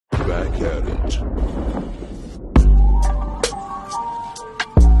back at it.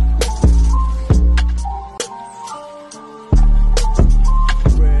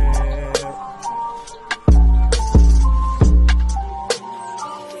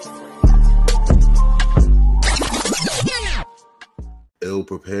 Ill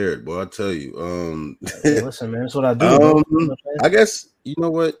prepared, boy. I tell you. Listen, man, that's what I do. I guess you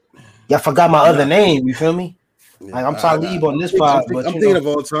know what. Yeah, I forgot my other name. You feel me? Like I'm Talib on this pod, but I'm thinking of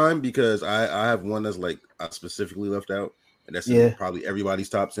all time because I have one that's like I specifically left out, and that's in probably everybody's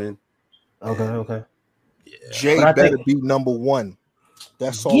top 10. Okay. Yeah. Jay better be number one.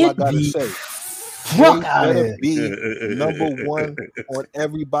 That's all I gotta say. Fuck out of here. Be number one on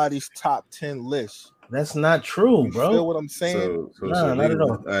everybody's top 10 list. That's not true, bro. You feel what I'm saying? Nah, not at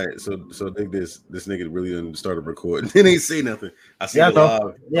all. All right, so dig this. This nigga really didn't start a recording. He didn't say nothing. I see it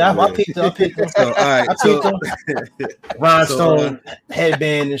live. Yeah, I peeked him. So, all right, rhinestone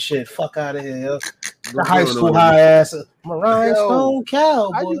headband and shit. Fuck out of here, yo. The high school high ass. I'm a rhinestone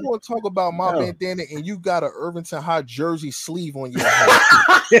cowboy. How you gonna talk about my bandana and you got a Irvington High jersey sleeve on your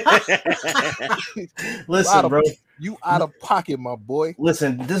head? Listen, bro. You out of pocket, my boy.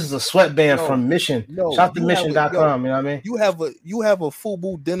 Listen, this is a sweatband from Mission. Shop to mission.com, you know what I mean? You have a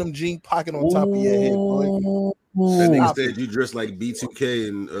FUBU denim jean pocket on top of your head, boy. That nigga said you dress like B2K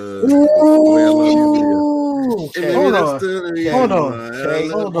and Hold on.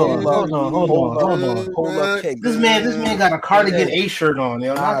 This man got a cardigan A shirt on,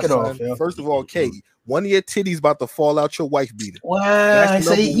 yo. Knock it off, yo. First of all, Kate, one of your titties about to fall out your wife beater. Wow,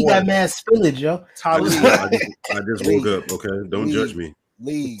 he got mad spillage, yo. I just woke up, okay? Don't judge me.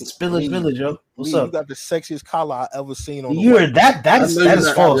 Spillage, yo. What's up? You got the sexiest collar I ever seen on the that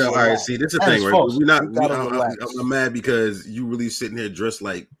is false. All right, see, this is the thing, right? I'm mad because you really sitting here dressed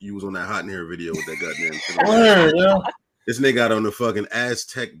like you was on that Hot in Hair video with that goddamn Word, yo. This nigga got on the fucking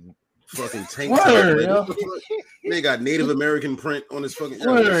Aztec fucking tank top. They got Native American print on his fucking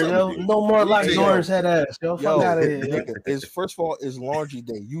no more like Norris head ass. Yo, fuck out of here. First of all, it's laundry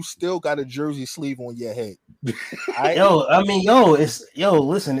day. You still got a jersey sleeve on your head.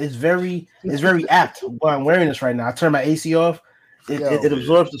 Listen, it's very apt while I'm wearing this right now. I turn my AC off. It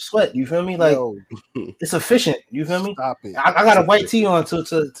absorbs the sweat. You feel me? Like it's efficient. You feel me? Stop it. I got a white tee on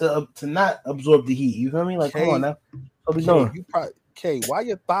to not absorb the heat. You feel me? Like, come on now. What we doing? Why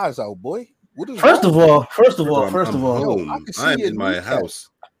your thighs out, boy? First of all, I'm in my house.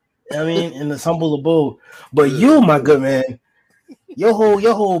 I mean, in the humble abode. But you, my good man, your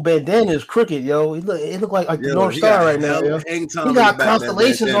whole bandana is crooked, yo. It look like the North Star right now, yo. He got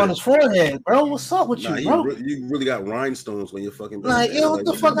constellations on his forehead, bro. What's up with you, bro? You really got rhinestones when you're fucking like, yo, what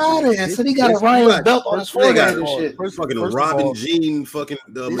the fuck out of here? So he got a Ryan's belt on his forehead and shit. Fucking Robin Jean fucking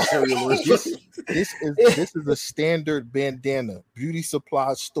material. This is a standard bandana, beauty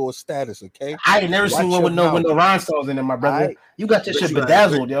supply store status, okay? I ain't never seen one with no rhinestones in it, my brother. You got your shit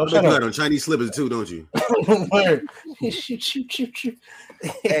bedazzled, yo. You got on Chinese slippers too, don't you? Shoot.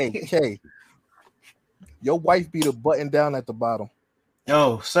 Hey, your wife beater button down at the bottom.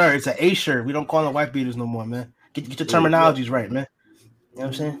 Yo, sir, it's an A shirt. We don't call them wife beaters no more, man. Get your terminologies right, man. You know what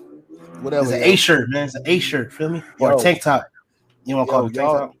I'm saying? Whatever. It's an A shirt, man. It's an A shirt. Feel me? Or a tank top. You want to call it a tank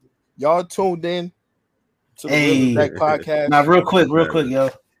top? Y'all tuned in to the Back podcast. Now, real quick,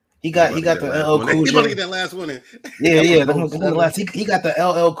 yo. He got the LL Cool J. You want to get that last one in? Yeah. He got the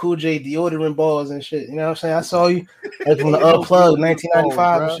LL Cool J deodorant balls and shit. You know what I'm saying? I saw you like from the Unplugged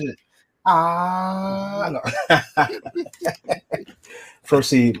 1995 and shit. No.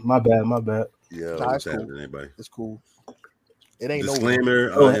 Proceed. My bad. Yeah, that's cool. Anybody? It's cool. It ain't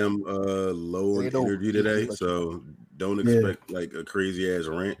disclaimer. I am low on energy today, so don't expect like a crazy ass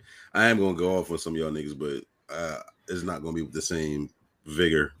rant. I am gonna go off on some of y'all niggas, but it's not gonna be with the same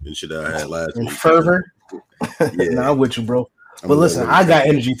vigor and shit that I had last week. Fervor. Nah, I'm with you, bro. But listen, I got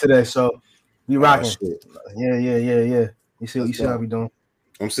energy today, so we rocking. Yeah. You see how we doing?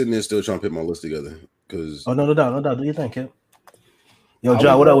 I'm sitting there still trying to put my list together because. Oh no doubt. Do your thing, kid. Yo,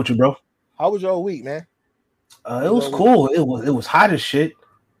 John, what up with you, bro? How was your week, man? It was cool. It was hot as shit.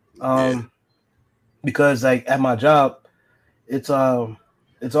 Because like at my job, it's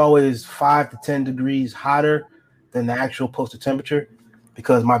always 5 to 10 degrees hotter than the actual posted temperature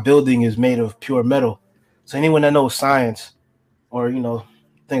because my building is made of pure metal. So anyone that knows science or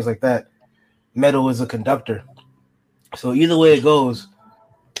things like that, metal is a conductor. So either way it goes,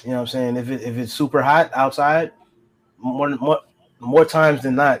 you know what I'm saying? If it's super hot outside, more times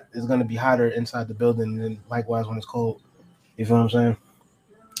than not, it's going to be hotter inside the building than likewise when it's cold. You feel what I'm saying?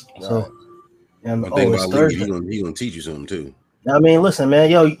 Right. So, it's Thursday. He gonna teach you something too. I mean, listen,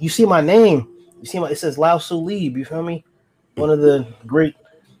 man, you see my name. It says Lao Su Lieb. You feel me? One of the great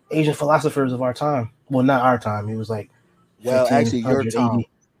Asian philosophers of our time. Well, not our time. He was like, actually, your time.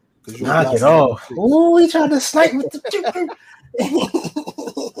 Knock it off. Ooh, he tried to snipe with the chicken.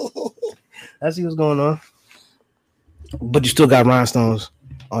 That's what's going on. But you still got rhinestones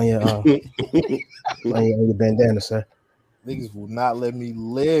on your bandana, sir. Niggas will not let me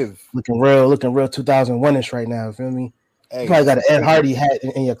live. Looking real 2001ish right now. Feel me? Hey, you probably got an Ed Hardy hat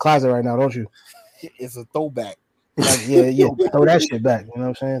in your closet right now, don't you? It's a throwback. Like, yeah. Throw that shit back. You know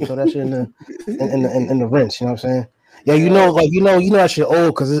what I'm saying? Throw that shit in the rinse. You know what I'm saying? Yeah, you know that shit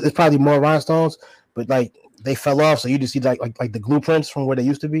old because it's probably more rhinestones, but like they fell off, so you just see like the glue prints from where they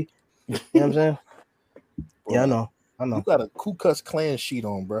used to be. You know what I'm saying? Yeah, I know. You got a Ku Klux Klan sheet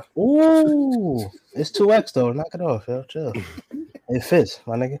on, bro. Ooh, it's 2X though. Knock it off, yo. Chill. It fits,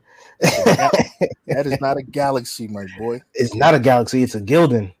 my nigga. That is not a galaxy, my boy. It's not a galaxy. It's a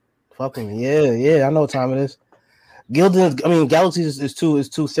Gildan. Fuck me. Yeah. I know what time it is. Gildan. Galaxies is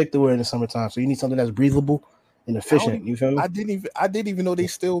too thick to wear in the summertime. So you need something that's breathable and efficient. You feel me? I didn't even know they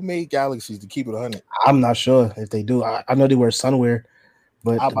still made galaxies to keep it 100. I'm not sure if they do. I know they wear sunwear,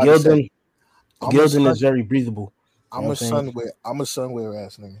 but Gildan is very breathable. I'm a sunwear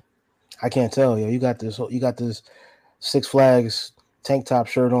ass nigga. I can't tell, yo. You got this Six Flags tank top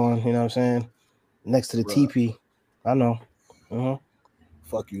shirt on, you know what I'm saying? Next to the TP. I know.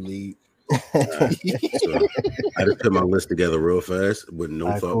 Fuck you, lead. So I just put my list together real fast with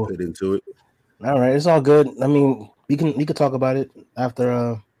no thought put into it. All right, it's all good. I mean, we can talk about it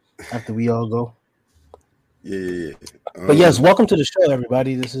after we all go. Yeah. But yes, welcome to the show,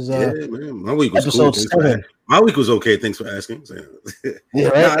 everybody. This is man. My week was episode cool. 7. My week was okay. Thanks for asking. Yeah,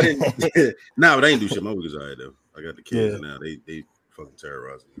 right. But I didn't do shit. My week was alright though. I got the kids and now they fucking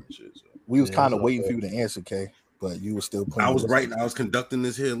terrorizing me and shit. So. We was kind of waiting for you to answer, K, but you were still playing. I was writing. I was conducting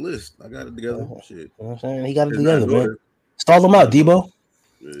this here list. I got it together. Shit. You know what I'm saying? He got it together, man. Stall them out, Debo.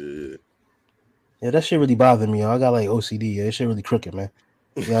 Yeah, that shit really bothered me. Yo. I got like OCD. Yeah, that shit really crooked, man.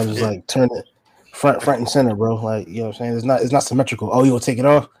 Yeah, I was just like turn it front and center, bro. Like, you know what I'm saying? It's not symmetrical. Oh, you will take it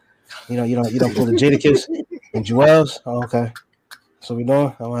off? You don't pull the Jadakiss and Jewels? Oh, okay. So we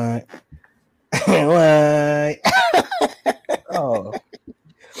doing? All right. All right. All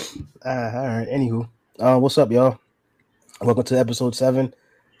right. Anywho, what's up, y'all? Welcome to episode 7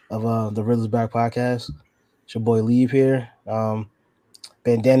 of the Riddler's Back podcast. It's your boy Leave here.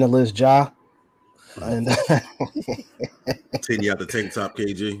 Bandana list Ja. And taking you out the tank top,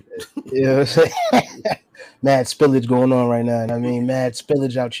 KG. Yeah, mad spillage going on right now. I mean, mad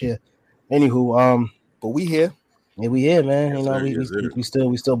spillage out here. Anywho, but we here. Yeah, we here, man. We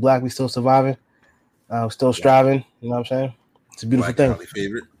still black. We still surviving. Still striving. You know what I'm saying? It's a beautiful thing. Highly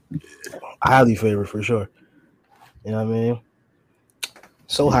favorite. Highly favorite for sure. You know what I mean?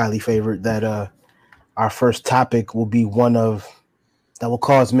 So highly favored that our first topic will be one that will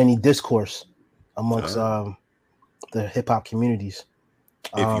cause many discourse amongst the hip hop communities,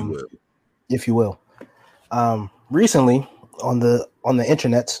 if you will. Recently, on the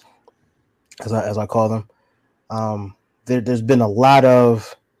internets, as I call them, there's been a lot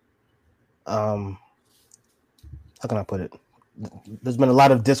of how can I put it? There's been a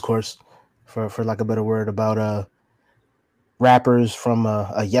lot of discourse, for lack of a better word, about rappers from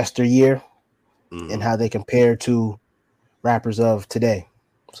a yesteryear and how they compare to rappers of today,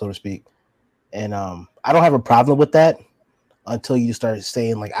 so to speak. And I don't have a problem with that until you start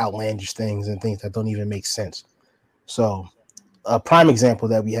saying like outlandish things and things that don't even make sense. So a prime example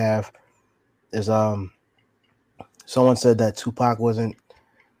that we have is someone said that Tupac wasn't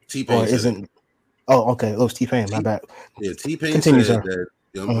T-Pain isn't. Oh, okay. It was T-Pain. My bad. Yeah, T-Pain said that.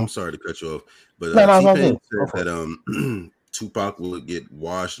 I'm sorry to cut you off, but T-Pain said that Tupac would get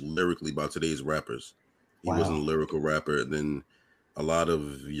washed lyrically by today's rappers. He wasn't a lyrical rapper. And then a lot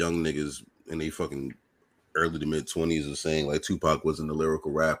of young niggas in they fucking early to mid 20s are saying like Tupac wasn't a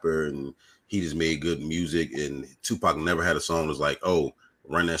lyrical rapper and he just made good music, and Tupac never had a song that was like, oh,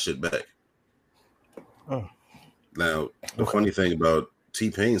 run that shit back. Now, the funny thing about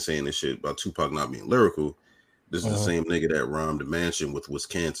T-Pain saying this shit about Tupac not being lyrical, this is the same nigga that rhymed a mansion with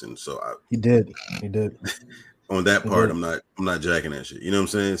Wisconsin. So he did. On that part, I'm not jacking that shit. You know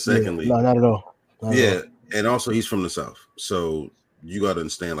what I'm saying? Secondly, no, not at all. And also he's from the South. So you gotta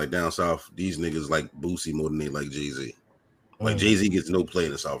understand, like down south, these niggas like Boosie more than they like Jay-Z. Like Jay-Z gets no play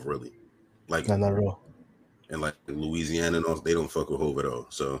in the South, really. Like not at all. And like Louisiana and all, they don't fuck with Hov at all.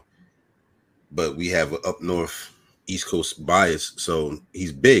 So, but we have an up north East Coast bias, so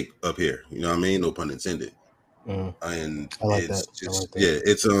he's big up here. You know what I mean? No pun intended. And it's just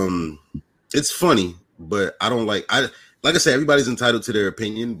it's funny, but I don't like I said, everybody's entitled to their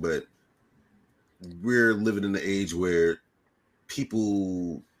opinion, but we're living in the age where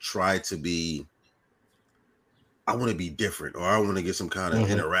people try to be, I want to be different, or I want to get some kind of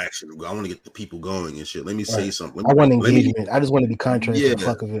interaction. I want to get the people going and shit. Let me say something. I want engagement. I just want to be contrary for the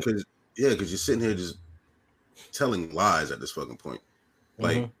fuck of it. Because you're sitting here just telling lies at this fucking point.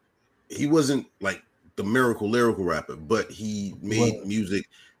 Like he wasn't like the lyrical rapper, but he made music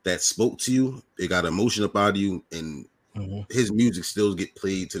that spoke to you. It got emotion up out of you, and his music still get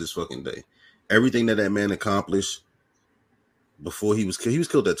played to this fucking day. Everything that man accomplished before he was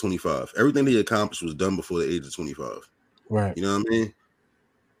killed at 25. Everything that he accomplished was done before the age of 25. Right. You know what I mean?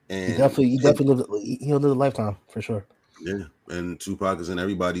 And he definitely lived a lifetime for sure. Yeah, and Tupac is in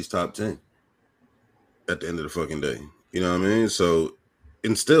everybody's top 10 at the end of the fucking day. You know what I mean? So,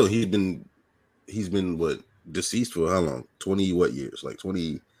 and still he's been what, deceased for how long? 20 what years? Like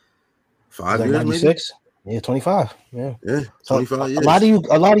 25 years, 96? Maybe? Yeah, 25. Yeah. Yeah, 25 years.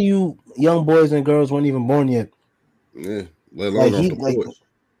 A lot of you young boys and girls weren't even born yet. Yeah. Let alone off the porch.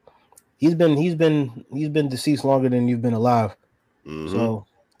 He's been deceased longer than you've been alive. So,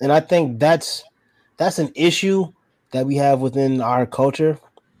 and I think that's an issue that we have within our culture.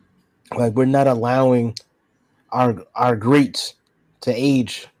 Like, we're not allowing our greats to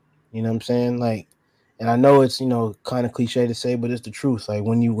age. You know what I'm saying? Like, and I know it's, kind of cliche to say, but it's the truth. Like,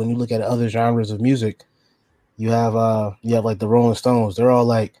 when you look at other genres of music, you have like the Rolling Stones. They're all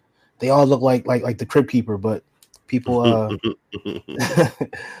like, they all look like the Crypt Keeper, but people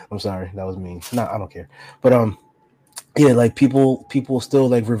I'm sorry, that was mean. No, I don't care. But yeah, like people still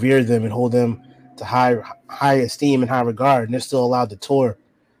like revere them and hold them to high esteem and high regard, and they're still allowed to tour.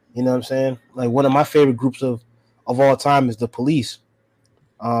 You know what I'm saying? Like, one of my favorite groups of all time is the Police,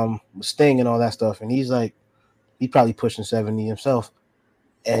 Sting and all that stuff. And he's probably pushing 70 himself.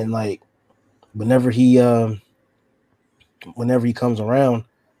 And like, whenever he comes around,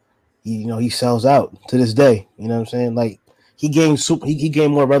 he sells out to this day. You know what I'm saying? Like, he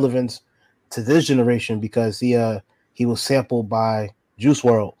gained more relevance to this generation because he was sampled by Juice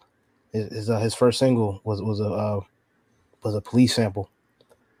WRLD. His first single was a Police sample.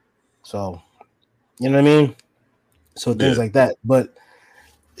 So, you know what I mean? So things like that. But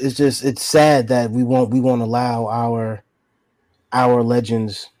it's sad that we won't allow our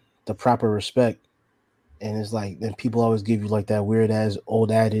legends the proper respect. And it's like, then people always give you like that weird ass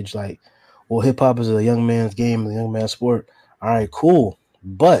old adage, like, well, hip hop is a young man's game, a young man's sport. All right, cool.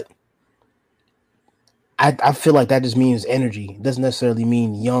 But I feel like that just means energy. It doesn't necessarily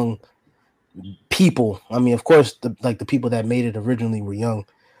mean young people. I mean, of course, the people that made it originally were young,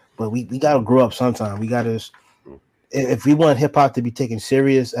 but we got to grow up sometime. We got to, if we want hip hop to be taken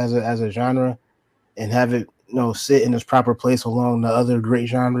serious as a genre and have it, sit in its proper place along the other great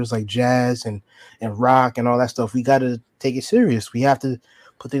genres like jazz and rock and all that stuff, we got to take it serious. We have to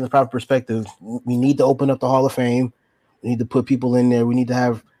put things in proper perspective. We need to open up the Hall of Fame. We need to put people in there. We need to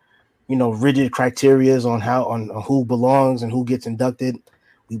have, rigid criterias on who belongs and who gets inducted.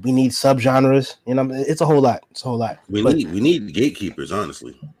 We need subgenres. It's a whole lot. We need gatekeepers.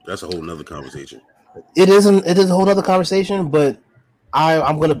 Honestly, that's a whole nother conversation. It is a whole other conversation, but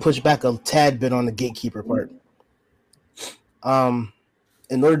I'm going to push back a tad bit on the gatekeeper part.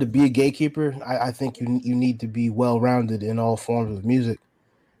 In order to be a gatekeeper, I think you need to be well-rounded in all forms of music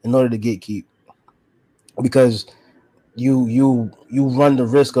in order to gatekeep, because you run the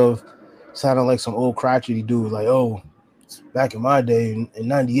risk of sounding like some old crotchety dude, like, oh, back in my day in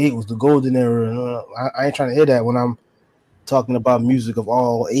 98 was the golden era. And I ain't trying to hear that when I'm talking about music of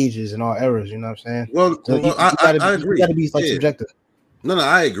all ages and all eras. You know what I'm saying? Well, so I agree. You got to be like subjective. No,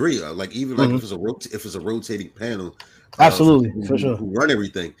 I agree. Like, even like if it's a rotating panel, absolutely, for sure, who run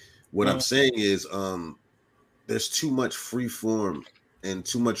everything. What I'm saying is, there's too much free form and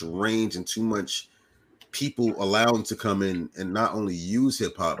too much range and too much people allowing to come in and not only use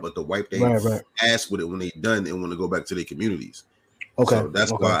hip hop, but to wipe their ass with it when they done and want to go back to their communities. Okay, so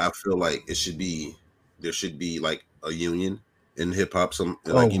that's why I feel like there should be like a union in hip hop.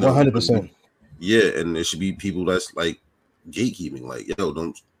 100%. Yeah, and there should be people that's like gatekeeping. Like,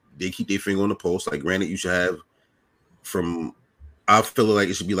 they keep their finger on the pulse. Like, granted, you should have I feel like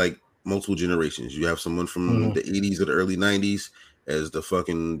it should be like multiple generations. You have someone from the 80s or the early 90s as the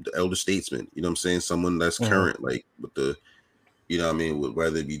elder statesman, you know what I'm saying? Someone that's current, like with the, you know what I mean, with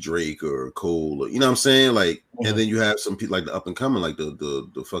whether it be Drake or Cole, or, you know what I'm saying? Like, and then you have some people like the up and coming, like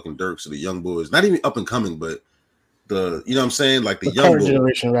the fucking Dirks or the young boys, not even up and coming, but the, you know what I'm saying? Like the young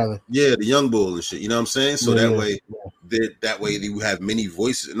generation, rather. Yeah, the young bull and shit, you know what I'm saying? So that way you have many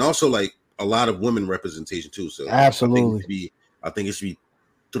voices, and also like a lot of women representation too. So absolutely. I think it should be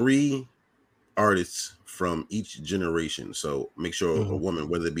 3 artists from each generation. So make sure a woman,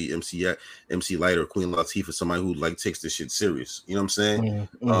 whether it be MC Light or Queen Latifah, somebody who like takes this shit serious. You know what I'm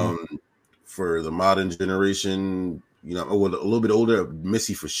saying? For the modern generation, you know, a little bit older,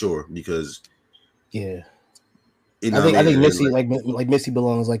 Missy for sure, because I think Missy like Missy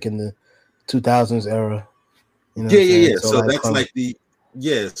belongs like in the 2000s era. You know yeah. So that's like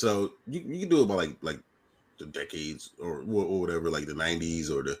so you can do it by like the decades or whatever, like the 90s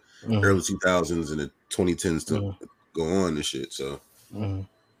or the early 2000s and the 2010s to go on and shit. So,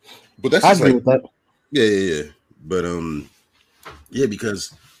 but that's just I agree with that. Yeah. But yeah,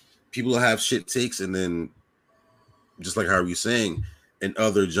 because people have shit takes, and then just like how we saying in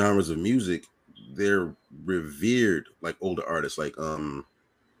other genres of music, they're revered like older artists, like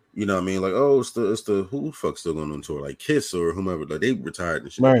you know what I mean, like it's the who the fuck still going on tour, like Kiss or whomever, like they retired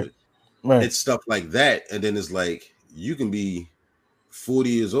and shit. Right. It's stuff like that, and then it's like you can be 40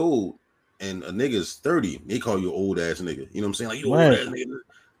 years old and a nigga's 30. They call you an old ass nigga. You know what I'm saying? Like, you old ass nigga.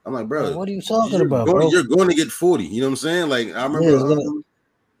 I'm like, bro, what are you talking about, bro? You're going to get 40. You know what I'm saying? Like, I remember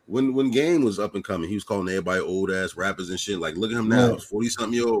when Game was up and coming, he was calling everybody old ass rappers and shit. Like, look at him now,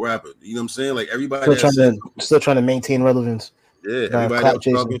 40-something-year-old rapper. You know what I'm saying? Like, everybody still trying to maintain relevance. Yeah, everybody that's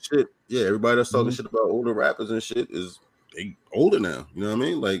talking shit. Yeah, everybody that's talking shit about older rappers and shit is they older now. You know what I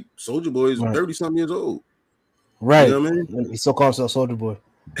mean? Like Soulja Boy is 30-something years old. Right. You know what I mean? He still calls himself Soulja Boy.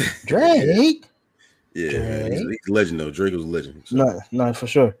 Drake. Yeah, he's a legend though. Drake was a legend. So. No, for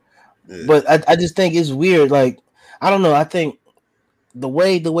sure. Yeah. But I just think it's weird. Like, I don't know. I think the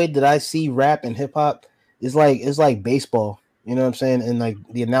way that I see rap and hip hop is like baseball. You know what I'm saying? And like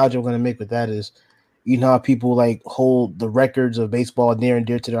the analogy I'm gonna make with that is, you know how people like hold the records of baseball near and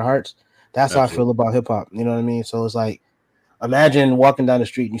dear to their hearts. That's how I feel about hip hop. You know what I mean? So it's like, imagine walking down the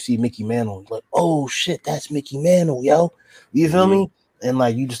street and you see Mickey Mantle. Like, oh shit, that's Mickey Mantle, yo. You feel me? And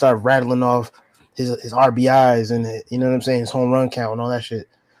like you just start rattling off his RBIs and you know what I'm saying, his home run count and all that shit.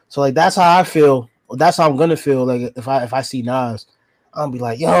 So like that's how I feel. That's how I'm gonna feel. Like if I see Nas, I'll be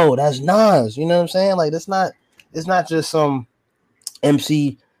like, yo, that's Nas. You know what I'm saying? Like it's not just some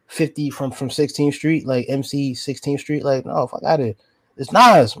MC 50 from 16th Street, like MC 16th Street. Like, no, fuck out of it. It's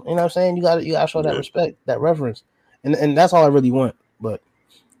Nas. You know what I'm saying? You gotta show that respect, that reverence. And that's all I really want. But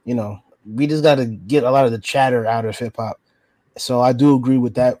you know, we just gotta get a lot of the chatter out of hip hop. So I do agree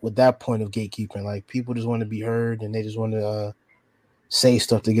with that point of gatekeeping. Like people just want to be heard and they just want to say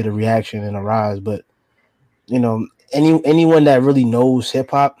stuff to get a reaction and a rise. But you know, anyone that really knows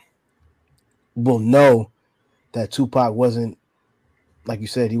hip hop will know that Tupac wasn't, like you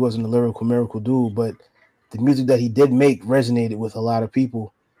said, he wasn't a lyrical miracle dude, but the music that he did make resonated with a lot of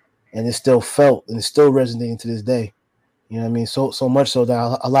people, and it's still felt and it's still resonating to this day. You know what I mean? So much so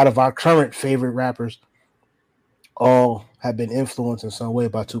that a lot of our current favorite rappers all have been influenced in some way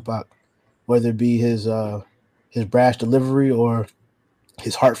by Tupac, whether it be his brash delivery or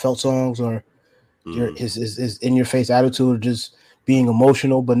his heartfelt songs or his in your face attitude, or just being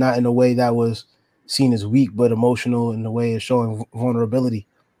emotional, but not in a way that was seen as weak, but emotional in the way of showing vulnerability.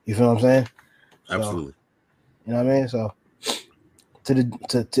 You feel what I'm saying? Absolutely. So, you know what I mean? So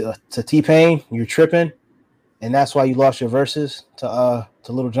to T-Pain, you're tripping, and that's why you lost your verses to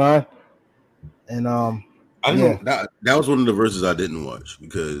Little John. And I didn't know that was one of the verses I didn't watch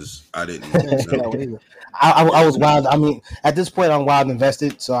because I didn't know. I was wild. I mean, at this point I'm wild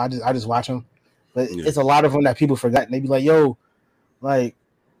invested, so I just watch them. But it's a lot of them that people forgot, and they be like, yo, like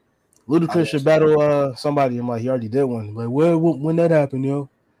Ludacris should battle somebody. I'm like, he already did one. Like, when that happened, yo?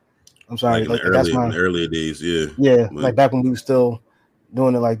 I'm sorry. Like in the earlier days, yeah. Yeah, like back when we were still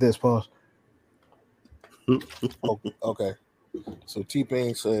doing it like this, pause. Okay. So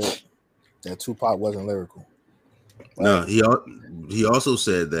T-Pain said that Tupac wasn't lyrical. No, he also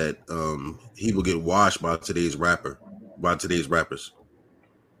said that he will get washed by today's rappers.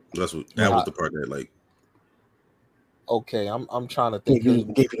 That was the part that like. Okay, I'm trying to think. Gave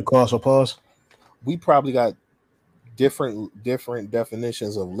you the cause or pause. We probably got different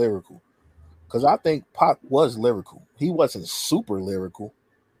definitions of lyrical, because I think Pac was lyrical. He wasn't super lyrical,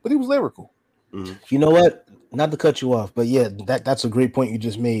 but he was lyrical. Mm-hmm. You know what? Not to cut you off, but yeah, that's a great point you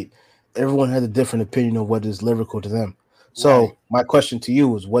just made. Everyone has a different opinion of what is lyrical to them. So my question to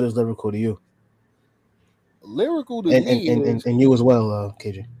you is, what is lyrical to you? Lyrical to me and you as well,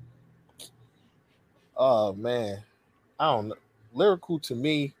 KJ. Oh man, I don't know. Lyrical to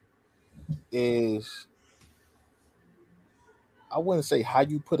me is, I wouldn't say how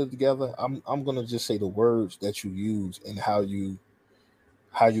you put it together. I'm gonna just say the words that you use and how you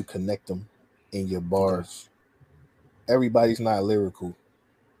connect them in your bars. Everybody's not lyrical,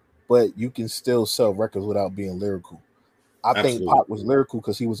 but you can still sell records without being lyrical. I think Pac was lyrical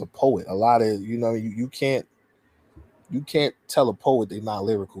because he was a poet. A lot of you can't tell a poet they're not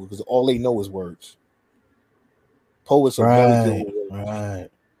lyrical because all they know is words. Poets are very good with words. Right.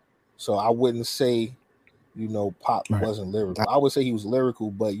 So I wouldn't say, Pac wasn't lyrical. I would say he was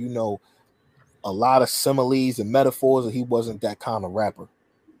lyrical, but a lot of similes and metaphors, and he wasn't that kind of rapper.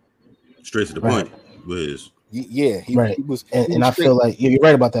 Straight to the point. Was he was. And I feel like you're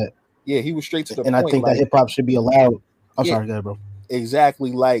right about that. Yeah, he was straight to the point. And I think that hip hop should be allowed. I'm sorry, go ahead, bro.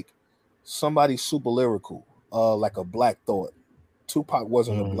 Exactly, like somebody super lyrical, like a Black Thought. Tupac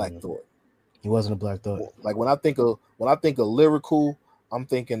wasn't a Black Thought. He wasn't a Black Thought. Like when I think of lyrical, I'm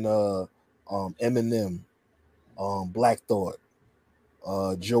thinking Eminem, Black Thought,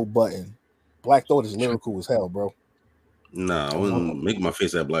 Joe Budden. Black Thought is lyrical as hell, bro. Nah, I wouldn't make my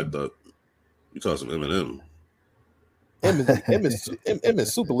face that Black Thought. You talking some Eminem.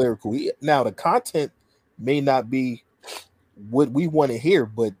 Eminem's super lyrical. Now the content may not be what we want to hear,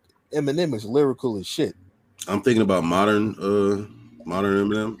 but Eminem is lyrical as shit. I'm thinking about modern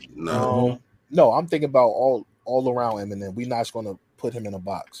Eminem. No, I'm thinking about all around Eminem. We're not going to put him in a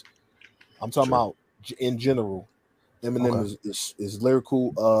box. I'm talking about in general. Eminem is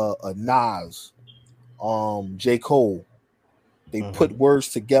lyrical. Nas, J. Cole. They put words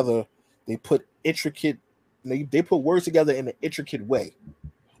together. They put intricate. They put words together in an intricate way.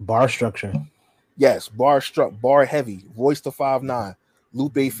 Bar structure. Yes, bar heavy. Royce the 5'9",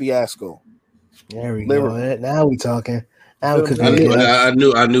 Lupe Fiasco. There we go. Now we talking. Now I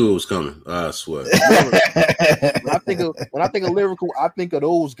knew it was coming. I swear. When I think of lyrical, I think of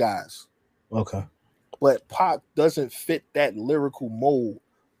those guys. Okay. But Pac doesn't fit that lyrical mold.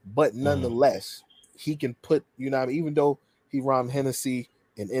 But nonetheless, he can put, even though he rhymed Hennessy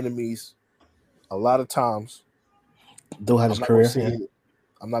and Enemies, a lot of times. Though had his career.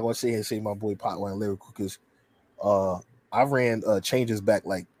 I'm not going to sit here and say my boy Pac wasn't lyrical because I ran changes back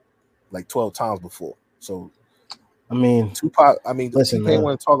like 12 times before. So, I mean, Tupac. Listen, T-Pain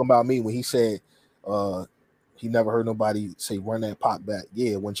wasn't talking about me when he said he never heard nobody say run that Pac back.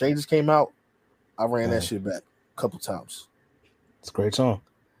 Yeah, when changes came out, I ran that shit back a couple times. It's a great song.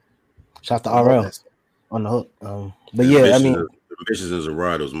 Shout out to RL on the hook. But yeah, Ambitious is a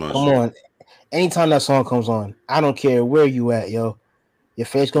ride. Was my come on. Anytime that song comes on, I don't care where you at, yo. Your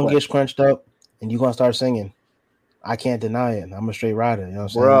face gonna get scrunched up, and you gonna start singing. I can't deny it. I'm a straight rider. You know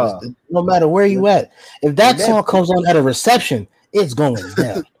what I'm saying? No matter where you at, if that song comes on at a reception, it's going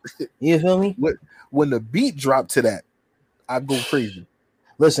down. You feel me? When the beat dropped to that, I go crazy.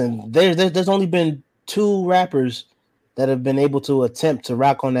 Listen, there's only been 2 rappers that have been able to attempt to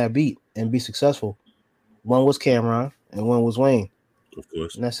rock on that beat and be successful. One was Cameron, and one was Wayne. Of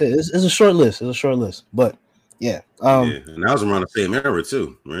course, and that's it. It's a short list. But yeah. And that was around the same era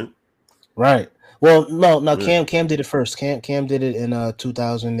too, right? Right. Well, no. Cam did it first. Cam did it in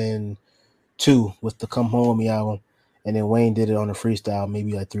 2002 with the Come Home Me album, and then Wayne did it on a freestyle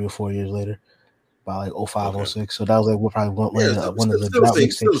maybe like 3 or 4 years later, by like 05, 06. So that was like probably one of the drop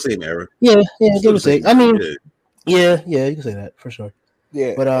mixtapes. Still the same era. Yeah, give or take. I mean, yeah, you can say that for sure.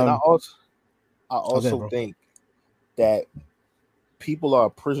 Yeah, but I also think that people are a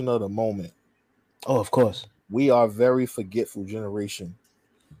prisoner of the moment. Oh, of course. We are a very forgetful generation.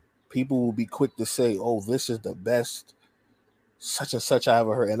 People will be quick to say, "Oh, this is the best such and such I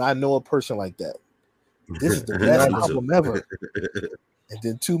ever heard." And I know a person like that. This is the best album ever. And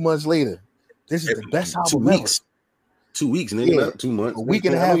then 2 months later, this is the best album ever. 2 weeks, nigga, not 2 months. A week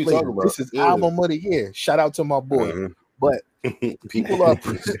and a half later, this is album of the year. Shout out to my boy. But people are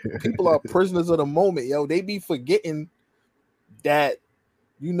prisoners of the moment, yo. They be forgetting that,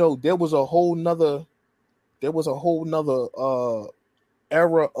 there was a whole nother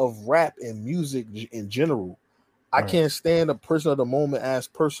era of rap and music in general. I can't stand a prisoner of the moment ass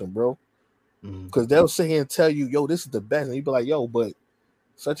person, bro. Because they'll sit here and tell you, yo, this is the best. And you be like, yo, but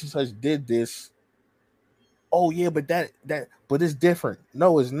such and such did this. Oh, yeah, but but it's different.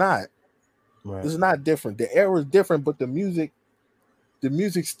 No, it's not. Right. It's not different. The era is different, but the music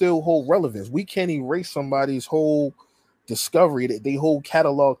still hold relevance. We can't erase somebody's whole discovery, that they whole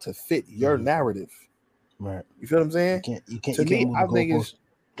catalog to fit your narrative. Right. You feel what I'm saying? You can't to me, I think it's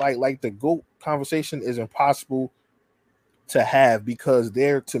like the GOAT conversation is impossible to have because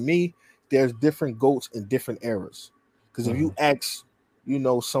to me, there's different GOATs in different eras. Because if you ask,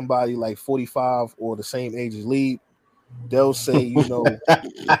 somebody like 45 or the same age as Lee, they'll say, they'll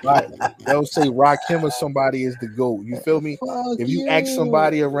say Rakim or somebody is the GOAT. You feel me? If you ask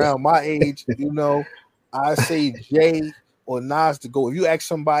somebody around my age, I say Jay or Nas the GOAT. If you ask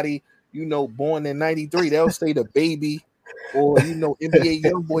somebody, born in 93, they'll say the Baby or NBA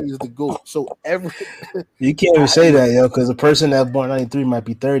YoungBoy is the GOAT. So you can't even say that, yo, because the person that born 93 might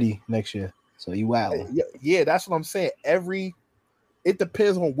be 30 next year. So you wow. Yeah, that's what I'm saying. It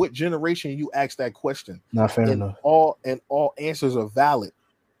depends on what generation you ask that question. Not fair enough. All answers are valid.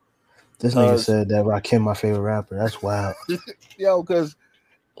 This nigga said that Rakim my favorite rapper. That's wild. Yo, because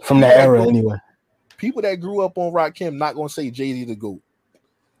from that era anyway. People that grew up on Rakim not gonna say Jay-Z the GOAT.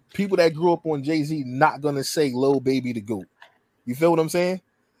 People that grew up on Jay-Z not gonna say Lil Baby the GOAT. You feel what I'm saying?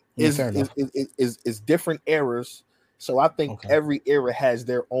 It's different eras. So I think every era has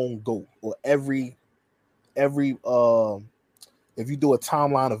their own GOAT, or every if you do a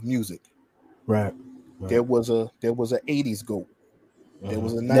timeline of music, right. there was a 80s GOAT, there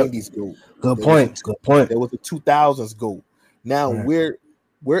was a 90s GOAT. Good point. There was a 2000s GOAT. Now we're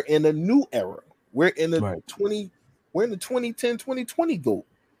in a new era. We're in the 2010 2020 GOAT.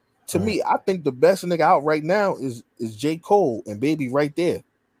 To me, I think the best nigga out right now is J. Cole and Baby right there.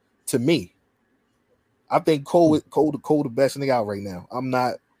 To me, I think Cole the best nigga out right now.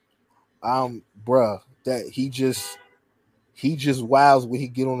 That he just wows when he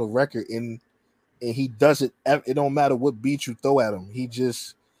get on the record, and he does it. It don't matter what beat you throw at him.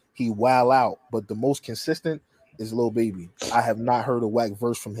 He wow out. But the most consistent is Lil Baby. I have not heard a whack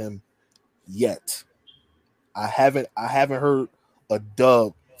verse from him yet. I haven't heard a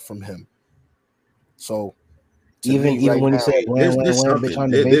dub from him. So even when he said there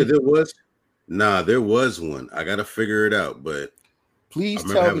was one. I gotta figure it out, but please I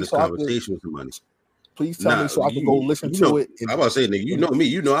remember having this conversation with somebody. Please tell me so I can go listen to it. I'm about to say, nigga, you know me.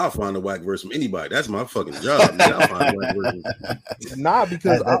 You know I'll find a whack verse from anybody. That's my fucking job. Nigga, I'll find a whack verse. Nah,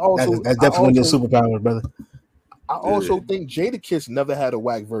 because that's definitely one of your superpowers, brother. I also think Jadakiss never had a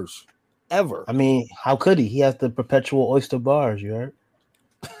whack verse. Ever. I mean, how could he? He has the perpetual oyster bars, you heard?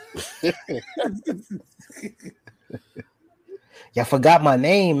 Y'all forgot my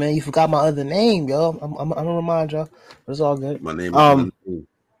name, man. You forgot my other name, yo. I'm gonna remind y'all. It's all good. My name is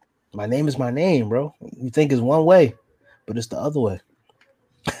my name is my name, bro. You think it's one way, but it's the other way.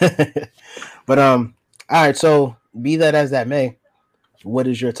 But all right. So be that as that may, what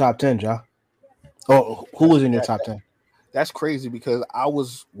is your top 10, Ja? Oh, who was in your top 10? That's crazy because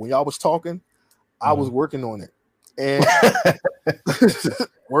when y'all was talking, I was working on it. And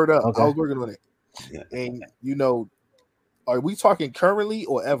word up, I was working on it. Yeah. And are we talking currently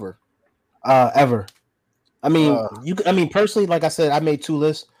or ever? Ever. I mean, personally, like I said, I made 2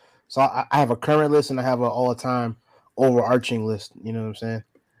 lists. So I have a current list and I have an all-time overarching list. You know what I'm saying?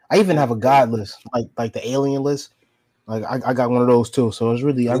 I even have a God list, like the alien list. Like I got one of those too. So it's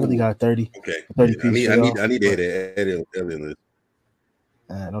really I really got a 30. Okay. 30 piece. I need to hit an alien list.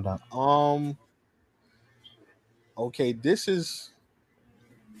 No doubt. Okay, this is.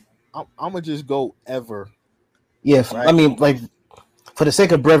 I'm gonna just go ever. Yeah, right? I mean, like for the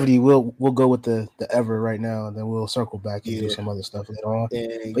sake of brevity, we'll go with the ever right now, and then we'll circle back and do some other stuff later on.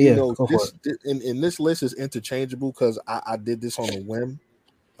 And but this list is interchangeable because I did this on a whim.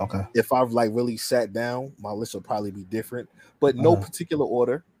 Okay. If I've really sat down, my list will probably be different, but no particular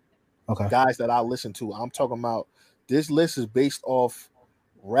order. Okay. Guys that I listen to, I'm talking about. This list is based off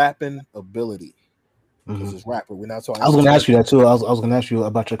rapping ability. Because it's rapper. We're not talking. I was going to ask you that too. I was going to ask you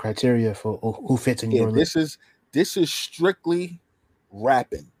about your criteria for who fits in your list. This is strictly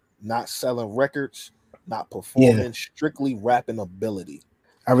rapping, not selling records, not performing. Strictly rapping ability.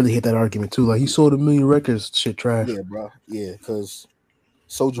 I really hate that argument too. Like he sold 1 million records, shit trash. Yeah, bro. Yeah, because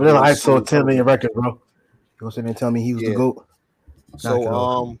Soulja Boy. I sold 10 million records, bro. You gonna sit there and tell me he was the GOAT?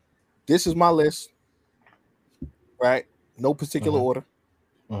 So this is my list. Right? No particular order.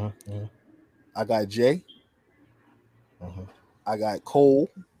 I got Jay. I got Cole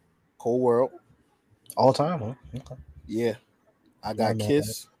World. All time, huh? Okay. Yeah. I got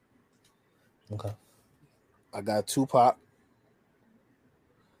Kiss. Okay. I got Tupac.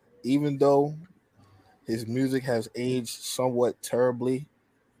 Even though his music has aged somewhat terribly,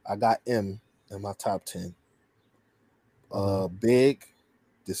 I got M in my top 10. Big.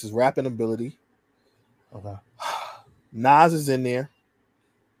 This is rapping ability. Okay. Nas is in there.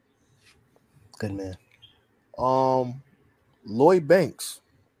 Good man. Lloyd Banks.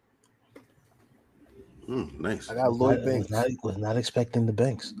 Nice. I got Lloyd Banks. Was not expecting the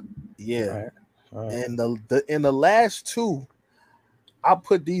Banks. Yeah. All right. And the last 2, I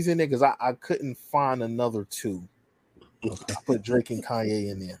put these in there because I couldn't find another 2. I put Drake and Kanye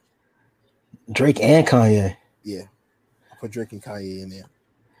in there. Drake and Kanye. Yeah. I put Drake and Kanye in there.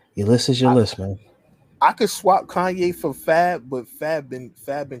 Your list is your list, man. I could swap Kanye for Fab, but Fab been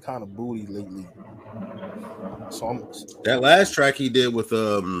kind of booty lately. So that last track he did with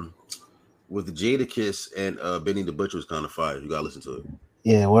with Jadakiss and Benny the Butcher was kind of fire. You gotta listen to it.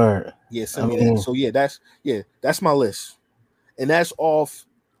 Yeah, word. Yeah, send me that. So that's my list, and that's off.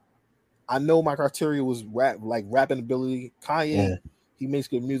 I know my criteria was rapping ability. Kanye, he makes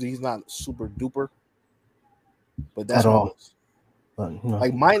good music. He's not super duper, but that's my list. But,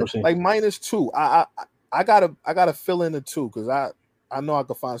 like minus 2. I gotta fill in the 2 because I know I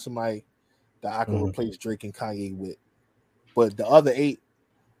could find somebody that I can replace Drake and Kanye with. But the other 8,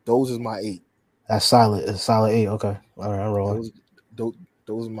 those is my 8. That's solid. It's solid 8. Okay. All right, I'm rolling.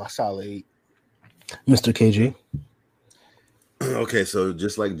 Those are my solid 8. Mr. KG. Okay, so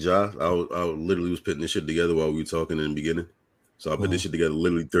just like Ja, I literally was putting this shit together while we were talking in the beginning. So I put this shit together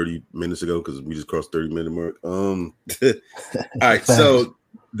literally 30 minutes ago because we just crossed 30-minute mark. All right, so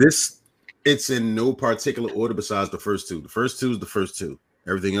it's in no particular order besides the first 2. The first 2 is the first 2.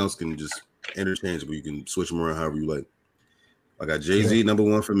 Everything else can just interchangeable. You can switch them around however you like. I got Jay-Z number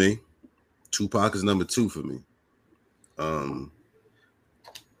 1 for me. Tupac is number 2 for me.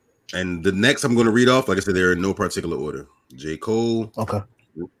 And the next I'm going to read off, like I said, they're in no particular order. J. Cole,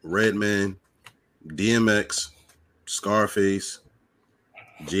 Redman, DMX, Scarface,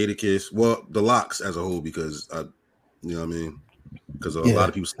 Jadakiss. Well, the Locks as a whole, because you know what I mean. Because a lot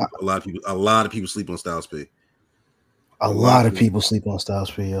of people sleep on Styles P. A lot of people sleep on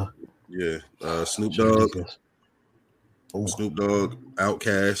Styles P. Yeah, Snoop Dogg,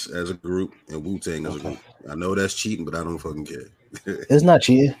 Outkast as a group, and Wu-Tang as a group. I know that's cheating, but I don't fucking care. It's not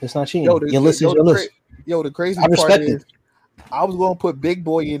cheating. It's not cheating. The crazy part is, I was going to put Big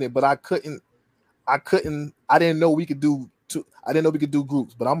Boy in it, but I couldn't. I didn't know we could do I didn't know we could do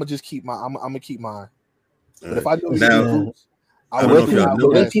groups, but I'm gonna just keep I'm gonna keep mine. But if I knew we could do groups, I don't know if y'all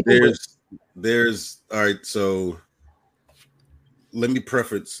know. There's all right. So let me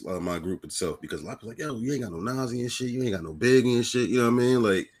preference my group itself, because a lot of people like, yo, you ain't got no Nazi and shit, you ain't got no Biggie and shit. You know what I mean?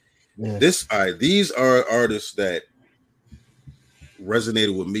 Like this. All right, these are artists that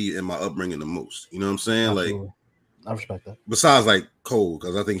resonated with me in my upbringing the most. You know what I'm saying? Absolutely. Like, I respect that. Besides like Cole,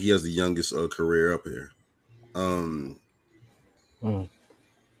 because I think he has the youngest career up here.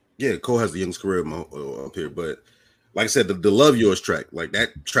 Yeah, Cole has the youngest career up here, but like I said, the Love Yours track, like that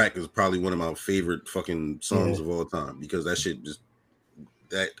track is probably one of my favorite fucking songs of all time, because that shit just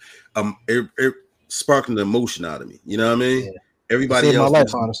it sparked an emotion out of me. You know what I mean? Yeah. Everybody else, my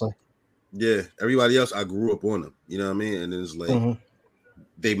life, honestly. Yeah, everybody else, I grew up on them. You know what I mean? And it's like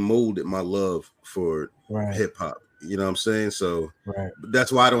they molded my love for hip hop. You know what I'm saying? So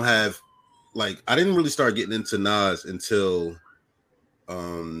that's why I don't have, like, I didn't really start getting into Nas until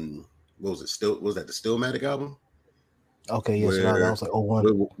what was it? Was that the Stillmatic album? Okay, yes, that was like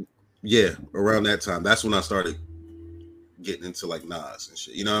 01. Yeah, around that time. That's when I started getting into like Nas and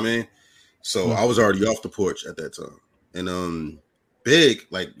shit. You know what I mean? So I was already off the porch at that time. And Big,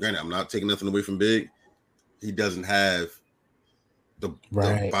 like, granted, I'm not taking nothing away from Big. He doesn't have the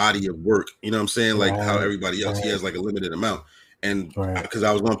body of work. You know what I'm saying? Like how everybody else, he has like a limited amount. And because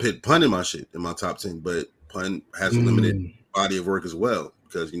I was going to put Pun in my shit, in my top 10, but Pun has a limited body of work as well,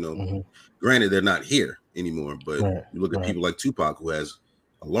 because, you know, granted, they're not here anymore, but you look at people like Tupac, who has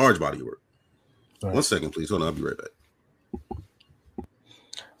a large body of work. 1 second, please. Hold on, I'll be right back.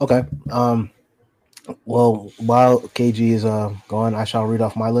 Okay. Well, while KG is gone, I shall read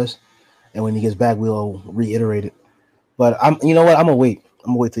off my list, and when he gets back, we'll reiterate it. But you know what? I'm gonna wait. I'm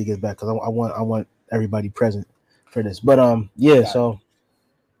gonna wait till he gets back, because I want everybody present for this. But So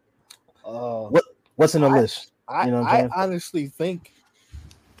what's in the list? You know what I honestly think,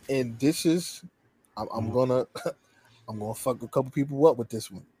 and this is, I'm gonna fuck a couple people up with this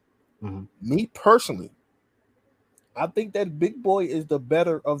one. Me personally, I think that Big Boy is the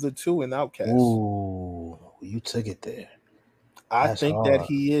better of the two in Outkast. Ooh, you took it there. I think that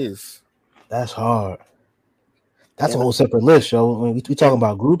he is. That's hard. That's a whole separate list, yo. When we talking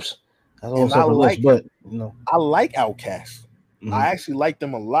about groups, that's a whole separate list. But you know, I like Outkast. I actually like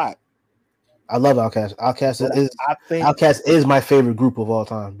them a lot. I love Outkast. Outkast is my favorite group of all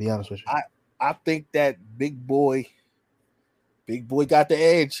time. To be honest with you, I think that Big Boy got the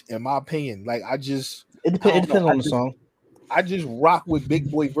edge, in my opinion. Like, it depends on the song. I just rock with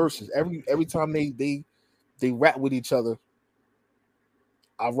Big Boy verses every time they rap with each other.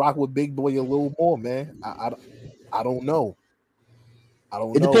 I rock with Big Boy a little more, man. I don't know.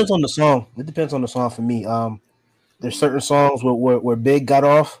 It depends on the song. It depends on the song for me. There's certain songs where Big got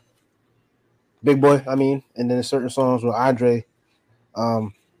off, Big Boy, I mean, and then there's certain songs where Andre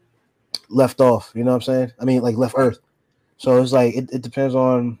left off. You know what I'm saying? I mean, like left Earth. So it's like it depends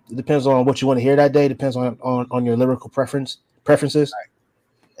on what you want to hear that day. It depends on your lyrical preferences.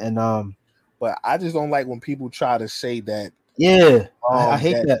 And but I just don't like when people try to say that. Yeah, I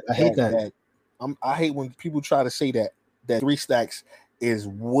hate that. I hate that. I hate when people try to say that 3 Stacks is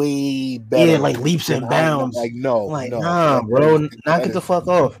way better. Yeah, like leaps and bounds. Like no, nah, bro, knock it the fuck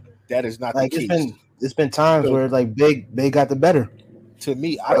off. That is not like the case. It's been times where like Big got the better. To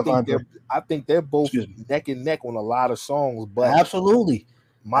me, I think they're both neck and neck on a lot of songs, but absolutely.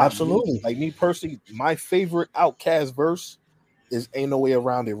 Like me personally, my favorite Outkast verse is "Ain't No Way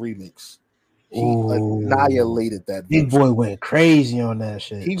Around It" remix. He annihilated that. Big verse. Boy went crazy on that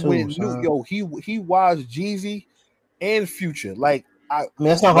shit. He went new, he watched Jeezy and Future. Like I mean,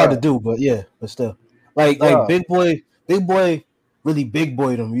 that's not hard to do, but still, like Big Boy really big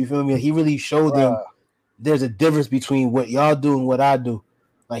boyed him. You feel me? He really showed them there's a difference between what y'all do and what I do.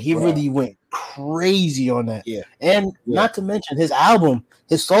 Like he really went crazy on that. Yeah, and not to mention his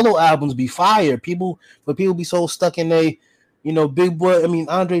solo albums be fire. People be so stuck in Big Boy. I mean,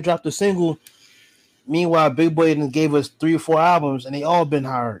 Andre dropped a single. Meanwhile, Big Boy gave us 3 or 4 albums, and they all been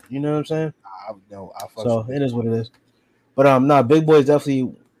hard. You know what I'm saying? So it is what it is. But Big Boy is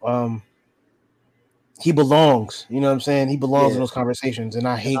definitely he belongs. You know what I'm saying? He belongs in those conversations, and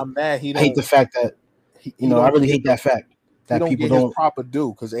I hate the fact that I really hate that fact that people don't his proper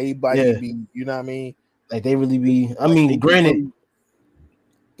due because everybody be, you know what I mean? Like they really be. I mean, granted,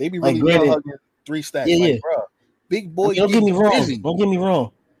 they be really hugging 3 Stacks. Yeah, bro. Big Boy. Don't get me wrong. Busy. Don't get me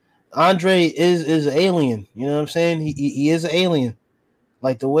wrong. Andre is an alien. You know what I'm saying? He is an alien.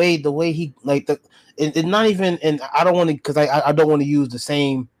 Like the way he like the it's not even, and I don't want to, because I don't want to use the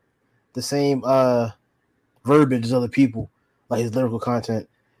same verbiage as other people, like his lyrical content.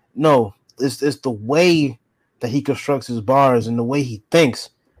 No, it's the way that he constructs his bars and the way he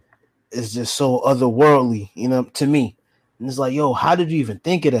thinks is just so otherworldly, to me. And it's like, yo, how did you even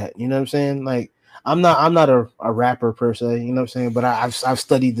think of that? You know what I'm saying? Like, I'm not a rapper per se, you know what I'm saying? But I've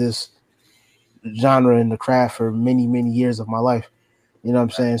studied this genre in the craft for many, many years of my life. You know what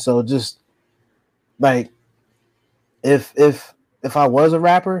I'm saying? So just like if I was a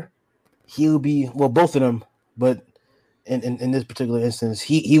rapper, he would be, well, both of them, but in this particular instance,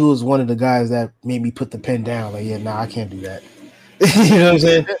 he was one of the guys that made me put the pen down. Like, I can't do that. You know what I'm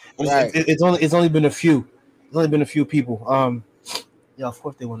saying? Right. It's only been a few. It's only been a few people. Of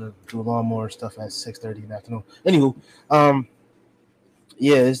course they want to do lawnmower stuff at 6:30 in the afternoon. Anywho,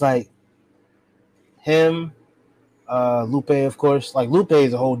 it's like him, Lupe, of course. Like Lupe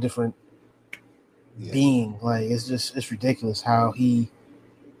is a whole different being. Like it's ridiculous how he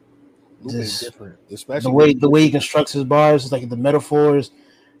different, especially the way he constructs his bars, like the metaphors,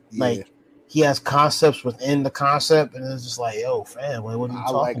 like he has concepts within the concept, and it's just like, yo, fam, what are you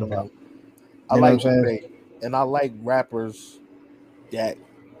talking about? I like Lupe, and I like rappers that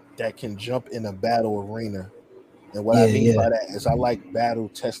can jump in a battle arena. And what I mean by that is I like battle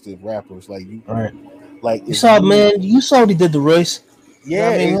tested rappers. Like you, right? Like you saw what he did to Royce. Yeah,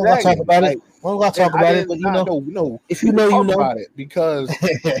 exactly. We're gonna talk about it. We're gonna talk about it, but if you know, you know about it, because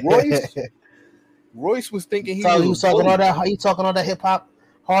Royce was thinking he was talking all that. How you talking all that hip hop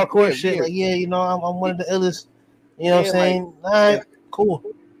hardcore shit? Like, I'm one of the illest. You know what I'm saying? All right, cool.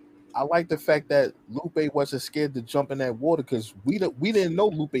 I like the fact that Lupe wasn't scared to jump in that water because we didn't know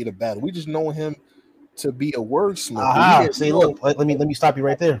Lupe to battle. We just know him to be a wordsmith. See, look, let me stop you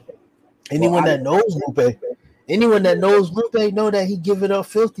right there. Anyone that knows Lupe know that he give it up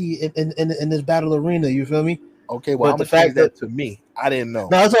filthy in this battle arena. You feel me? Okay, well, the fact that to me, I didn't know.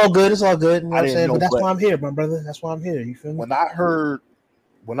 No, it's all good. It's all good. You know what I'm saying? But that's why I'm here, my brother. That's why I'm here. You feel me? When I heard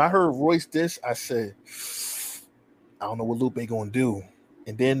Royce diss, I said, I don't know what Lupe gonna do.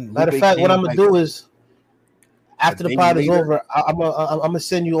 And then matter of fact, what I'm gonna do is after the pod is over, I'm gonna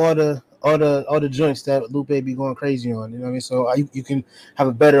send you all the joints that Lupe be going crazy on. You know what I mean? So you can have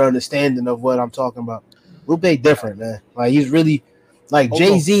a better understanding of what I'm talking about. Lupe different, man. Like he's really like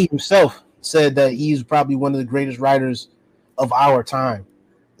Jay-Z himself said that he's probably one of the greatest writers of our time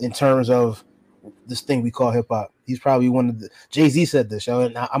in terms of this thing we call hip hop. He's probably one of the Jay-Z said this, yo,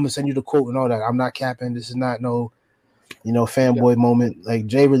 and I'm gonna send you the quote and all that. I'm not capping. This is not no fanboy moment. Like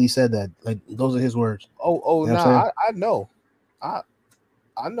Jay really said that. Like those are his words. I know.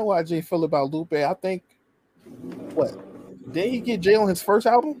 I know how Jay feel about Lupe. I think didn't he get Jay on his first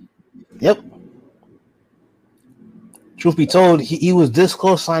album? Yep. Truth be told, he was this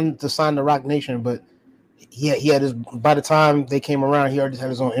close to sign the Rock Nation, but he had his, by the time they came around, he already had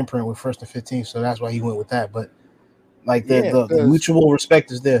his own imprint with First and 15, so that's why he went with that. But like the mutual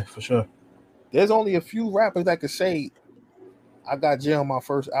respect is there for sure. There's only a few rappers that could say I got Jay on my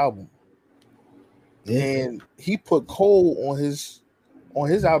first album. Yeah. And he put Cole on his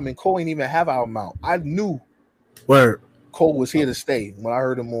album, and Cole ain't even have an album out. I knew Cole was here to stay when I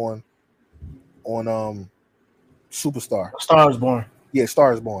heard him on Superstar. Star is Born. Yeah,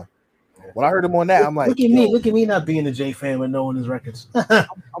 Star is Born. Yeah. When I heard him on that, I'm like, look at me not being a J fan with knowing his records.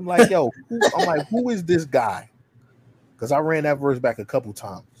 I'm like, who is this guy? Because I ran that verse back a couple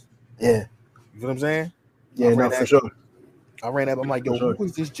times. Yeah. You know what I'm saying? Yeah, no, for sure. I ran that. I'm like, who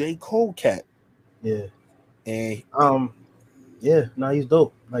is this J. Cole cat? Yeah. And yeah, no, he's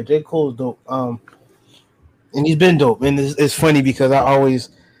dope. Like J. Cole's dope. And he's been dope. And it's funny because I always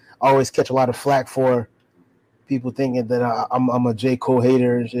catch a lot of flack for people thinking that I'm a J. Cole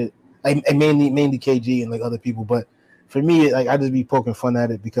hater and shit. Like mainly KG and like other people, but for me, like I just be poking fun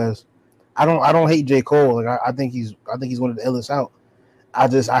at it because I don't hate J. Cole. Like I think he's one of the illest out.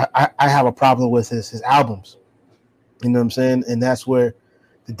 I have a problem with his albums. You know what I'm saying? And that's where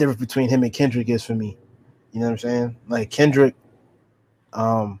the difference between him and Kendrick is for me. You know what I'm saying? Like Kendrick,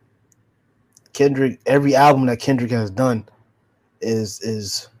 every album that Kendrick has done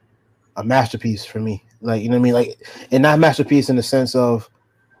is a masterpiece for me. Like, you know what I mean? Like, and not masterpiece in the sense of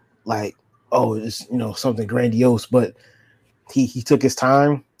like, oh, it's, you know, something grandiose, but he took his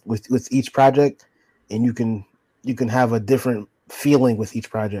time with each project, and you can have a different feeling with each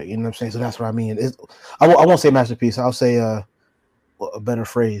project. You know what I'm saying? So that's what I mean. I won't say masterpiece. I'll say a better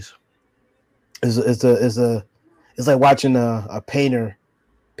phrase. It's like watching a painter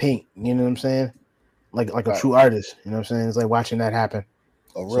paint. You know what I'm saying? Like a true artist. You know what I'm saying? It's like watching that happen.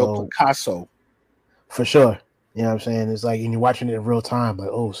 A real Picasso. For sure. You know what I'm saying? It's like, and you're watching it in real time, like,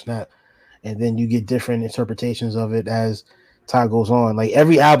 oh snap. And then you get different interpretations of it as time goes on. Like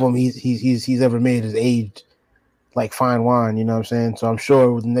every album he's ever made is aged like fine wine, you know what I'm saying? So I'm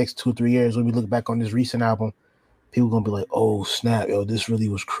sure with the next 2-3 years, when we look back on this recent album, people gonna be like, oh snap, yo, this really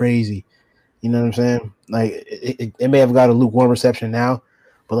was crazy. You know what I'm saying? Like it may have got a lukewarm reception now,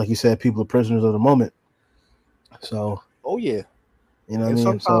 but like you said, people are prisoners of the moment. So yeah. You know what I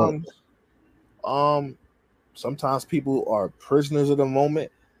mean? Sometimes people are prisoners of the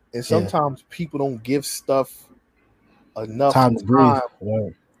moment, and sometimes people don't give stuff enough time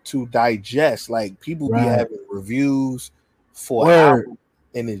to digest. Like people be having reviews for album,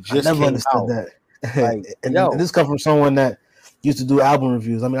 and it just I never understood that. Like, and this comes from someone that used to do album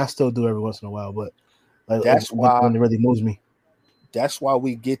reviews. I mean, I still do every once in a while, but like, that's why when it really moves me. That's why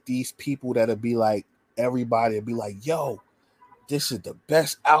we get these people that'll be like, everybody will be like, yo, this is the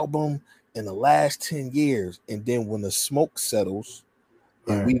best album in the last 10 years. And then when the smoke settles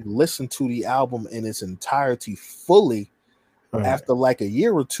and we listen to the album in its entirety fully, after like a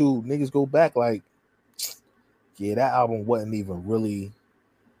year or two, niggas go back like, yeah, that album wasn't even really,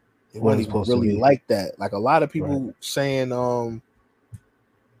 it wasn't even really like that. Like a lot of people saying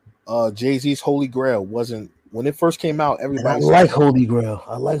Jay-Z's Holy Grail wasn't, when it first came out, everybody like Holy Grail.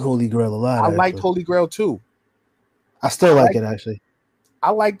 I like Holy Grail a lot. I liked Holy Grail too. I still like it actually. I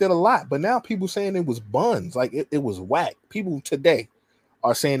liked it a lot, but now people saying it was buns, like it was whack. People today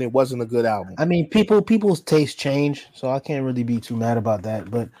are saying it wasn't a good album. I mean, people's taste change, so I can't really be too mad about that.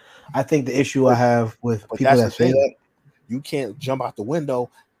 But I think the issue I have with people that say that, you can't jump out the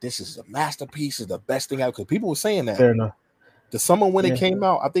window. This is a masterpiece, is the best thing out, because people were saying that. Fair enough. The summer when it came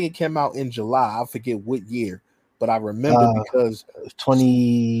out, I think it came out in July. I forget what year, but I remember because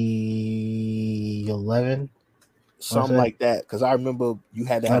 2011. Something like that, because I remember you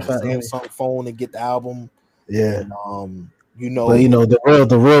had to have a Samsung phone to get the album. Yeah, and, but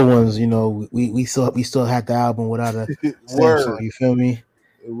the real ones, we still had the album without a Samsung. You feel me?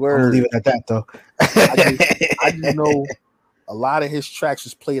 I'm gonna leave it at that though. I just know a lot of his tracks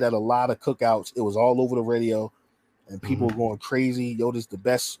was played at a lot of cookouts. It was all over the radio, and people were going crazy. Yo, this is the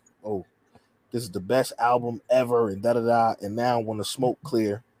best. Oh, this is the best album ever, and da da da. And now when the smoke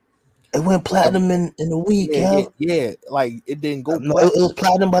clear. It went platinum in a week, yeah. Like it didn't go. No, it was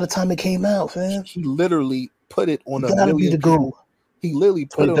platinum by the time it came out, fam. He literally put it on a million people. He literally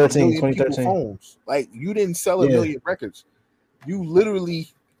put it on a million people's phones. Like you didn't sell a million records. You literally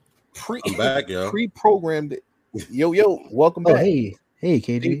pre-programmed it. Yo, welcome back. Hey,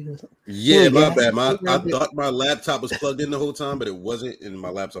 KG. Yeah, my bad. I thought my laptop was plugged in the whole time, but it wasn't, and my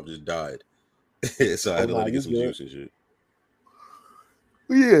laptop just died. So I had to let it get some juice and shit.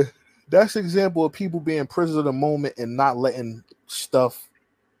 Yeah. That's an example of people being prisoners of the moment and not letting stuff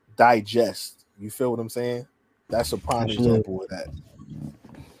digest. You feel what I'm saying? That's a prime example of that.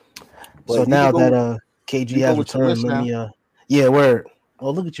 But so now that KG has returned, let me word.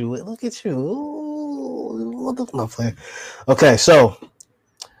 Oh, look at you. Ooh, no plan. Okay, so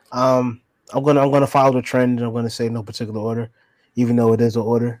I'm gonna follow the trend and I'm gonna say no particular order, even though it is an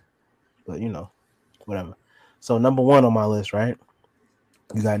order. But whatever. So number 1 on my list, right?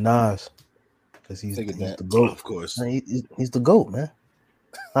 You got Nas, because he's the GOAT. Of course. He's the GOAT, man.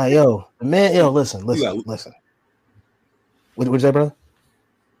 Listen. What'd you say, brother?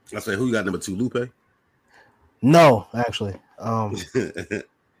 I say, who you got number 2, Lupe? No, actually,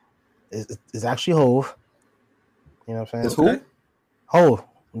 it's actually Hove. You know what I'm saying? It's who? Hove,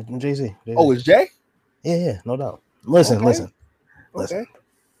 Jay-Z. Oh, it's Jay? Yeah, no doubt. Listen. Okay.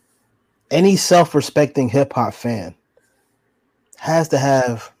 Any self-respecting hip-hop fan has to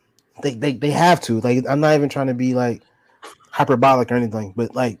have. They have to. Like, I'm not even trying to be like hyperbolic or anything,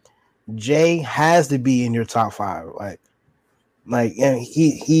 but like Jay has to be in your top 5. And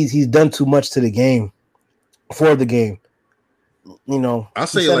he's done too much to the game for the game. You know, I'll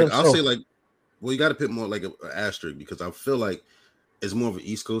say like, well, you got to put more like an asterisk because I feel like it's more of an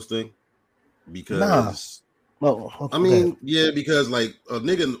East Coast thing. Because I mean, yeah, because like a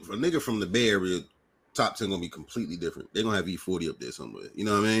nigga from the Bay Area, top 10 gonna be completely different. They're gonna have E40 up there somewhere. You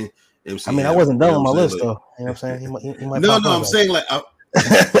know what I mean? MC I wasn't done on my list though. You know what I'm saying? He might no, I'm saying like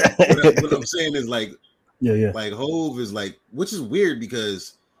what I'm saying is like like Hove is like, which is weird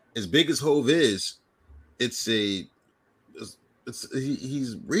because as big as Hove is,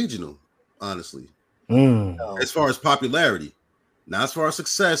 he's regional, honestly. As far as popularity. Not as far as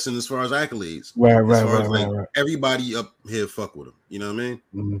success and as far as accolades. Right. Everybody up here fuck with him. You know what I mean?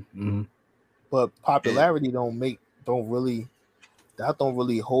 Mm-hmm. But popularity don't really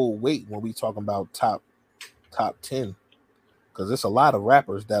hold weight when we talking about top 10. Because there's a lot of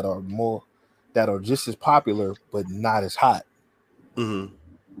rappers that are just as popular but not as hot. Mm-hmm.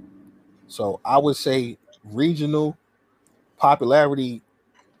 So I would say regional popularity,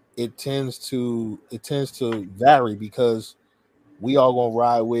 it tends to vary because we all gonna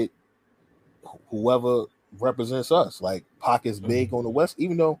ride with whoever represents us. Like Pac is big on the West,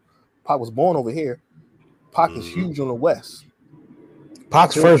 even though Pac was born over here. Pac is huge on the West.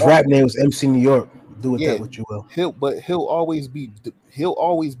 Pac's first rap name was MC New York. Do with that what you will. He'll always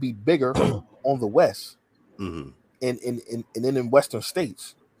be bigger on the West, and then in Western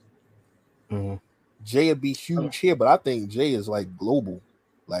states. Jay would be huge here, but I think Jay is like global.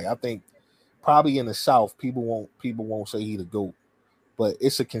 Like I think probably in the South, people won't say he the GOAT, but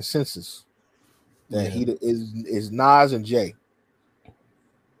it's a consensus that he is Nas and Jay.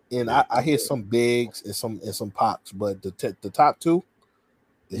 And I hear some bigs and some Pacs, but the top 2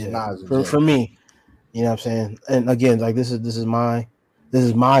 is Nas and Jay. For me, you know what I'm saying. And again, like this is my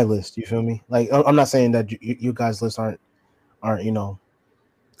list. You feel me? Like I'm not saying that you guys' lists aren't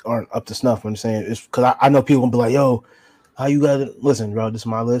up to snuff. I'm saying it's because I know people gonna be like, yo, how you gotta listen, bro? This is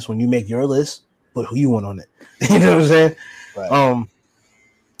my list. When you make your list, put who you want on it. You know what I'm saying? Right.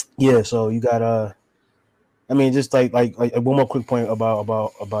 Yeah. So you got I mean, just like one more quick point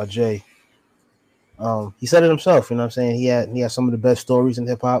about Jay. He said it himself. You know what I'm saying? He had some of the best stories in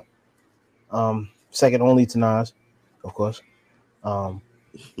hip hop. Second only to Nas, of course. You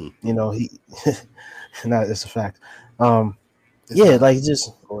know he. It's a fact. Like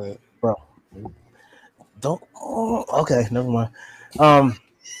just go ahead, bro. Don't. Oh, okay, never mind.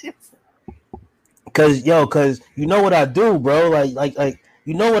 Cause you know what I do, bro. Like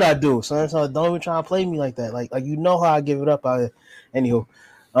you know what I do. So don't even try to play me like that. Like you know how I give it up out here. Anywho,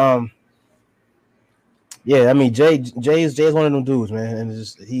 yeah. I mean Jay's one of them dudes, man, and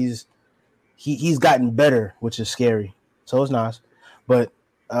it's just he's gotten better, which is scary. So it's nice, but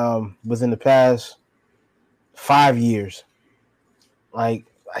within the past 5 years, like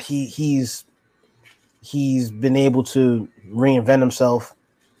he's been able to reinvent himself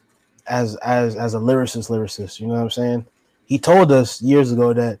as a lyricist. You know what I'm saying? He told us years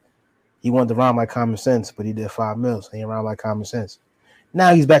ago that he wanted to rhyme like Common Sense, but he did 5 mils. He didn't rhyme like Common Sense.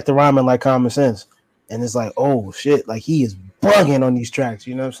 Now he's back to rhyming like Common Sense, and it's like, oh shit, like he is bugging on these tracks.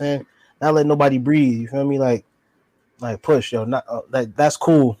 You know what I'm saying? Not letting nobody breathe. You feel me? Like Push, yo, not that's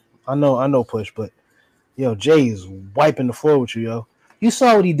cool. I know Push, but yo, Jay is wiping the floor with you, yo. You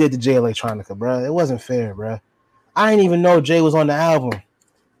saw what he did to Jay Electronica, bro. It wasn't fair, bro. I didn't even know Jay was on the album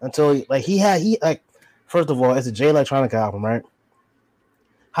until first of all, it's a Jay Electronica album, right?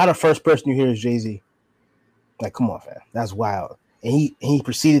 How the first person you hear is Jay-Z? Like, come on, fam. That's wild. And he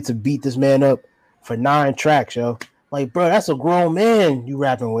proceeded to beat this man up for 9 tracks, yo. Like, bro, that's a grown man you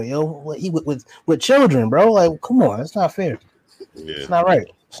rapping with, yo. He with children, bro. Like, come on, that's not fair. Yeah. It's not right.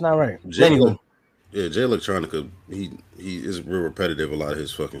 Jay Electronica, he is real repetitive. A lot of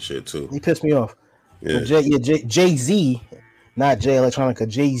his fucking shit too. He pissed me off. Yeah. Jay-Z, not Jay Electronica.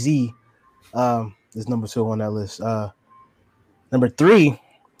 Jay-Z, is number 2 on that list. Number 3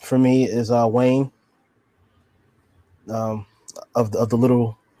 for me is Wayne. Of the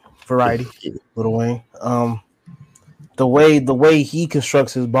little variety, Little Wayne. The way he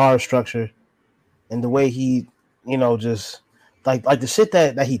constructs his bar structure, and the way he, just like the shit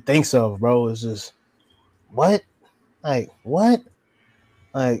that he thinks of, bro, is just what, like what,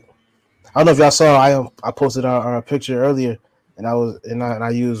 Like, I don't know if y'all saw. I posted our picture earlier, and I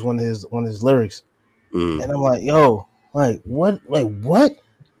used one of his lyrics, and I'm like, yo, like what, what,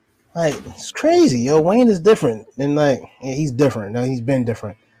 like it's crazy, yo. Wayne is different, and like yeah, he's different. Now he's been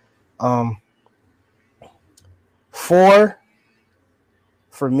different. 4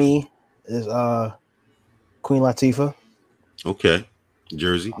 for me is Queen Latifah. Okay,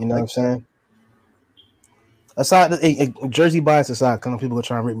 Jersey. You know what I'm saying? Aside, Jersey bias aside, kind of people are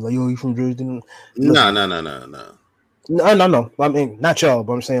trying to rip me like, yo, you from Jersey? No. No. I mean, not y'all,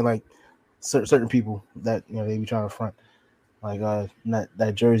 but I'm saying like certain people that they be trying to front like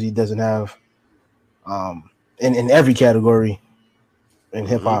that Jersey doesn't have in every category in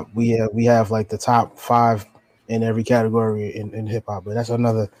hip hop. We have like the top 5 in every category in hip hop, but that's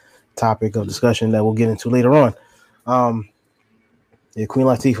another topic of discussion that we'll get into later on. Yeah, Queen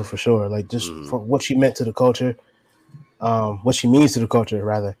Latifah for sure. Like just for what she meant to the culture, what she means to the culture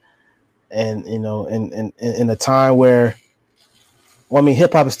rather, and in a time where, well, I mean,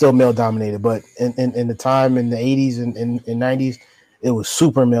 hip hop is still male dominated, but in the time in the 80s and 90s, it was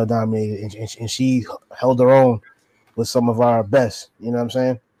super male dominated, and she held her own with some of our best. You know what I'm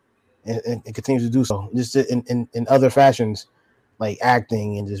saying? And it continues to do so, just in other fashions, like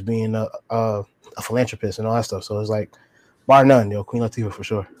acting and just being a philanthropist and all that stuff. So it's like, bar none, Queen Latifah for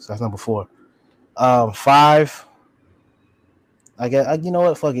sure. So that's number 4. 5, I guess, you know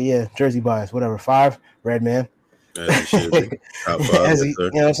what? Fuck it, yeah, Jersey bias, whatever. 5, Redman. Top 5, you know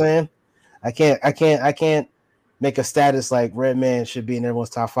what I'm saying? I can't make a status like Redman should be in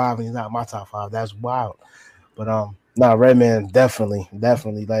everyone's top 5 and he's not my top 5. That's wild. But no, Redman definitely.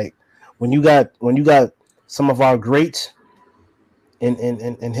 Like when you got some of our greats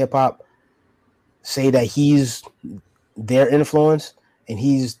in hip hop say that he's their influence and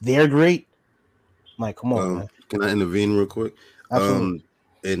he's their great. Like, come on, man. Can I intervene real quick? Absolutely.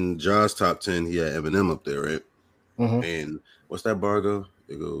 In Jaws' top 10, he had Eminem up there, right? Mm-hmm. And what's that bar go?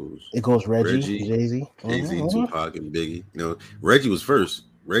 It goes Reggie, Jay-Z, Tupac, and Biggie. Reggie was first.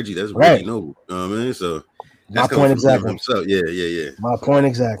 That's right. Reggie Noble. You know what I mean? So that's my point exactly. Himself. Yeah. My point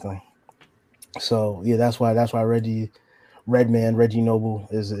exactly. So yeah, that's why Redman, Reggie Noble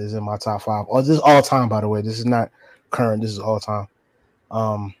is in my top 5. Oh, this is all time, by the way. This is not current. This is all time.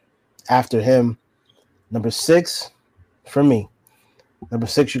 After him, number 6 for me. Number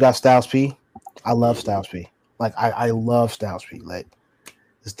 6, you got Styles P. I love Styles P. Like I love Styles P. Like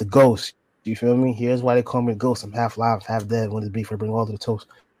it's the ghost. You feel me? Here's why they call me Ghost. I'm half live, half dead. When it's beef, I bring all to the toast.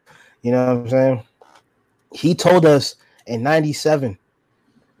 You know what I'm saying? He told us in 97.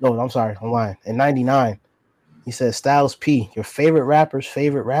 No, I'm sorry, I'm lying. In 99, he said Styles P, your favorite rapper's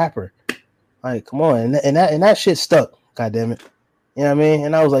favorite rapper. Like, come on, and that shit stuck. God damn it. You know what I mean?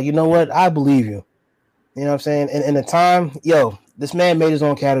 And I was like, you know what? I believe you. You know what I'm saying? And in the time, this man made his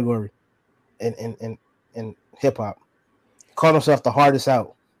own category in hip hop. Called himself the hardest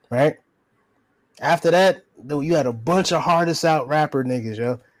out, right? After that, you had a bunch of hardest out rapper niggas,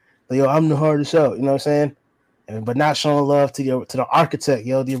 yo. But I'm the hardest out, you know what I'm saying? But not showing love to the architect,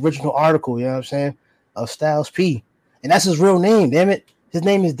 the original article, you know what I'm saying, of Styles P. And that's his real name, damn it. His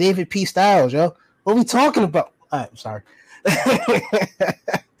name is David P. Styles, yo. What are we talking about? All right, I'm sorry.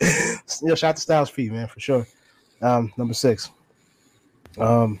 Shout out to Styles P, man, for sure. Number 6.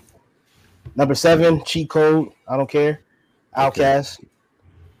 Number 7, Cheat Code. I don't care. Outkast.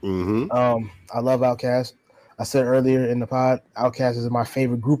 Okay. I love Outkast. I said earlier in the pod, Outkast is my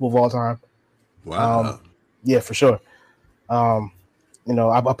favorite group of all time. Wow. Yeah, for sure. I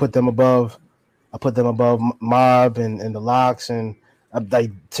put them above. I put them above Mob and the Locks, and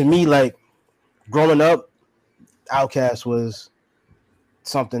to me, like growing up, Outkast was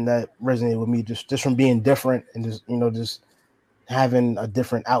something that resonated with me just from being different and just having a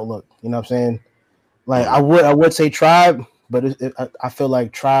different outlook. You know what I'm saying? Like I would say Tribe, but I feel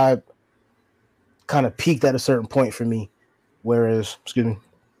like Tribe kind of peaked at a certain point for me, whereas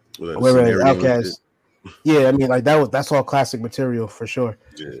Outkast. Yeah, I mean, like that's all classic material for sure.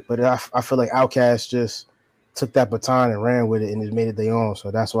 Yeah. But I feel like Outkast just took that baton and ran with it and just made it their own.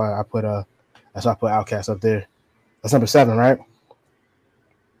 So that's why I put Outkast up there. That's number 7, right?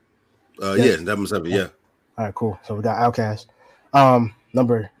 Yeah, number 7. Yeah. All right, cool. So we got Outkast.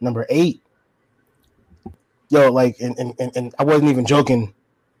 Number 8. Like, and I wasn't even joking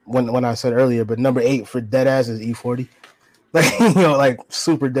when I said earlier, but number 8 for Deadass is E40. Like, like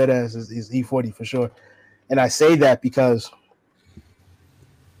super Deadass is E40 for sure. And I say that because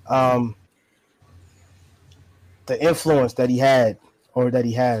the influence that he had, or that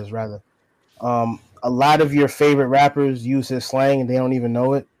he has rather, a lot of your favorite rappers use his slang and they don't even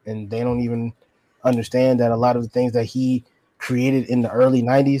know it, and they don't even understand that a lot of the things that he created in the early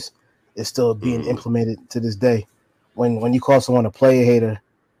 90s is still being implemented to this day. When you call someone a player hater,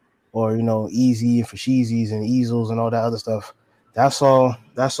 or easy and for sheezies and easels and all that other stuff, that's all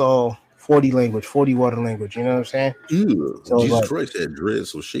 40 language, 40 water language. You know what I'm saying? Ew, so Jesus Christ had dread,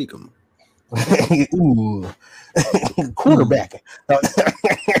 so shake him. Ooh, quarterbacking.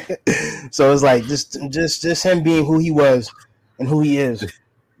 So it's like just him being who he was and who he is,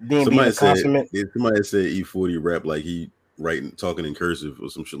 being a consummate. Somebody said E40 rap like he talking in cursive or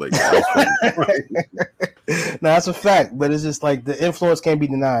some shit like that. No, that's a fact, but it's just like the influence can't be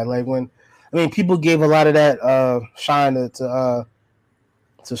denied. Like people gave a lot of that shine to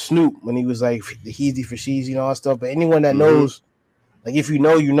Snoop when he was like the Heezy for Sheezy and all that stuff. But anyone that knows, like if you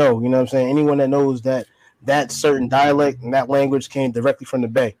know what I'm saying? Anyone that knows that certain dialect and that language came directly from the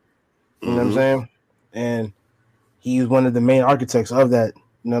Bay. You know what I'm saying? And he was one of the main architects of that.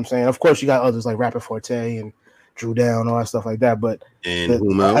 You know what I'm saying? Of course, you got others like Rapper Forte and Drew Down, all that stuff like that. But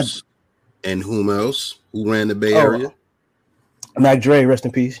whom else? Who ran the Bay Area? Mac Dre, rest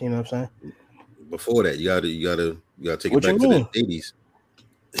in peace. You know what I'm saying? Before that, you gotta take it back to the 80s.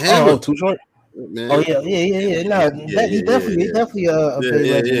 Oh, Too Short. Man. Oh yeah. No, he definitely a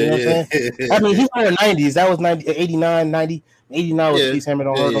Bay legend. You know what I'm saying? I mean, he's in the 90s. That was 89, 90. 89 was Peace Hammer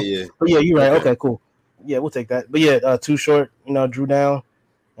on Hurdle. But yeah, you're right. Okay, cool. Yeah, we'll take that. But yeah, Too Short. Drew Down.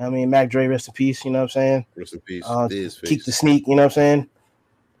 I mean, Mac Dre, rest in peace. You know what I'm saying? Rest in peace. Keep the Sneak. You know what I'm saying?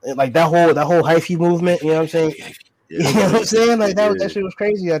 Like that whole hyphy movement. You know what I'm saying? You know what I'm saying? Like that shit was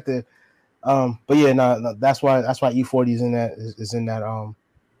crazy out there. But yeah, no, that's why E40 is in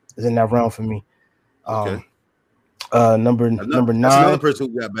that realm for me. Okay. Number 9. That's another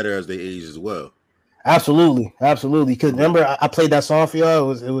person who got better as they aged as well. Absolutely. Because remember, I played that song for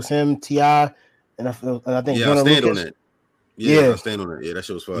y'all. It was him, T.I., and I think I stand on that. I stand on that. Yeah, that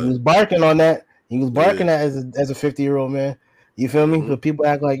shit was fun. He was barking on that. He was barking that as a 50-year-old man. You feel me? But people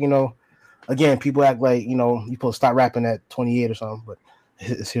act like again, people act like you're supposed to stop rapping at 28 or something. But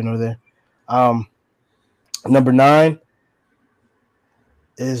it's here nor there. Number 9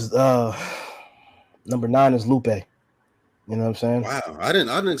 is Lupe. You know what I'm saying? Wow, I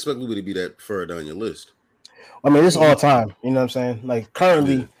didn't expect Lupe to be that far down your list. I mean, it's all time. You know what I'm saying? Like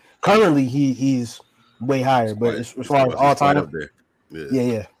currently he's way higher, but as far as all time, up there.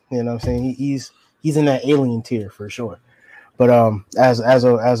 Yeah. You know what I'm saying? He's in that alien tier for sure. But as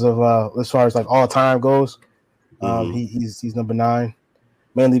far as like all time goes, he's number 9,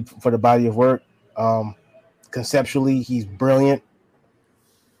 mainly for the body of work. Conceptually, he's brilliant.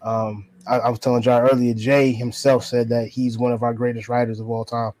 I was telling John earlier, Jay himself said that he's one of our greatest writers of all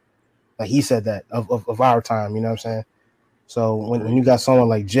time. Like he said that of our time, you know what I'm saying? So when you got someone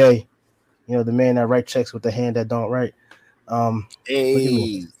like Jay, the man that writes checks with the hand that don't write.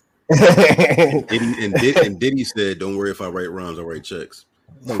 Hey. and Diddy said, "Don't worry if I write rhymes, I write checks."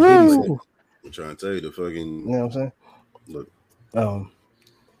 I'm trying to tell you the fucking. You know what I'm saying? Look.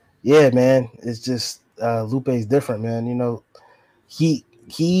 Yeah, man. It's just Lupe's different, man. He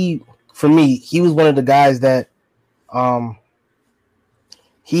for me, he was one of the guys that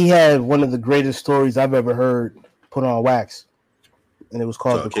he had one of the greatest stories I've ever heard put on wax, and it was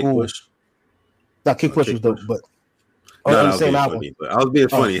called The Cool. Now, Kick Push was dope, but on the same album. Funny, but I was being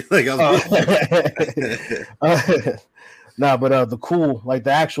funny. Like I was but The Cool, like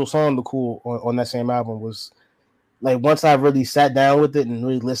the actual song The Cool on that same album was like, once I really sat down with it and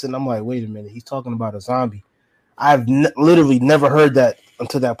really listened, I'm like, wait a minute, he's talking about a zombie. I've literally never heard that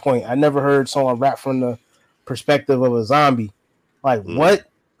until that point. I never heard someone rap from the perspective of a zombie. Like what?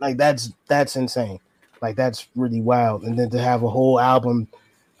 Like that's insane. Like that's really wild. And then to have a whole album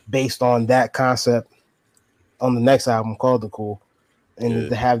based on that concept on the next album called The Cool, and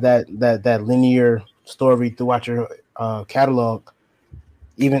to have that linear story throughout your catalog,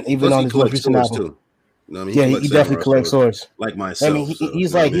 even on his most recent album. Too. I mean, he definitely collects swords. Like myself. I mean,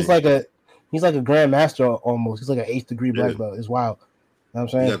 he's like a grandmaster almost. He's like an 8th degree black belt. It's wild. You know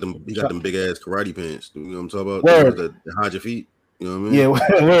what I'm saying? He got them big ass karate pants. You know what I'm talking about? Word. That hide your feet. You know what I mean? Yeah,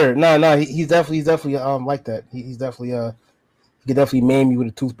 word. No, he's definitely like that. He's definitely he could definitely maim you with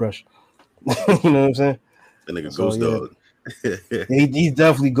a toothbrush. You know what I'm saying? That nigga Ghost Dog. He's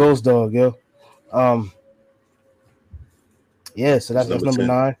definitely Ghost Dog, yo. Yeah, so that's number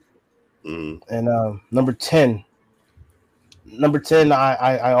 9. And number 10. Number 10,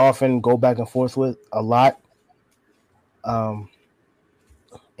 I often go back and forth with a lot. And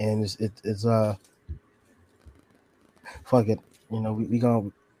it's fuck it.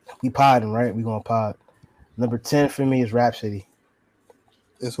 We podding, right? We gonna pod. Number 10 for me is Rhapsody.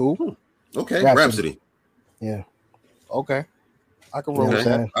 It's who? Okay, Rhapsody. Yeah. Okay. I can roll with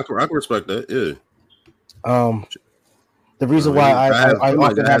that. I can respect that. Yeah. The reason why I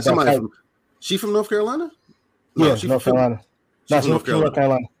often have that fight. She from North Carolina? No, yeah, North Carolina. She's from North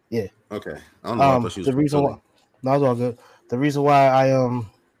Carolina. Yeah. Okay. I don't know. I thought she was the reason why. No, it's all good. The reason why I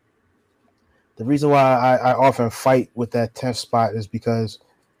often fight with that 10th spot is because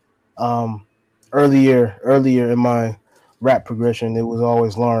earlier in my rap progression, it was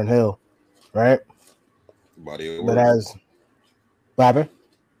always Lauryn Hill, right? Body of work.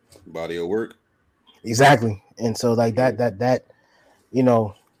 Body of work. Exactly. And so like that you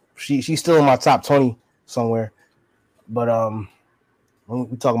know, she's still in my top 20 somewhere. But when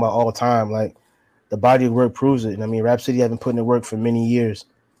we talking about all the time, like the body of work proves it. And I mean, Rhapsody has been putting in work for many years,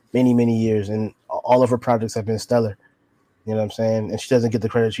 and all of her projects have been stellar. You know what I'm saying? And she doesn't get the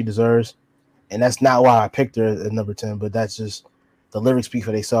credit she deserves. And that's not why I picked her at number 10, but that's just the lyrics speak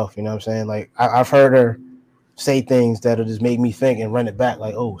for themselves. You know what I'm saying? Like I've heard her say things that'll just make me think and run it back.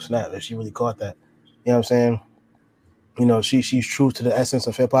 Like, oh snap, if she really caught that. You know what I'm saying? You know, she's true to the essence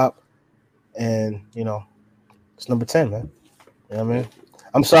of hip hop, and you know, it's number 10, man. You know what I mean?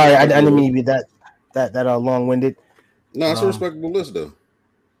 I'm sorry, I didn't mean to be that long winded. No, it's a respectable list though.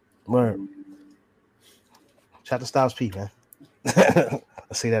 Word. Shout to Styles P, man. I'll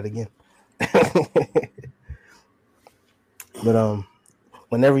say that again. But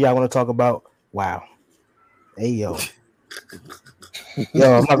whenever y'all want to talk about wow, hey yo, I'm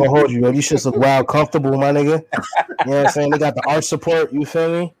not gonna hold you, yo. These shits look wild comfortable, my nigga. You know what I'm saying? They got the arch support. You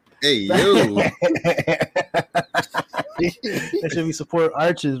feel me? Hey yo, there should be support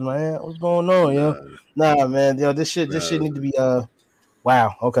arches, man. What's going on, yo? Nah, man, yo, this shit need to be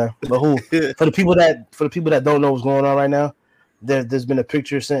wow, okay. But who? for the people that don't know what's going on right now, there's been a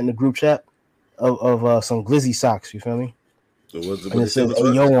picture sent in the group chat of some glizzy socks. You feel me? So what's and it says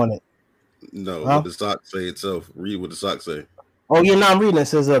 "Hey yo" on it. No, what the sock say itself. Read what the sock say. Oh yeah, no, I'm reading. It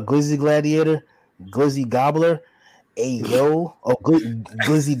says glizzy gladiator, glizzy gobbler, hey yo,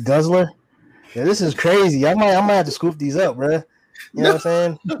 glizzy guzzler. Yeah, this is crazy. I might have to scoop these up, bro. You know what I'm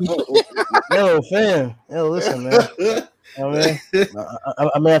saying? Yo, fam. Yo, listen, man. You know what I mean?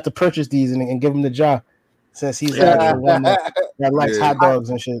 I may have to purchase these and give him the job since he's the one that likes hot dogs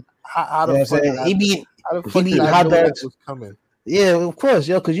and shit. How the fuck he be eating hot dogs. Was coming. Yeah, of course,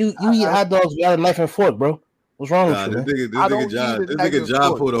 yo, because you eat hot dogs without a knife and fork, bro. What's wrong with you, man? This nigga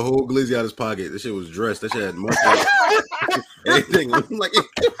John pulled a whole glizzy out of his pocket. This shit was dressed. That shit had mustard. Everything. I'm like,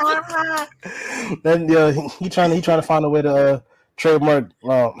 then he trying to find a way to trademark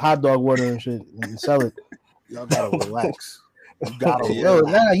hot dog water and shit and sell it. Y'all gotta relax. You gotta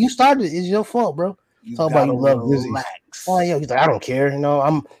nah, you started it. It's your fault, bro. Talk about you love glizzies. Oh yeah, he's like, I don't care. You know,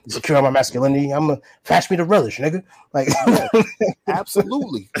 I'm secure on my masculinity. I'm gonna fetch me the relish, nigga. Like,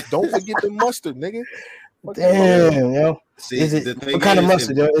 absolutely. Don't forget the mustard, nigga. Damn, yo. See, is it what kind of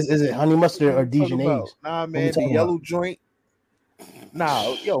mustard, yo? Is it honey mustard or Dijonnaise? Nah, man, the yellow joint.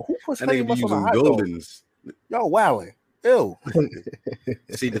 Nah, yo, who puts honey mustard on a hot Goldens? Dog? Yo, wildin'. Ew.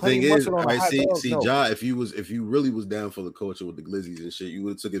 See, the thing is, right? See, John, if you really was down for the culture with the glizzies and shit, you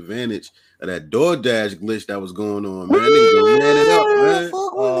would have took advantage of that DoorDash glitch that was going on, man. Niggas ran it up,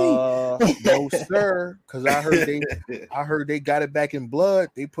 man. No, sir. Because I heard they got it back in blood.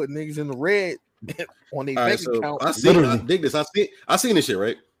 They put niggas in the red on their bank account. I seen this shit,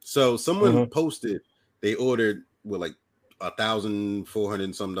 right? So someone posted they ordered with like $1,400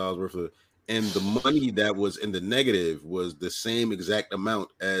 and some dollars worth of. And the money that was in the negative was the same exact amount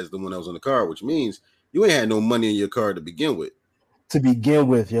as the one that was on the card, which means you ain't had no money in your card to begin with.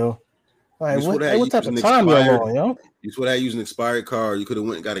 Yo. Like, what type of time you're on, yo? You would have used an expired card. You could have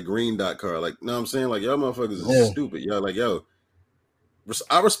went and got a green dot card. Like, you know what I'm saying? Like, y'all motherfuckers is stupid. Y'all like, yo,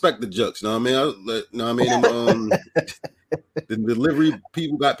 I respect the jokes. You know what I mean? And, the delivery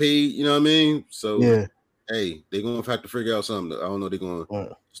people got paid. You know what I mean? So, yeah. Hey, they're going to have to figure out something. I don't know. They're going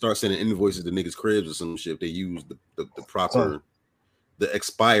to start sending invoices to niggas' cribs or some shit if they use the proper, the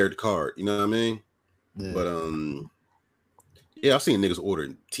expired card. You know what I mean? Yeah. But, yeah, I've seen niggas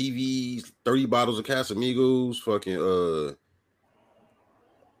ordering TVs, 30 bottles of Casamigos, fucking,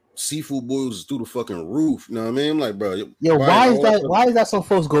 seafood boils through the fucking roof. You know what I mean? I'm like, bro. Yo, why is that some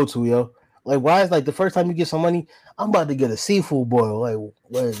folks go to, yo? Like, why is like the first time you get some money, I'm about to get a seafood boil? Like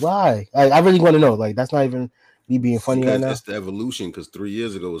why? I really want to know. Like, that's not even me being funny right now. That's the evolution. Because 3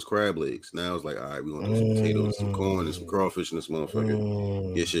 years ago it was crab legs. Now it's like, all right, we want to do some potatoes, some corn, and some crawfish in this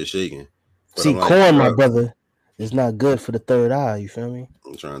motherfucker. Get shit shaking. But see, corn, my brother, is not good for the third eye. You feel me?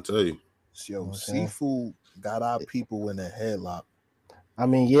 I'm trying to tell you. Yo, seafood got our people in a headlock. I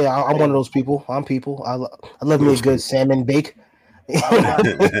mean, yeah, I'm one of those people. I love me a good salmon bake. You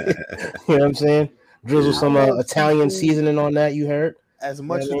know what I'm saying? Drizzle some Italian seasoning on that. You heard? as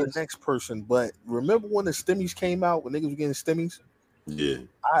much as the next person, but remember when the stimmies came out, when niggas were getting stimmies? Yeah.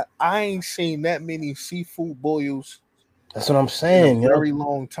 I ain't seen that many seafood boils. That's what I'm saying. In a very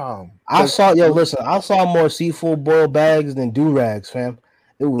long time. I saw more seafood boil bags than do rags, fam.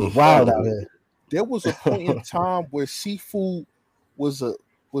 It was wild out here. There was a point in time where seafood was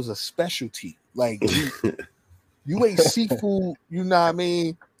a specialty. Like you ate seafood, you know what I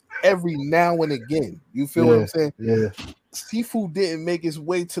mean, every now and again. You feel what I'm saying? Yeah. Seafood didn't make its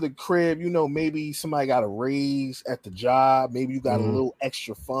way to the crib. You know, maybe somebody got a raise at the job. Maybe you got a little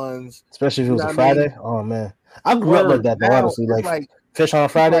extra funds. Especially if it was a Friday. I mean? Oh man. I grew up like that, though, honestly. Like fish on a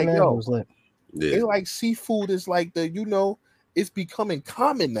Friday, man. It was lit. Yeah. It's like seafood is like it's becoming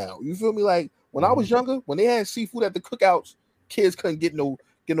common now. You feel me? Like when I was younger, when they had seafood at the cookouts, kids couldn't get no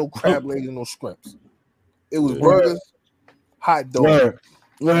crab legs and no scrimps. It was burgers, hot dogs.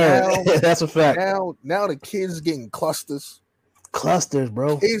 Now, that's a fact. Now the kids getting clusters,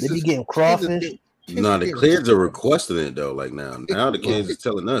 bro. They be getting crawfish. The kids are requesting it though. Like now the kids is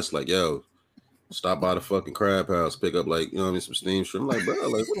telling us like, yo, stop by the fucking crab house, pick up like, you know what I mean, some steamed shrimp. I'm like, bro,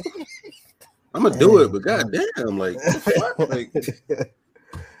 like I'm gonna do it, but goddamn, like, what the fuck? Like,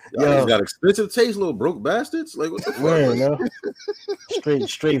 y'all got expensive taste, little broke bastards. Like, what the fuck? No?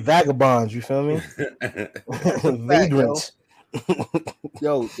 Straight vagabonds. You feel me? Vagrants.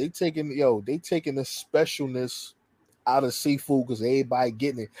 They taking the specialness out of seafood because everybody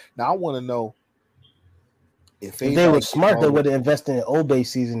getting it. Now I want to know if they were smart, they would have invested in Old Bay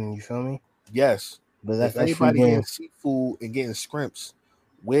seasoning. You feel me? Yes, but that's everybody getting seafood and getting scrimps.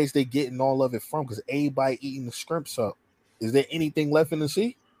 Where's they getting all of it from? Because everybody eating the scrimps up. Is there anything left in the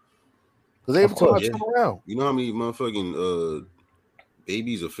sea? Because every time I turn around, you know how many motherfucking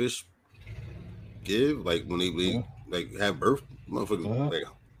babies a fish give? Like when they like have birth, motherfuckers like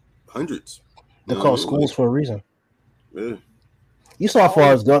hundreds. They're called schools for a reason. Yeah. You saw how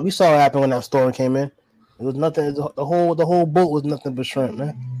far it's going. You saw what happened when that storm came in. It was nothing. The whole boat was nothing but shrimp,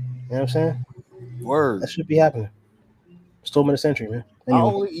 man. You know what I'm saying? Word. That should be happening. Storm of the century, man. Anyway. I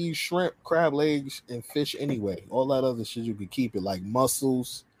only eat shrimp, crab legs, and fish anyway. All that other shit you could keep it, like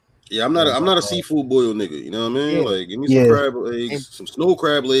mussels. Yeah, I'm not a seafood boil nigga. You know what I mean? Like, give me some crab legs, some snow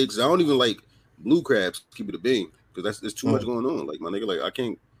crab legs. I don't even like blue crabs. Keep it a bean because there's too much going on. Like my nigga, like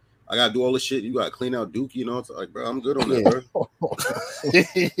I gotta do all this shit. You gotta clean out Dookie, you know. Like, bro, I'm good on that, bro.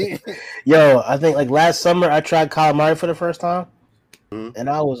 Yo, I think like last summer I tried calamari for the first time, and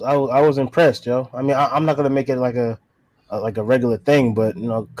I was impressed, yo. I mean, I'm not gonna make it like a regular thing, but you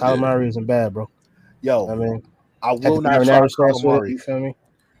know, calamari isn't bad, bro. Yo, I mean, I will not try calamari. You feel me?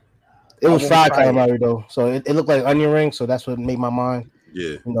 It was fried calamari though, so it looked like onion rings, so that's what made my mind.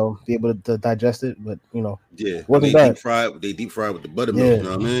 Yeah, you know, be able to digest it, but you know, wasn't bad. They deep fried with the buttermilk. You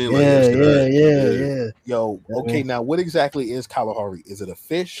know what I mean? Like, yeah. Yo, okay, now what exactly is kalahari? Is it a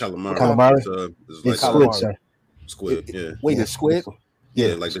fish? Calamari. It's squid, sir. Squid. Yeah. Wait, it's squid?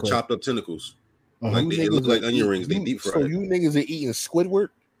 Yeah, like the chopped up tentacles. Like they look like onion rings. They deep fried. So you niggas are eating Squidward?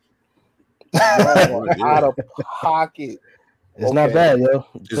 Out of pocket. It's not bad, yo.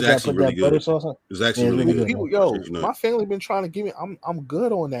 It's actually really good. It's actually really good. People, yo, my family been trying to give me. I'm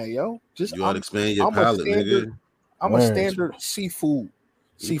good on that, yo. Just you ought to expand your palate, nigga. I'm a standard seafood.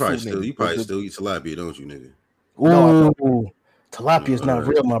 You probably still eat tilapia, don't you, nigga? No, tilapia is not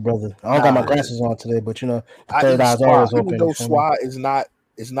real, my brother. I don't got my glasses on today, but you know, third eye's always open. Even though swai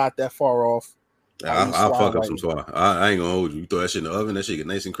is not that far off. I'll fuck up some swai. I ain't gonna hold you. You throw that shit in the oven, that shit get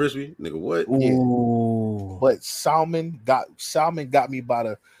nice and crispy, nigga. What? Ooh. Yeah. But salmon got me in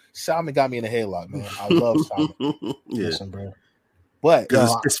the headlock, man. I love salmon. Listen, bro. But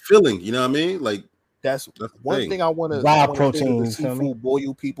it's filling, you know what I mean? Like that's one thing I want to protein. Seafood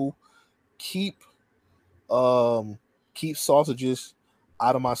boil people keep sausages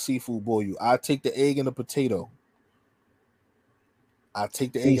out of my seafood boil. I take the egg and the potato. I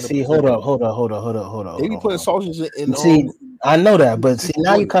take the egg. See, hold up. They be putting sausages in. See, I know that, but see,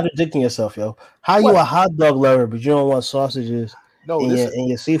 now you're contradicting yourself, yo. How you a hot dog lover, but you don't want sausages in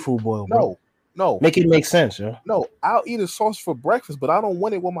your seafood boil? Bro? No. Make it make sense, yo. No, I'll eat a sausage for breakfast, but I don't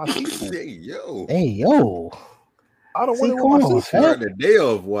want it with my seafood. Hey, yo. I don't want it with my seafood. The day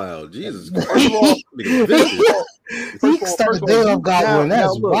of wild, Jesus. First of all, start the day of God.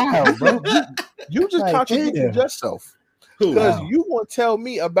 That's wild, bro. You just contradicted yourself. Because you want to tell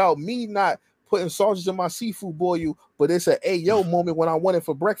me about me not putting sausage in my seafood boil, but it's a ayo moment when I want it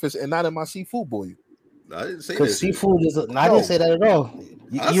for breakfast and not in my seafood boil. I didn't say that. Because seafood is. I didn't say that at all.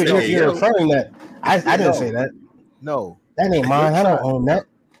 You're referring that. I didn't say that. No, that ain't mine. I don't own that.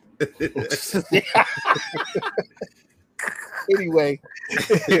 Anyway,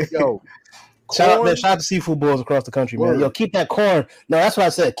 yo, Shout out to seafood boils across the country, man. Yo, keep that corn. No, that's what I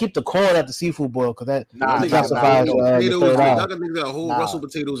said. Keep the corn at the seafood boil because that classifies your third eye. Y'all got niggas got whole Russell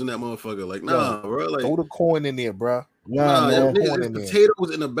potatoes in that motherfucker. Like, nah, bro. Like, throw the corn in there, bro. Nah, man. It's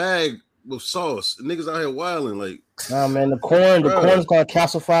potatoes in a bag with sauce. Niggas out here wilding. Like, nah, man. The corn is gonna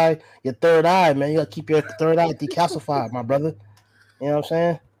calcify your third eye, man. You gotta keep your third eye decalcified, my brother. You know what I'm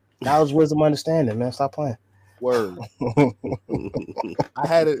saying? Knowledge, wisdom, understanding, man. Stop playing. Word. I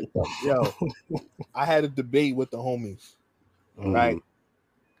had a debate with the homies, right?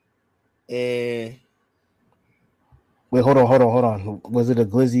 And wait, hold on. Was it a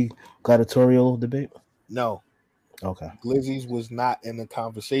Glizzy gladiatorial debate? No. Okay. Glizzy's was not in the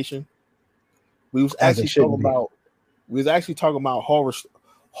conversation. We was actually talking about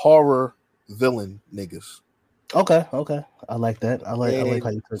horror villain niggas. Okay. I like that. I like how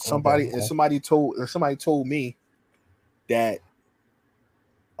you took somebody that. And somebody told me that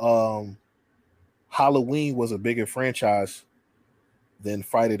Halloween was a bigger franchise than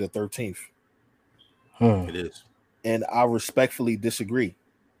Friday the 13th. It is. And I respectfully disagree.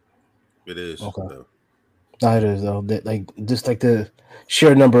 It is. Okay. No, it is though. Just like the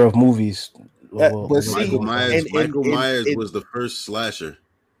sheer number of movies. Michael Myers was the first slasher.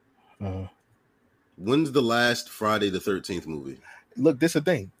 When's the last Friday the 13th movie? Look, this is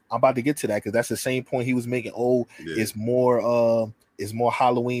the thing. I'm about to get to that because that's the same point he was making. It's more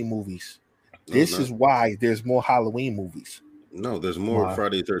Halloween movies. This is why there's more Halloween movies. No, there's more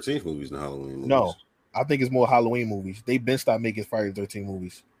Friday the 13th movies than Halloween movies. No, I think it's more Halloween movies. They've been stopped making Friday the 13th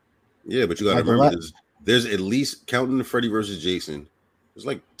movies. Yeah, but you got to remember there's at least, counting the Freddy versus Jason, there's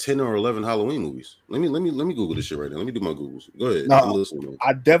like 10 or 11 Halloween movies. Let me Google this shit right now. Let me do my Googles. Go ahead. No, I'm listening.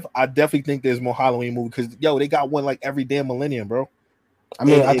 I definitely think there's more Halloween movies because they got one like every damn millennium, bro. I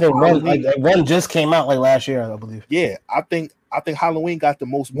mean, I think one just came out like last year, I believe. Yeah, I think Halloween got the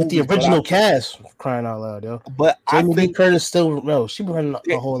most with movies, the original cast. Crying out loud, yo. But Jamie Lee Curtis still, she been running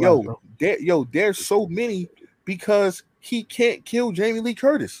a whole lot, bro. There's so many because he can't kill Jamie Lee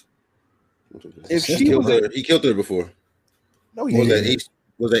Curtis. If he killed her before. No, he didn't.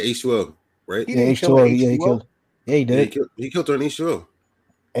 Was that H2O, right? Yeah, H2O. Yeah, he killed. Yeah, he did. He killed her in H2O.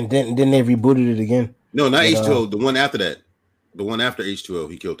 And then they rebooted it again. No, not H2O. The one after that. The one after H2O,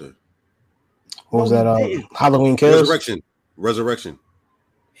 he killed her. What was that? Halloween Kills? Resurrection.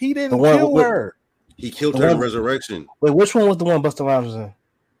 He didn't kill her. He killed her in Resurrection. Wait, which one was the one Busta Rhymes was in?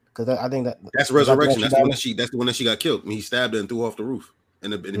 Because I think that's Resurrection. That's the one that she got killed. He stabbed her and threw her off the roof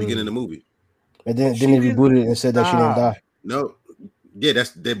in the beginning of the movie. And then they rebooted it and said that she didn't die. No, yeah,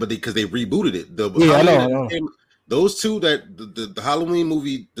 but because they rebooted it. I know. Those two the Halloween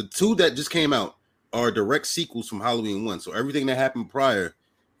movie, the two that just came out, are direct sequels from Halloween 1. So everything that happened prior,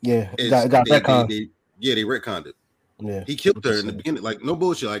 got retconned. They retconned it. Yeah, he killed her in the beginning. Like, no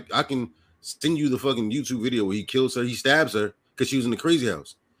bullshit. Like, I can send you the fucking YouTube video where he kills her. He stabs her because she was in the crazy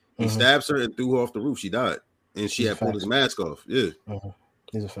house. He stabs her and threw her off the roof. She died, and she had pulled his mask off. Yeah,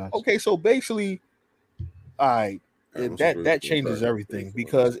 these are facts. Okay, so basically, all right, that changes everything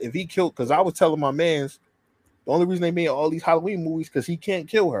because if he killed, because I was telling my mans, the only reason they made all these Halloween movies because he can't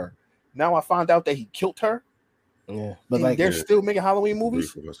kill her. Now I found out that he killed her. Yeah, but they're still making Halloween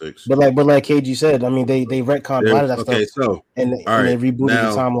movies. But like KG said, I mean they retconned a lot of that stuff. Okay, so and they rebooted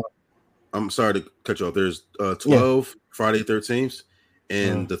the timeline. I'm sorry to cut you off. There's 12 Friday 13th,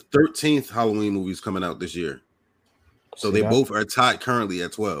 and the 13th Halloween movie is coming out this year. So they both are tied currently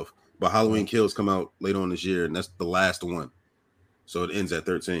at 12. But Halloween Kills come out later on this year, and that's the last one. So it ends at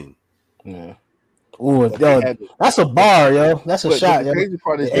 13. Yeah. Ooh, that's a bar, yo. That's a shot. The crazy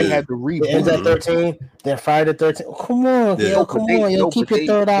part is they had to reboot. It ends at 13. Then Friday the 13th. Come on, yo. Keep your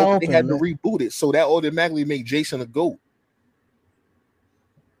third eye open. They had to reboot it, so that automatically made Jason a GOAT.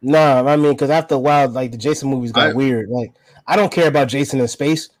 Nah, I mean, because after a while, like the Jason movies got weird. Like, I don't care about Jason in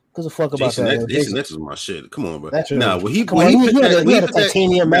space. Because the fuck about that? Jason X is my shit. Come on, bro. Nah, when he had a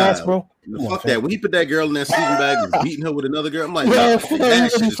titanium mask, bro. Fuck that. When he put that girl in that sleeping bag and was beating her with another girl, I'm like,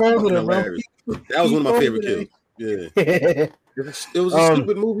 that shit is fucking hilarious. That was one of my favorite kills. Yeah. It was a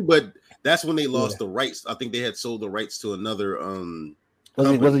stupid movie, but that's when they lost the rights. I think they had sold the rights to another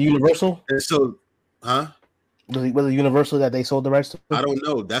was it Universal? And so, huh? Was it Universal that they sold the rights to? I don't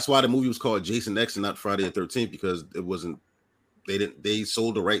know. That's why the movie was called Jason X and not Friday the 13th, because it wasn't. They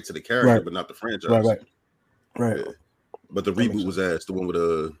sold the right to the character, but not the franchise. Right. Yeah. But the reboot was ass. The one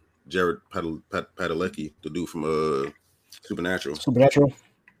with Jared Padalecki, the dude from Supernatural.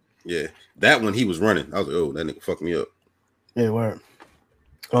 Yeah, that one he was running. I was like, oh, that nigga fucked me up. Yeah, word.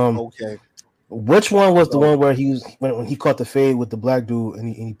 Okay. Which one was the one where he was when he caught the fade with the black dude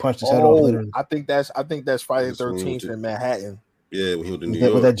and he punched his head off? Literally. I think that's Friday the 13th in Manhattan. Yeah, when he went to New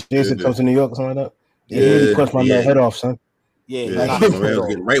York. With that Jason comes to New York or something like that. Yeah, he really pushed my man head off, son. Yeah, my man was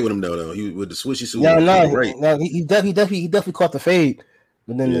getting right with him though. He with the swishy suit. He definitely caught the fade,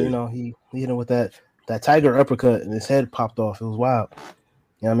 but then you know he hit him with that tiger uppercut and his head popped off. It was wild.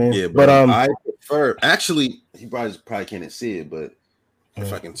 You know what I mean? Yeah, but I prefer actually. He probably can't see it, but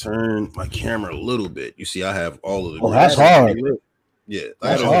if I can turn my camera a little bit, you see, I have all of the. Oh, that's hard. Yeah,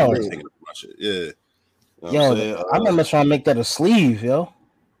 that's hard. Yeah. You know I remember trying to make that a sleeve, yo.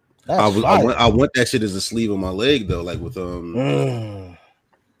 I want that shit as a sleeve on my leg though, like with I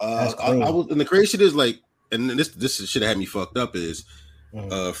was, and the crazy shit is like, and this shit that had me fucked up is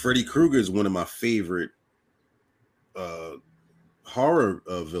Freddy Krueger is one of my favorite horror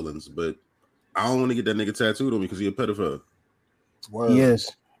villains, but I don't want to get that nigga tattooed on me because he's a pedophile. He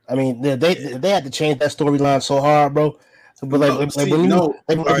is. I mean, they had to change that storyline so hard, bro. But when you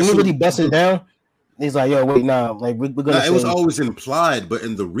really bust it down, he's like, yo, wait, nah, like we're gonna. It was always implied, but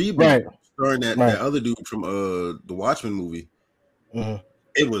in the reboot, starring that other dude from the Watchmen movie,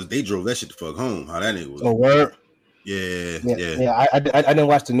 it was they drove that shit the fuck home. How that nigga was. Oh, word. Yeah. I didn't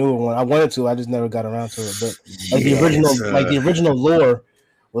watch the newer one. I wanted to. I just never got around to it. But the original lore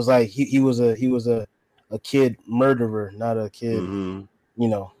was like he was a kid murderer, not a kid,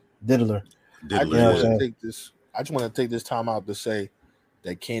 diddler. I just want to take this time out to say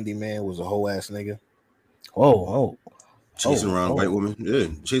that Candyman was a whole ass nigga. Chasing around white woman. Yeah,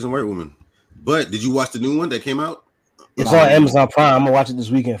 chasing white woman. But did you watch the new one that came out? It's on Amazon Prime. I'm gonna watch it this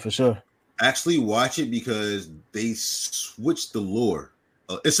weekend for sure. Actually, watch it because they switched the lore.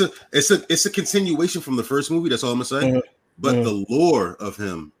 It's a continuation from the first movie. That's all I'm gonna say. But the lore of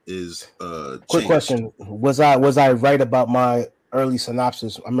him is Quick question: Was I right about my early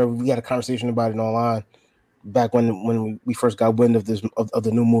synopsis? I remember we had a conversation about it online back when we first got wind of this of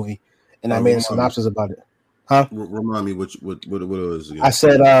the new movie, and I made a synopsis about it. Huh? Remind me what it was again. I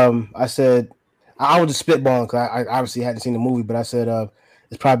said I was just spitballing because I obviously hadn't seen the movie, but I said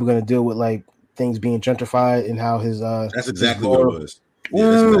it's probably going to deal with like things being gentrified and how his that's exactly what it was.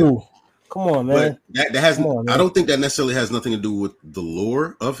 Ooh, come on, man. But that has I don't think that necessarily has nothing to do with the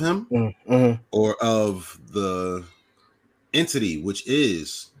lore of him or of the entity, which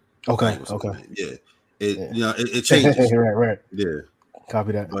is okay. Yeah, it changes. right. Yeah,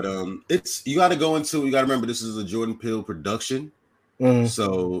 copy that. But you got to remember this is a Jordan Peele production.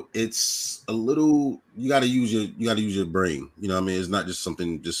 So it's a little you got to use your brain. You know what I mean? It's not just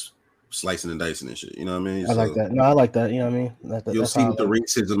something just slicing and dicing and shit. You know what I mean? I like that. No, I like that. You know what I mean? You'll see with the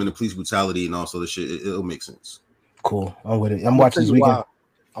racism and the police brutality and also the shit. It'll make sense. Cool. I'm with it. I'm watching this weekend.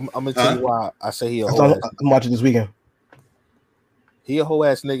 I'm gonna tell you why I say he a whole ass. I'm watching this weekend. He a whole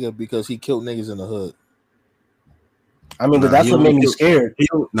ass nigga because he killed niggas in the hood. I mean, but that's what made me scared. He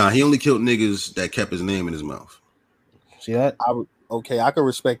only killed niggas that kept his name in his mouth. See that? I can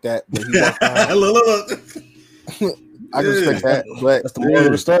respect that. But he I can respect that, but that's the moral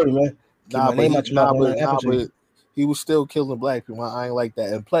of the story, man. But he was still killing black people. I ain't like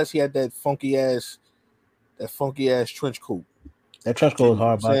that. And plus, he had that funky ass trench coat. That trench coat was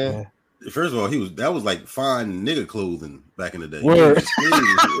hard, man. First of all, that was like fine nigga clothing back in the day. Word.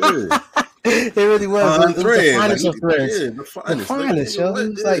 It really was. It was the finest of threads. The finest, yo. He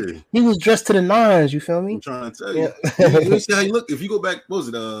was like he was dressed to the nines. You feel me? I'm trying to tell you. You see how you look. If you go back, what was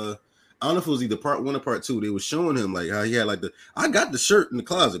it? I don't know if it was either part 1 or part 2. They were showing him like how he had like I got the shirt in the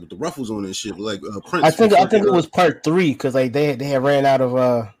closet with the ruffles on it and shit. Like Prince. I think it was part 3 because like they had ran out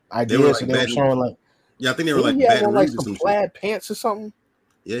of ideas, so they were showing like. Yeah, I think they were like bad like some plaid pants or something.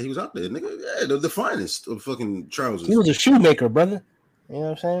 Yeah, he was out there, nigga. Yeah, the finest of fucking trousers. He was a shoemaker, brother. You know what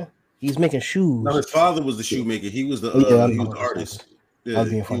I'm saying? He's making shoes. No, his father was the shoemaker. He was the he was the artist. Yeah, I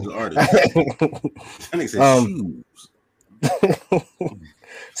was being funny. He was the artist. That nigga said shoes.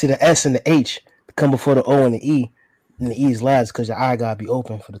 See the S and the H come before the O and the E, and the E is last because your eye gotta be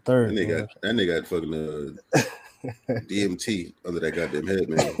open for the third. That nigga got fucking DMT under that goddamn head,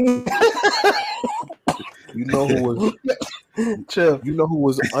 man. You know who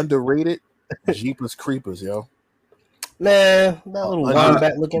was underrated? Jeepers Creepers, yo. Man, that little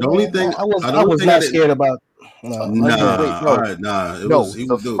linebacker looking. The only thing I was not scared about. The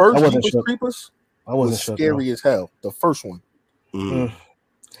first Jeepers Creepers was scary as hell. The first one.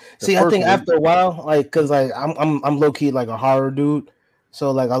 See, I think after a while, like, cause like I'm low key like a horror dude, so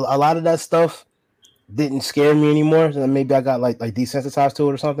like a lot of that stuff didn't scare me anymore. And maybe I got like desensitized to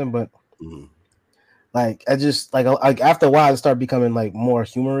it or something. But like I just like after a while, it started becoming like more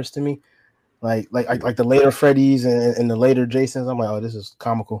humorous to me. Like the later Freddy's and the later Jasons, I'm like, oh, this is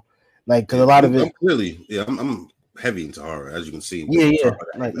comical. Like, because a lot of it, I'm heavy into horror, as you can see.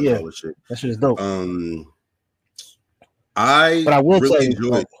 That shit is dope. But I will tell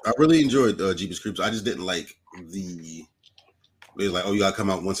you, I really enjoyed Jeepers Creepers. I just didn't like the. It was like, oh, you gotta come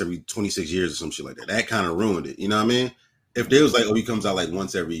out once every 26 years or some shit like that. That kind of ruined it. You know what I mean? If there was like, oh, he comes out like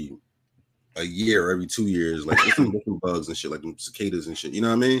once every a year or every 2 years, like different bugs and shit, like cicadas and shit. You know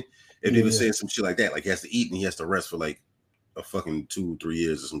what I mean? If they were saying some shit like that, like he has to eat and he has to rest for like a fucking 2-3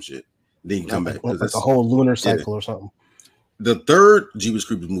 years or some shit, then you come back. Like that's a whole lunar cycle or something. The third Jeepers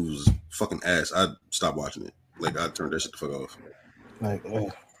Creepers movie was fucking ass. I stopped watching it. Like I turned that shit the fuck off. Like,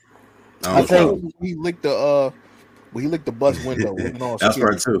 I think he licked the bus window. That's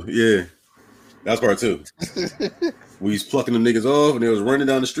part 2. Yeah, that's part 2. We was plucking the niggas off and they was running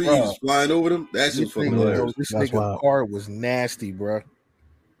down the street. He was flying over them. That shit was fucking hilarious. This nigga car was nasty, bro.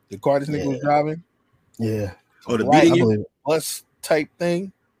 The car this nigga was driving. Yeah. Oh, the beating you bus type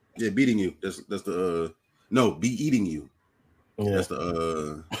thing. Yeah, beating you. That's the no, be eating you. Yeah. That's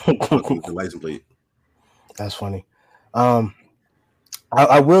the the license plate. That's funny.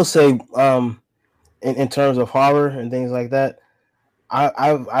 I will say, in terms of horror and things like that,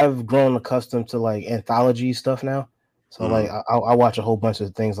 I've grown accustomed to like anthology stuff now. So like I watch a whole bunch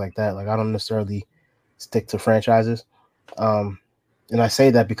of things like that. Like I don't necessarily stick to franchises. And I say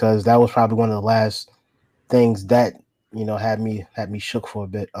that because that was probably one of the last things that had me shook for a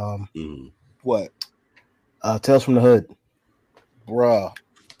bit. What? Tales from the Hood, bruh.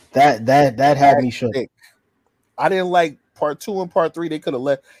 That had me shook. I didn't like part 2 and part 3. They could have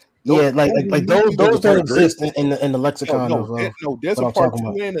left. Like those don't exist in the lexicon. There's a part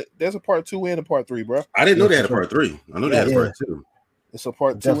 2 there's a part 2 and a part 3, bro. I didn't know they had a part 3. I know they had a part 2. It's a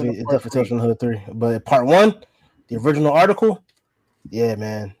part 2. Definitely Tales from the Hood 3. But part 1, the original article, yeah,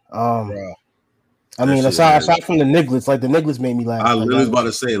 man. I mean, aside from the nigglets, like the nigglets made me laugh. I literally was about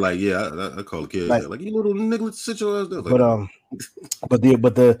to say, like, yeah, I call the kids like you little nigglets, sit your ass down. But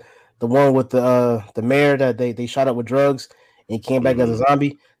the one with the mayor that they shot up with drugs and he came back as a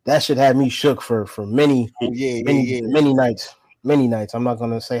zombie, that shit had me shook for many nights. Many nights. I'm not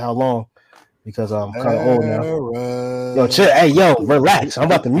gonna say how long because I'm kind of old now. Yo, chill. Hey, yo, relax. I'm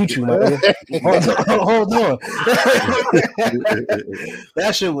about to mute you, man. Hold on.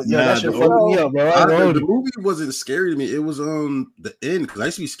 That shit fucked me up, bro. The movie wasn't scary to me. It was the end because I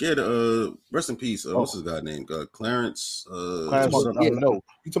used to be scared of rest in peace. What's his guy name? Clarence. You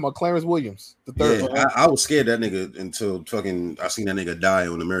talking about Clarence Williams, the third. Yeah, I was scared that nigga until fucking I seen that nigga die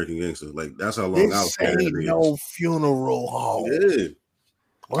on American Gangster. Like that's how long I was scared. This ain't no funeral home. Yeah.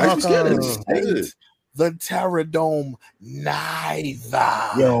 I used to be scared of this. The Terror Dome, neither.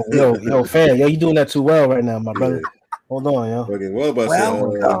 Yo, fam, you doing that too well right now, my brother. Yeah. Hold on, yo. Fucking well, but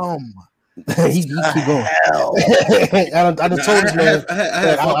welcome. He keep going. I just told this man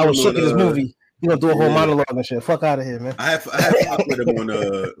I was shook in this movie. You gonna do a whole monologue and shit. Fuck out of here, man. I have talked with him on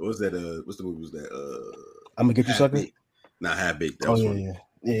what's the movie was that? I'm gonna get you sucker. Not Half Baked. That was funny.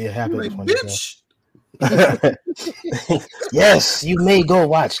 Yeah, Half Baked. Like, bitch. Yes, you may go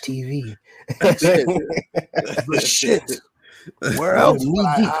watch TV. But shit. Where else would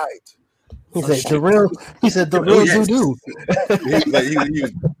I hide? He said the real doo-doo.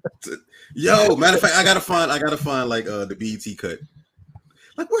 Yo, matter of fact, I gotta find like the BET cut.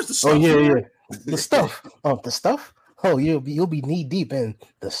 Like, where's the stuff? Oh yeah. The stuff. Oh, the stuff. Oh, you'll be knee deep in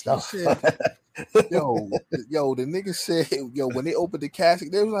the stuff. Yo, the nigga said, when they opened the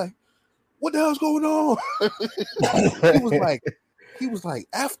casket, they was like, what the hell's going on? he was like,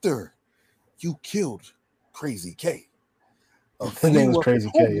 after you killed Crazy K. His name was Crazy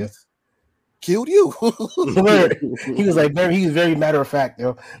K, yeah. Killed you. He was very matter of fact,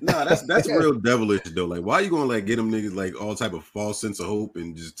 yo. Nah, that's real devilish though. Like, why you gonna like get them niggas like all type of false sense of hope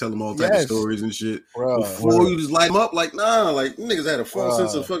and just tell them all type of stories and shit before you just light them up? Like, nah, like niggas had a false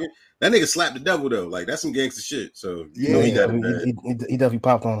sense of fucking. That nigga slapped the devil though. Like, that's some gangster shit. So he definitely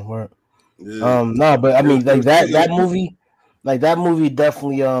popped on him. Word. Yeah. No, but I mean, like that movie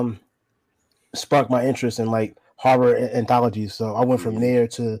definitely sparked my interest in like horror anthologies. So I went from there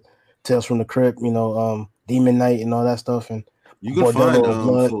to Tales from the Crypt, Demon Night and all that stuff. And you can find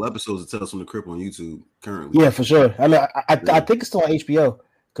full episodes of Tales from the Crypt on YouTube currently. Yeah, for sure. I mean, I think it's still on HBO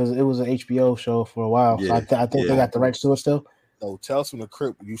because it was an HBO show for a while. Yeah. So I think they got the rights to it still. No, Tales from the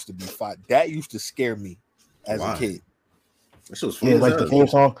Crypt used to be fun. That used to scare me as a kid. Yeah, like the theme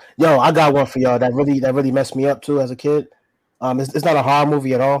song. Yo, I got one for y'all that really messed me up too as a kid. It's not a horror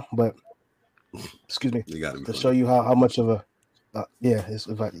movie at all, but excuse me, to show you how much of a it's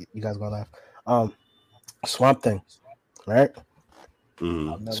you guys gonna laugh. Swamp Thing, right?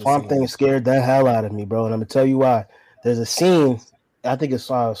 Swamp Thing scared the hell out of me, bro, and I'm gonna tell you why. There's a scene. I think it's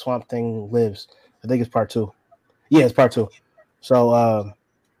Swamp Thing Lives. I think it's part 2. Yeah, it's part 2. So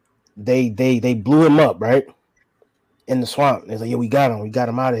they blew him up, right? in the swamp. He's like, "Yo, we got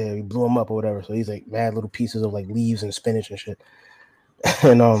him out of here. We blew him up or whatever." So he's like mad little pieces of like leaves and spinach and shit.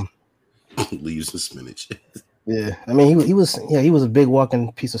 And leaves and spinach. Yeah, I mean he was a big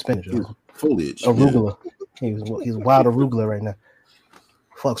walking piece of spinach. Foliage. Arugula. Yeah. He's wild arugula right now.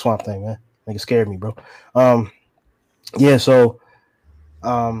 Fuck Swamp Thing, man. Like it scared me, bro. Yeah. So,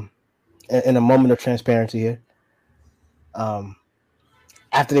 in a moment of transparency here,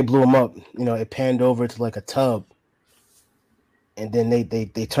 after they blew him up, it panned over to like a tub, and then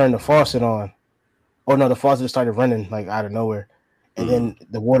they turned the faucet on. Oh no, the faucet started running like out of nowhere, and then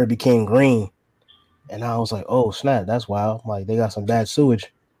the water became green, and I was like, "Oh snap, that's wild!" Like they got some bad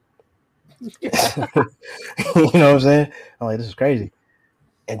sewage. You know what I'm saying? I'm like, this is crazy.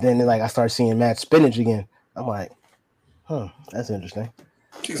 And then like I started seeing mad spinach again. I'm like, that's interesting.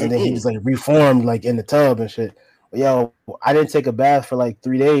 And then he just like reformed like in the tub and shit. But, yo, I didn't take a bath for like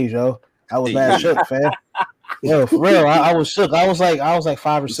 3 days, yo. I was mad shook, fam. Yo, for real, I was shook. I was like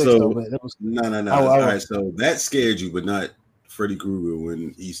 5 or 6 though. But it was no. All right, so that scared you, but not Freddy Krueger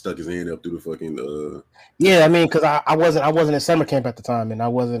when he stuck his hand up through the fucking. Yeah, I mean, because I wasn't in summer camp at the time, and I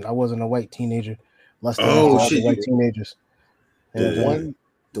wasn't a white teenager. White teenagers.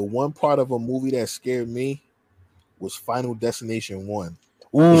 The one part of a movie that scared me was Final Destination 1.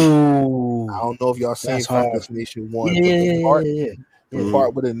 Ooh, I don't know if y'all seen Final Destination 1. Yeah. The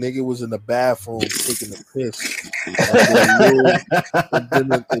part where the nigga was in the bathroom taking a piss, and then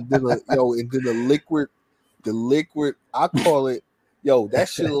the liquid, I call it, yo, that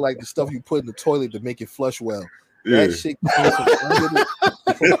shit look like the stuff you put in the toilet to make it flush well. That shit came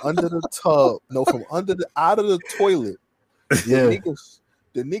from under the tub, out of the toilet. Yeah.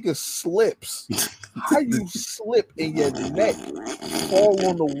 The nigga slips. How you slip in your neck, fall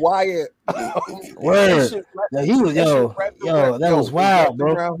on the wire? Word. That was wild,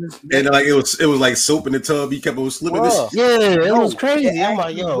 bro. And like it was like soap in the tub. He kept on slipping. It was crazy. I'm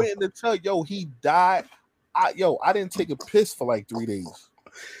like, yo, went in the tub. Yo, he died. I didn't take a piss for like 3 days.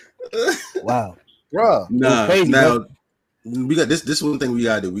 Wow, bro. Nah, crazy, now bro. We got this one thing we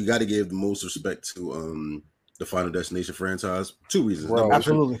gotta do. We gotta give the most respect to the Final Destination franchise. 2 reasons. Bro,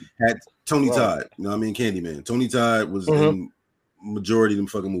 absolutely. Had Tony Todd, you know what I mean? Candyman. Tony Todd was in majority of them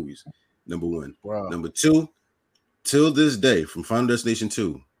fucking movies. Number 1. Bro. Number 2, till this day, from Final Destination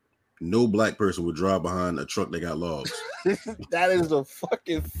 2, no black person would drive behind a truck that got logs. That is a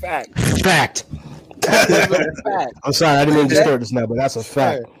fucking fact. Fact. That is a fact. I'm sorry, I didn't mean to disturb this now, but that's a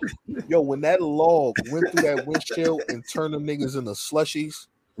fact. Yo, when that log went through that windshield and turned them niggas into slushies,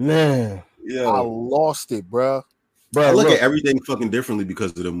 man, yeah, I lost it, bro. I look at everything fucking differently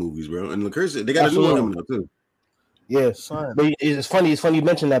because of the movies, bro. And they got a new one now too. Yeah, son. But it's funny. It's funny you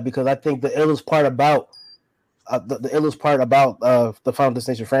mentioned that because I think the illest part about the Final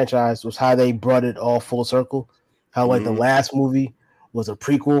Destination franchise was how they brought it all full circle. How like the last movie was a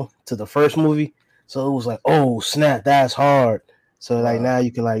prequel to the first movie, so it was like, oh snap, that's hard. So like now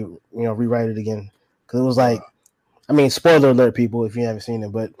you can like rewrite it again because it was like, I mean, spoiler alert, people, if you haven't seen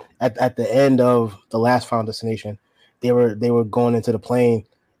it, but at the end of the last Final Destination, they were going into the plane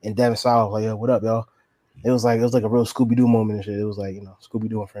and Devin Sawa was like, yo, what up, y'all? It was like a real Scooby Doo moment and shit. It was like Scooby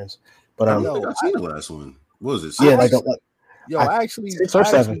Doo and friends. But I seen the last one. What was it? Yeah, I actually 6 or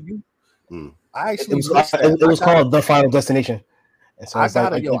 7. It was called The Final Destination. And so I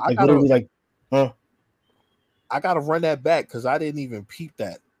gotta run that back because I didn't even peep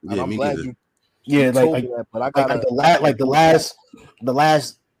that. And yeah, I'm glad you. Yeah, that, but I got the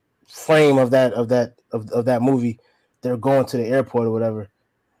last frame of that movie. They're going to the airport or whatever,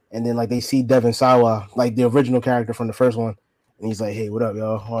 and then like they see Devin Sawa, like the original character from the first one, and he's like, "Hey, what up,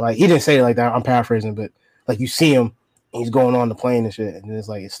 y'all?" Or like he didn't say it like that. I'm paraphrasing, but like you see him, and he's going on the plane and shit, and then it's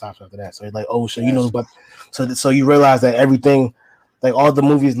like it stops after that. So it's like, oh shit, but so you realize that everything, like all the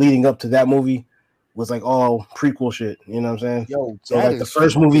movies leading up to that movie, was like all prequel shit. You know what I'm saying? Yo, so like the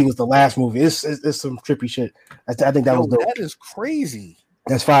first movie was the last movie. It's some trippy shit. I think that was dope. That is crazy.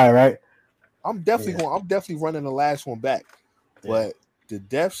 That's fire, right? I'm definitely running the last one back. Yeah. But the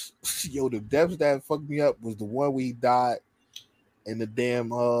deaths that fucked me up was the one where he died in the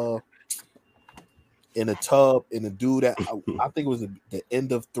damn in a tub, and the dude that I think it was the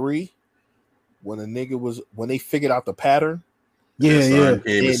end of 3 when they figured out the pattern. Yeah.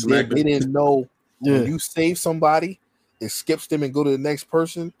 They didn't know when you save somebody, it skips them and go to the next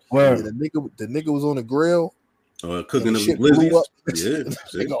person. Wow. And the nigga was on the grill. Cooking them glizzies. Yeah.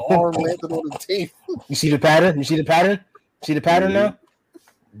 Like an arm landed on the tape. You see the pattern? See the pattern now?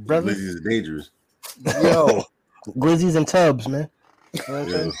 Brother? Glizzies is dangerous. Yo. Glizzies and tubs, man.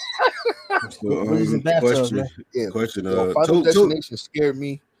 Yeah. Glizzies and bathtubs, man. Question. Final Destination scared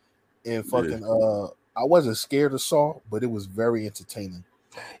me. And fucking I wasn't scared of Saw, but it was very entertaining.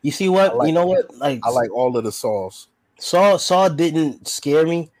 You see what? You know what? Like I like all of the Saws. Saw didn't scare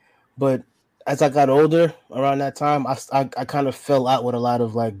me, but as I got older around that time, I kind of fell out with a lot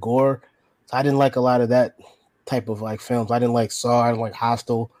of like gore. So I didn't like a lot of that type of like films. I didn't like Saw. I didn't like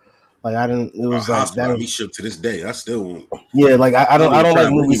Hostel. Like I didn't. It was like that. Me shook to this day. I still won't. Yeah, like I don't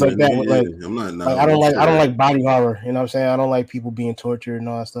like movies like that. Like I'm not. Like I don't like body horror. You know what I'm saying? I don't like people being tortured and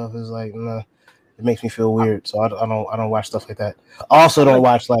all that stuff. It's like nah, it makes me feel weird. So I don't watch stuff like that. I also don't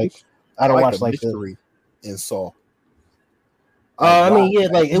watch like I don't watch like mystery in Saw. I mean, yeah,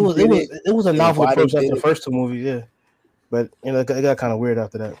 like it was a novel approach after the first two movies, yeah. But you know, it got kind of weird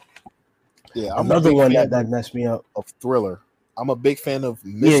after that. Yeah, I'm another one that messed me up. Of thriller. I'm a big fan of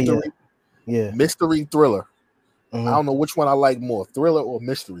mystery. Yeah. Mystery thriller. Mm-hmm. I don't know which one I like more, thriller or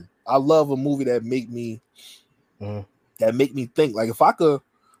mystery. I love a movie that make me think. Like if I could,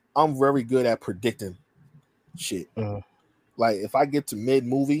 I'm very good at predicting shit. Like if I get to mid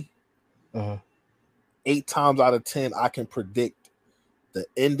movie, 8 times out of 10, I can predict the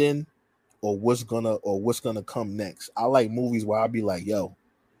ending or what's gonna come next. I like movies where I be like, yo,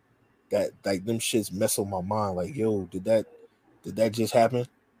 that like them shits mess with my mind. Like, yo, did that just happen?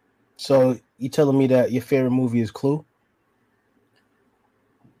 So you telling me that your favorite movie is Clue?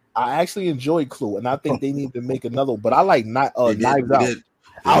 I actually enjoy Clue, and I think they need to make another one. But I like Knives Out.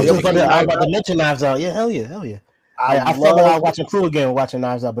 I was about to mention Knives Out. Yeah, hell yeah. I felt like I was watching Clue again, watching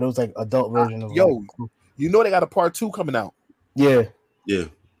Knives Out, but it was like adult version of Clue. You know they got a part 2 coming out. Yeah.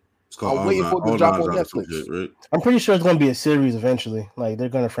 It's called I'm waiting for it to drop on Netflix. Shit, right? I'm pretty sure it's going to be a series eventually. Like they're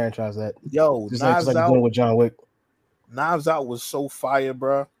going to franchise that. Yo, just like doing with John Wick. Knives Out was so fire,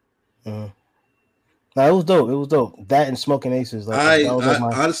 bro. No, it was dope. That and Smoking Aces. Like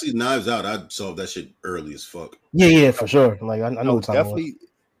honestly, Knives Out, I saw that shit early as fuck. Yeah, for sure. Like I know what time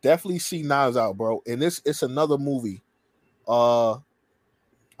definitely see Knives Out, bro. And it's another movie. I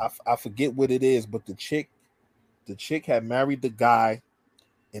forget what it is, but the chick had married the guy,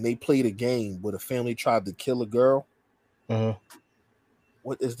 and they played a game where the family tried to kill a girl.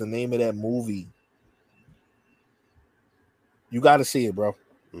 What is the name of that movie? You got to see it, bro.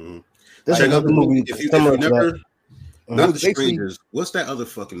 This is another movie. If you never, not The Strangers. What's that other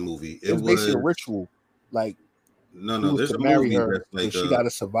fucking movie? It was basically a ritual. Like no. There's a movie that's like she got to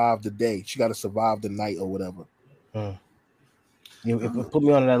survive the day. She got to survive the night or whatever. You put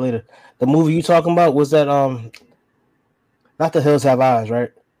me on to that later. The movie you talking about was that not The Hills Have Eyes,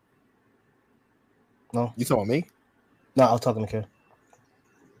 right? No, you talking me? No, I was talking to Kay.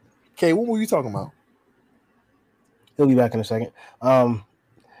 Kay, what were you talking about? He'll be back in a second. I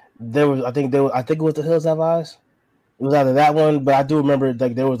think it was The Hills Have Eyes. It was either that one, but I do remember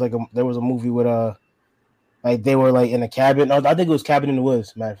like there was a movie with like they were like in a cabin. I think it was Cabin in the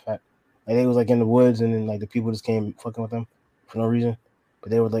Woods. Matter of fact, like they was like in the woods, and then like the people just came fucking with them for no reason,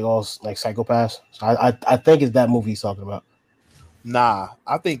 but they were like all like psychopaths. So I think it's that movie he's talking about. Nah,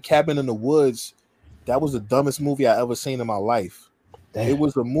 I think Cabin in the Woods. That was the dumbest movie I ever seen in my life. Damn. It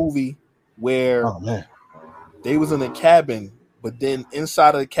was a movie where they was in a cabin, but then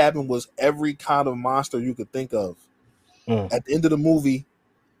inside of the cabin was every kind of monster you could think of. At the end of the movie,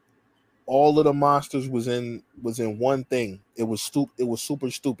 all of the monsters was in one thing. It was super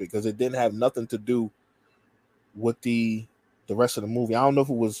stupid because it didn't have nothing to do with the rest of the movie. I don't know if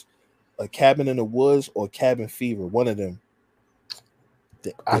it was a Cabin in the Woods or Cabin Fever, one of them.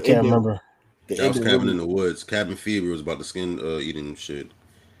 I can't remember. That was Cabin in the Woods. Cabin Fever was about the skin eating shit.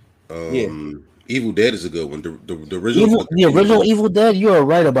 Evil Dead is a good one. The original Evil Dead. You are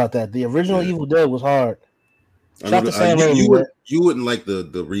right about that. The original Evil Dead was hard. You wouldn't like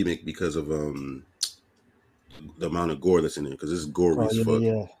the remake because of the amount of gore that's in there because it's gory as fuck.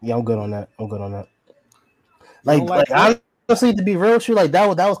 Yeah, I'm good on that. Like honestly, to be real with you, like that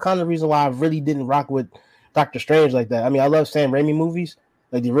was kind of the reason why I really didn't rock with Doctor Strange like that. I mean, I love Sam Raimi movies,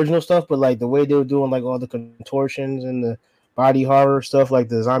 like the original stuff, but like the way they were doing like all the contortions and the body horror stuff, like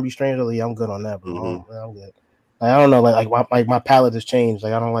the zombie Strange, I'm good on that, bro. I'm good. Like, I don't know, like my palate has changed.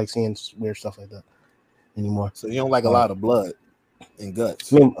 Like I don't like seeing weird stuff like that anymore. So you don't like a lot of blood and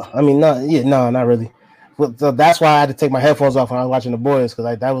guts? I mean, not really. But that's why I had to take my headphones off when I was watching The Boys because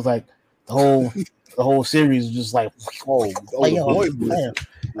like that was like the whole series was just like, man,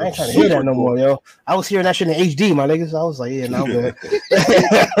 I ain't trying to hear that no more, yo. I was hearing that shit in HD, my niggas. I was like, yeah, no, I'm good.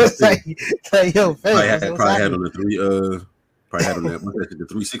 Yo, probably had on the three. Probably had on that. What's that? The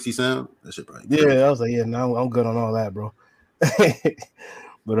 360 sound. That shit probably. Yeah, I was like, yeah, no, I'm good on all that, bro.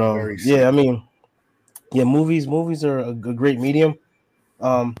 But yeah, I mean, yeah, movies are a great medium.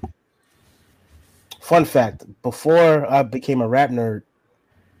 Fun fact: before I became a rap nerd,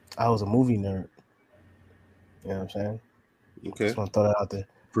 I was a movie nerd. You know what I'm saying? Okay. Just want to throw that out there.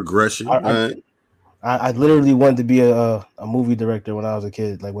 Progression. All right. I literally wanted to be a movie director when I was a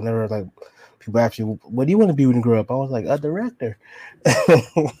kid. Like whenever like people ask me, "What do you want to be when you grow up?" I was like, a director.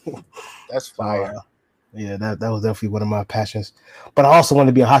 That's fire. Yeah, that was definitely one of my passions. But I also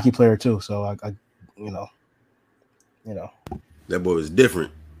wanted to be a hockey player too. So I you know. That boy was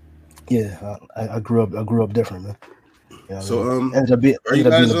different. Yeah, I grew up different, man. You know so ended up being a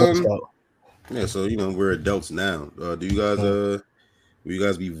Boy Scout. Yeah, so we're adults now. Do you guys will you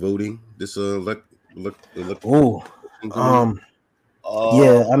guys be voting this Oh,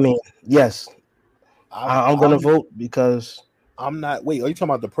 yeah. I mean, yes. I'm gonna vote because I'm not. Wait, are you talking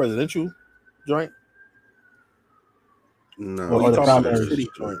about the presidential joint? No, or the primaries.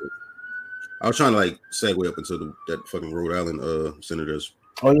 I was trying to like segue up into that fucking Rhode Island senators.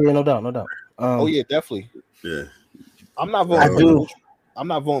 Oh yeah, no doubt. Oh yeah, definitely. Yeah, I'm not voting. I'm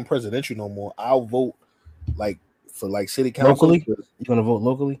not voting presidential no more. I'll vote like for like city council. Locally, you gonna vote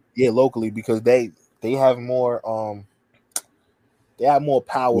locally? Yeah, locally because they have more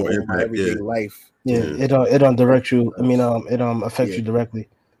power over my everyday life. Yeah, it don't direct you. I mean, it affects you directly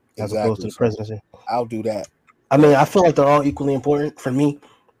as opposed to the presidency. I'll do that. I mean, I feel like they're all equally important for me.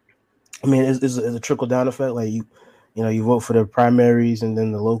 I mean, it's a trickle down effect. Like you vote for the primaries and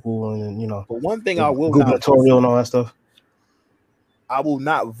then the local and then But one thing I will gubernatorial and all that stuff. I will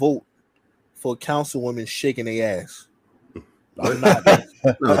not vote for councilwomen shaking their ass. I'm not.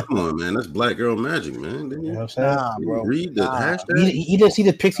 No, come on, man. That's black girl magic, man. Didn't you? Know what I'm saying? Nah, bro. Read the hashtag. You didn't see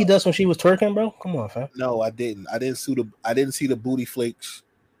the pixie dust when she was twerking, bro? Come on, fam. No, I didn't. I didn't see the booty flakes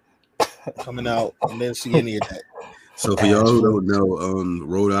coming out. I didn't see any of that. So for y'all who don't know,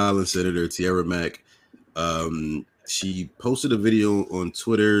 Rhode Island Senator Tiara Mack, she posted a video on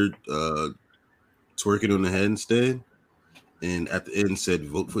Twitter, twerking on the handstand, and at the end said,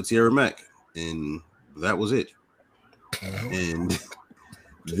 "Vote for Tiara Mack," and that was it. And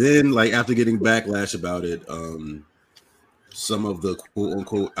then, like after getting backlash about it, some of the quote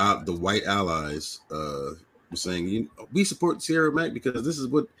unquote the white allies were saying, "We support Tiara Mack because this is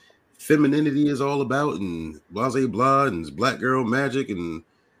what femininity is all about, and blah blah blah, and it's black girl magic and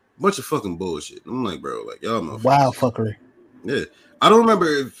a bunch of fucking bullshit." I'm like, bro, like y'all know. Wow, fuckery. Yeah, I don't remember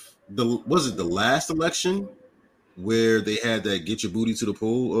if was it the last election where they had that "Get Your Booty to the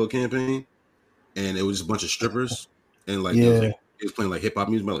Pool" campaign, and it was just a bunch of strippers, and like it was playing like hip hop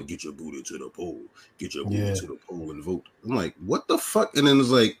music, like "Get your booty to the pole, get your booty to the pole and vote." I'm like, what the fuck? And then it's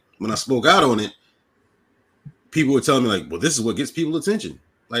like when I spoke out on it, people were telling me like, well, this is what gets people attention.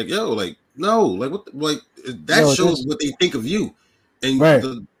 Like, yo, like, no, like what like that shows what they think of you. And like,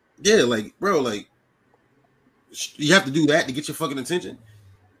 bro, like you have to do that to get your fucking attention.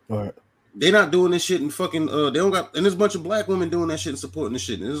 Right. They're not doing this shit and fucking they don't got, and there's a bunch of black women doing that shit and supporting this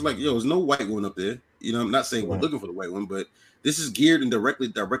shit. And it's like, yo, there's no white one up there. I'm not saying we're looking for the white one, but this is geared and directly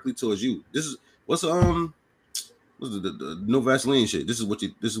towards you. This is what's the no Vaseline shit. This is what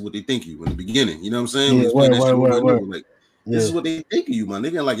they think you in the beginning. You know what I'm saying? Right. This is what they think of you, my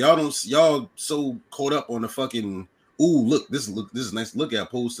nigga. Like y'all so caught up on the fucking look, this is nice to look at,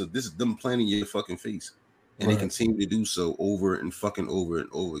 opposed to this is them planting your fucking face. And they continue to do so over and over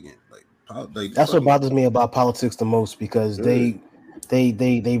again. Like that's what bothers me about politics the most, because they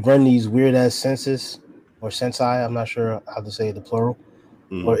run these weird ass census or censi. I'm not sure how to say the plural,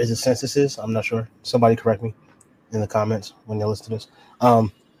 or is it censuses? I'm not sure. Somebody correct me in the comments when they listen to this.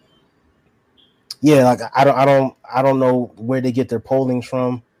 Yeah, like I don't know where they get their pollings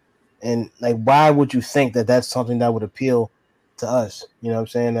from, and like why would you think that that's something that would appeal to us? You know what I'm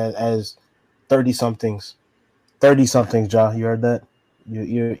saying? As 30-somethings, Ja, you heard that?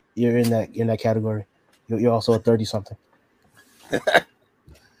 You're in that category. You're also a 30-something.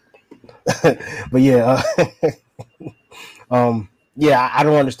 But yeah, I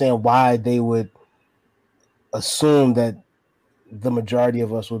don't understand why they would assume that the majority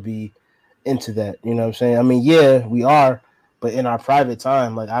of us would be into that. You know what I'm saying? I mean, yeah, we are, but in our private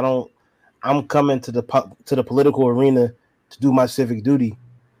time, like I'm coming to the political arena to do my civic duty,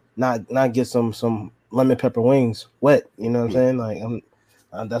 not get some lemon pepper wings wet. You know what I'm saying? Like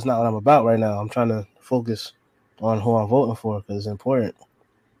that's not what I'm about right now. I'm trying to focus on who I'm voting for because it's important.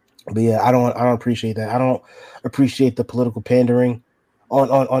 But yeah, I don't appreciate that. I don't appreciate the political pandering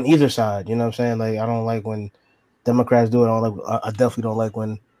on either side. You know what I'm saying? Like I don't like when Democrats do it. I definitely don't like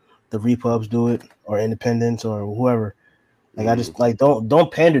when the Repubs do it, or independents, or whoever. Like I just like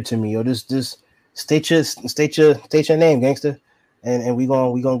don't pander to me, or just state your name, gangster, and we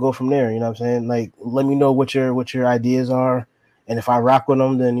gonna go from there. You know what I'm saying? Like let me know what your ideas are, and if I rock with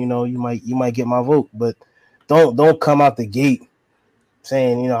them, then you might get my vote. But don't come out the gate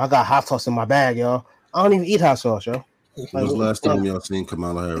saying I got hot sauce in my bag, y'all. I don't even eat hot sauce, yo. When was the last time y'all seen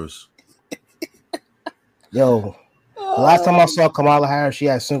Kamala Harris? Yo, the last time I saw Kamala Harris, she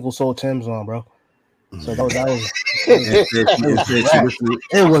had single soul Timbs on, bro. So that was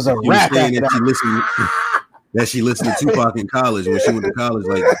it was a wrap after that. She listened to Tupac in college when she went to college,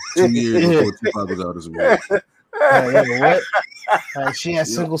 like 2 years before Tupac was out as well. What? She had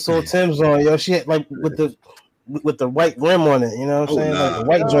single soul Timbs on, yo. She had like with the white rim on it. You know what I'm saying? Like the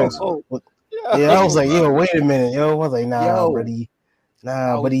white joints. Yeah, I was like, yo, wait a minute, yo. I was like, nah, buddy. Nah,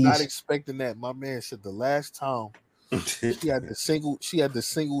 I was buddy. not expecting that. My man said the last time she had the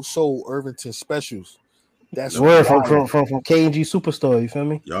single soul Irvington specials. That's word from K&G Superstore. You feel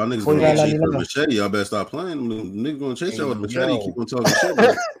me? Y'all niggas gonna get chased with a machete. Y'all better stop playing. Niggas gonna chase y'all with a machete. Keep on talking shit.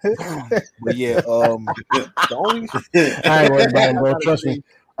 But yeah, the only I ain't worried about him, bro. Trust me,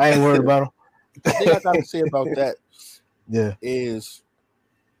 I ain't worried about him. The thing I gotta say about that, is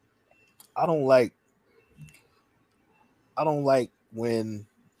I don't like when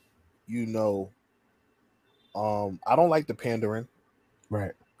I don't like the pandering,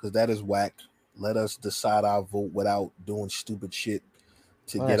 right? Because that is whack. Let us decide our vote without doing stupid shit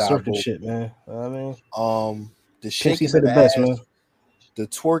to get our vote. Shit, man. I mean, the shaking said of the best, ass, man. The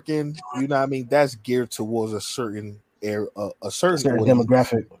twerking, you know what I mean? That's geared towards a certain a certain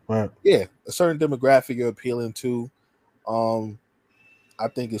demographic, right? Yeah, a certain demographic you're appealing to. I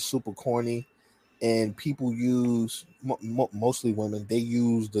think it's super corny, and people use mostly women. They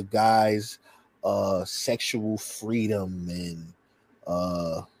use the guys' sexual freedom and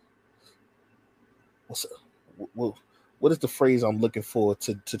what is the phrase I'm looking for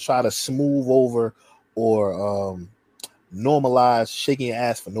to try to smooth over or normalize shaking your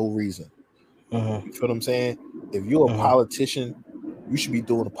ass for no reason. You feel what I'm saying? If you're a politician, you should be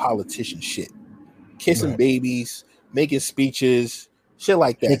doing a politician shit, kissing babies, making speeches, shit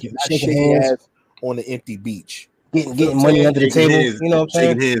like that. Shaking hands ass on the empty beach, getting money under the table. You know what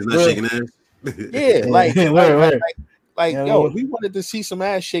I'm saying? Shaking hands, not shaking ass. Yeah, like you yo, if we wanted to see some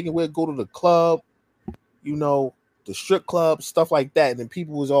ass shaking, we'd go to the club, the strip club, stuff like that. And then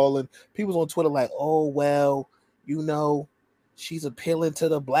people was on Twitter like, oh well, she's appealing to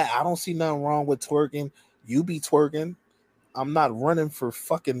the black. I don't see nothing wrong with twerking. You be twerking. I'm not running for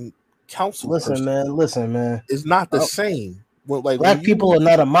fucking council. Listen, man. It's not the same. Black people are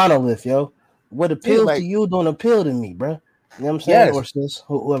not a monolith, yo. What appeals to you don't appeal to me, bro. You know what I'm saying? Yes. Or sis,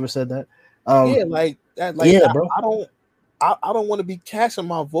 whoever said that. Bro. I don't want to be casting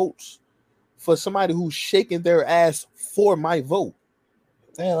my votes for somebody who's shaking their ass for my vote.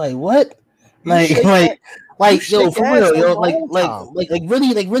 Man, like what? Yo, for real, yo,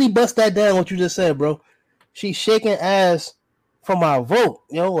 really bust that down. What you just said, bro. She's shaking ass for my vote,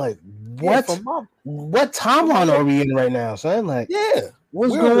 yo. Like what? Yeah, what timeline are we in right now, son? Like,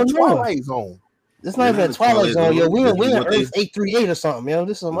 what's going on? Twilight Zone. It's not even a Twilight Zone, yo. We're in Earth 838 or something, yo.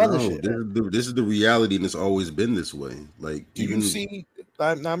 This is some other shit. This is the reality, and it's always been this way. Like, you see?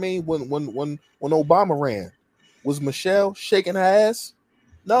 I mean, when Obama ran, was Michelle shaking her ass?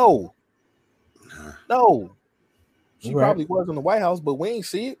 No. She probably was in the White House, but we ain't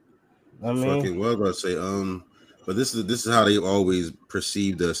see it. I mean, fucking well, I say, but this is how they always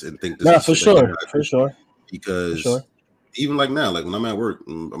perceived us and think this. No, for sure. Because even like now, like when I'm at work,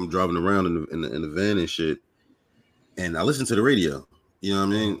 I'm driving around in the van and shit, and I listen to the radio. You know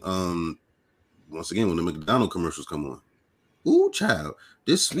what I mean? Once again, when the McDonald's commercials come on, ooh, child,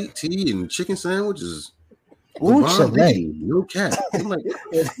 this sweet tea and chicken sandwiches. Ooh, Chile. No cap. I'm like,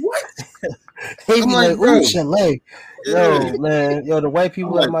 what? They be like, ooh, Chile. Yo, man, the white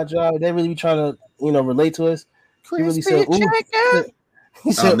people at my job, they really be trying to, relate to us. He really said, ooh.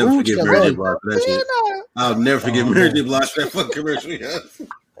 He said, I'll never forget Mary J. Blige for that shit. I'll never forget Mary J. Blige for that fucking commercial.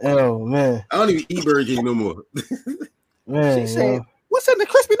 Oh, man. I don't even eat Burger King no more. Man, she said, what's in the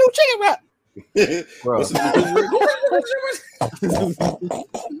crispy new chicken wrap?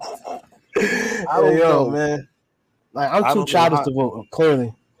 I don't know, man. Like, I'm too childish to vote,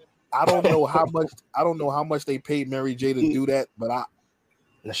 clearly. I don't know how much they paid Mary J to do that, but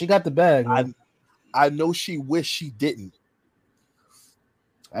she got the bag, man. I know she wished she didn't.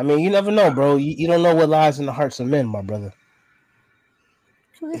 I mean, you never know, bro. You don't know what lies in the hearts of men, my brother.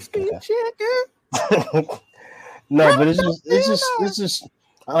 Crispy chicken. No, but it's just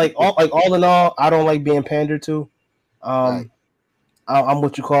like all in all, I don't like being pandered to. I'm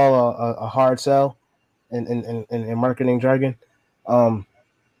what you call a hard sell in marketing jargon.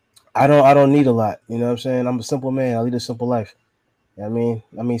 I don't need a lot. You know what I'm saying? I'm a simple man. I lead a simple life. You know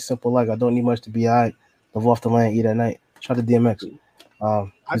what I mean simple life. I don't need much to be all right. Live off the land, eat at night. Shout out to DMX.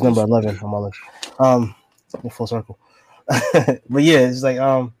 He's number 11 on my list. In full circle. But yeah, it's like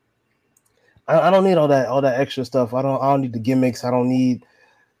I I don't need all that extra stuff. I don't need the gimmicks. I don't need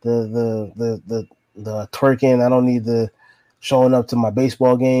the twerking. I don't need the showing up to my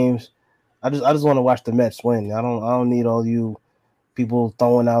baseball games. I just want to watch the Mets win. I don't need all you people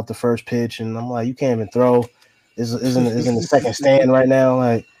throwing out the first pitch, and I'm like, you can't even throw. Is in the second stand right now.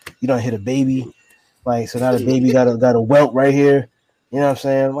 Like, you don't hit a baby. Like, so now the baby got a welt right here. You know what I'm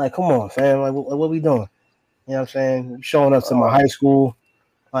saying? Like, come on, fam. Like, what we doing? You know what I'm saying? Showing up to my high school.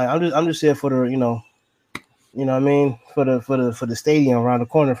 Like, I'm just here for the, you know what I mean? For the stadium around the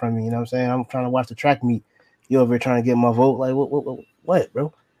corner from me. You know what I'm saying? I'm trying to watch the track meet. You over here trying to get my vote? Like, what,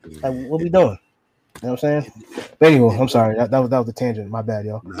 bro? Like, what we doing? You know what I'm saying? But anyway, I'm sorry. That was a tangent. My bad,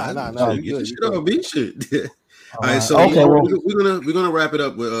 y'all. Nah. Get your shit off, beat shit. All right, so okay, we're gonna wrap it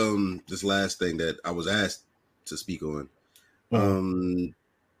up with this last thing that I was asked to speak on.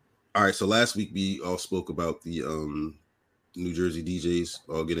 All right, so last week we all spoke about the New Jersey DJs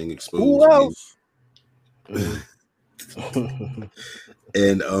all getting exposed. Who else?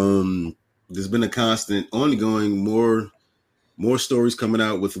 And there's been a constant, ongoing, more stories coming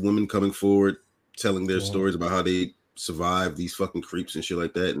out with women coming forward, telling their stories about how they survived these fucking creeps and shit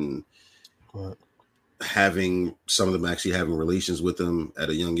like that, and having some of them actually having relations with them at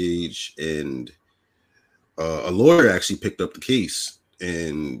a young age. And a lawyer actually picked up the case,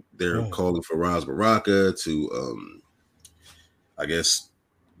 and they're calling for Raz Baraka to, I guess,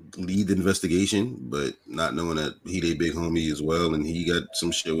 lead the investigation, but not knowing that he they big homie as well, and he got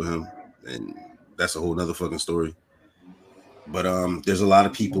some shit with him, and that's a whole nother fucking story. But there's a lot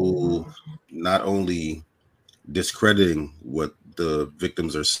of people not only discrediting what the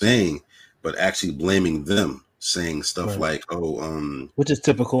victims are saying, but actually blaming them, saying stuff like, which is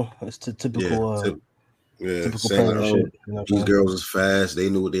typical. It's typical. Typical saying like, shit. You know these girls is fast. They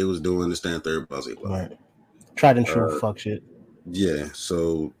knew what they was doing. This, that, and third. Blah, blah, blah. Right. Tried and true fuck shit. Yeah.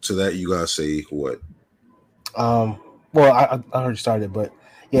 So to that, you guys say what? Well, I already started, but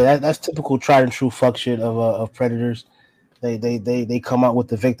yeah, that's typical tried and true fuck shit of predators. They come out with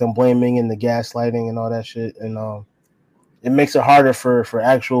the victim blaming and the gaslighting and all that shit, and it makes it harder for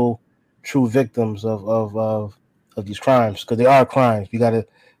actual true victims of these crimes, because they are crimes. You got to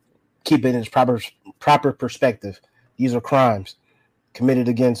keep it in its proper perspective. These are crimes committed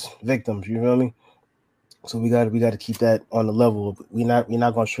against victims. You feel me? So we got to keep that on the level. We're not going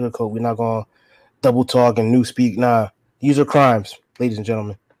to sugarcoat. We're not going to double talk and new speak. Nah, these are crimes, ladies and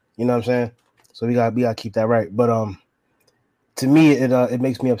gentlemen. You know what I'm saying? So we got to keep that right. But to me, it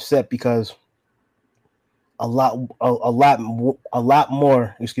makes me upset because a lot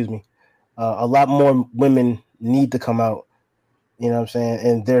more women need to come out. You know what I'm saying?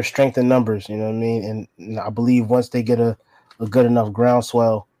 And their strength in numbers. You know what I mean? And I believe once they get a good enough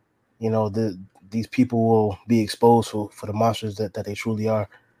groundswell, you know, these people will be exposed for the monsters that they truly are.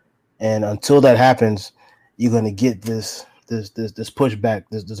 And until that happens, you're gonna get this pushback,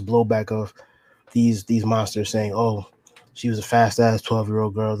 this blowback of these monsters saying, "Oh, she was a fast ass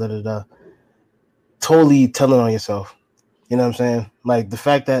 12-year-old girl." Da da da. Totally telling on yourself. You know what I'm saying? Like the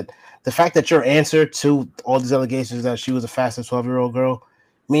fact that your answer to all these allegations is that she was a fast 12-year-old girl,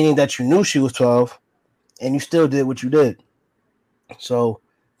 meaning that you knew she was 12 and you still did what you did. So,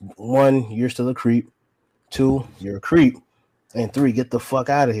 1, you're still a creep. 2, you're a creep. And 3, get the fuck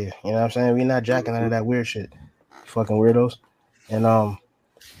out of here. You know what I'm saying? We're not jacking out of that weird shit. Fucking weirdos. And you know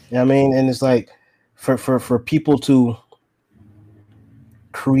what I mean? And it's like for people to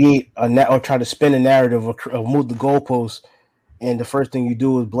create or try to spin a narrative or move the goalposts, and the first thing you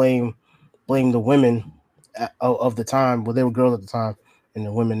do is blame the women of the time. Well, they were girls at the time, and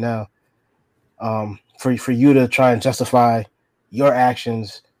the women now. For you to try and justify your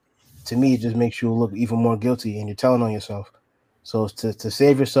actions, to me, it just makes you look even more guilty, and you're telling on yourself. So to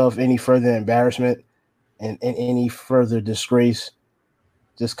save yourself any further embarrassment and any further disgrace,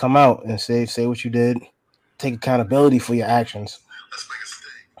 just come out and say what you did, take accountability for your actions,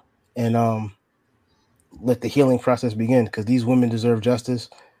 and let the healing process begin, because these women deserve justice,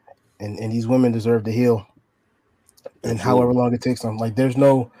 and these women deserve to heal, and however long it takes them. Like there's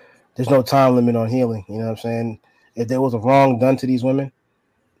no time limit on healing. You know what I'm saying? If there was a wrong done to these women,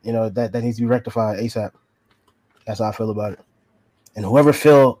 you know, that needs to be rectified ASAP. That's how I feel about it. And whoever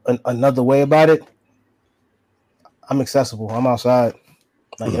feel another way about it, I'm accessible. I'm outside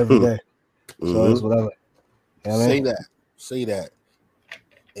like every day. So it's whatever. You know what I mean? Say that.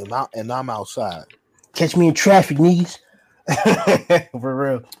 And I'm outside. Catch me in traffic, niggas. For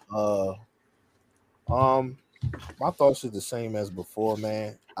real. My thoughts are the same as before,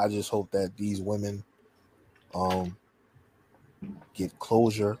 man. I just hope that these women get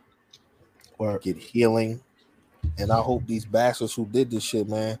closure or get healing. And I hope these bastards who did this shit,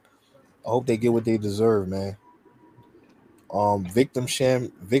 man, I hope they get what they deserve, man. Victim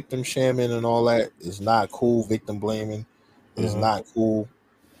shaming and all that is not cool. Victim blaming is not cool.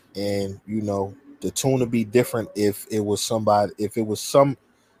 And the tune would be different if it was somebody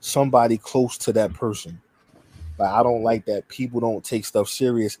close to that person. But I don't like that people don't take stuff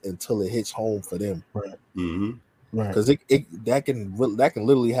serious until it hits home for them. Right. Right. Because that can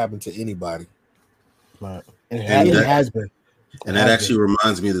literally happen to anybody. Right. And it has been. And that actually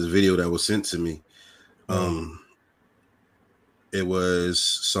reminds me of this video that was sent to me. It was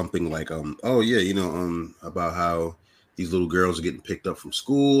something like, about how these little girls are getting picked up from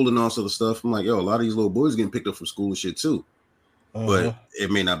school and all sort of stuff. I'm like, yo, a lot of these little boys getting picked up from school and shit too. But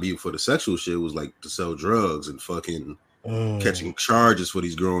it may not be for the sexual shit. It was like to sell drugs and fucking catching charges for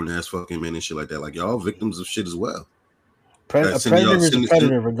these grown ass fucking men and shit like that. Like, y'all victims of shit as well. A predator is a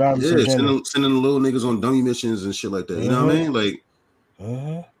predator, regardless of gender. Sending the little niggas on dummy missions and shit like that. You know what I mean? Like,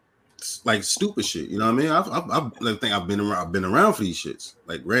 like stupid shit. You know what I mean? I've been around for these shits.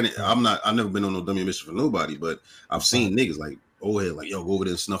 Like, granted, I've never been on no dummy mission for nobody, but I've seen niggas like, like, yo, go over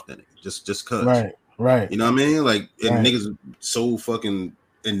there and snuff that nigga. Just cuz. Right. You know what I mean? Like, and niggas so fucking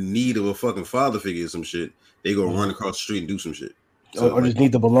in need of a fucking father figure or some shit, they go run across the street and do some shit. So, or just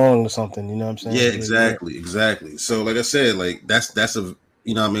need to belong to something, you know what I'm saying? Yeah, exactly. So, like I said, like that's a,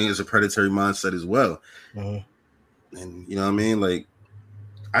 you know what I mean, it's a predatory mindset as well. And you know what I mean? Like,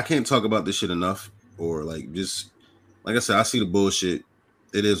 I can't talk about this shit enough, or like, just like I said, I see the bullshit.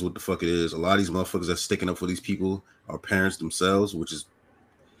 It is what the fuck it is. A lot of these motherfuckers that sticking up for these people are parents themselves, which is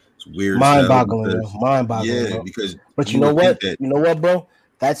weird. Mind-boggling. Yeah, bro. because you know what? You know what, bro?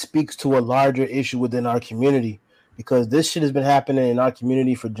 That speaks to a larger issue within our community, because this shit has been happening in our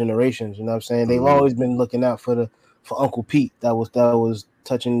community for generations. You know what I'm saying? They've always been looking out for Uncle Pete that was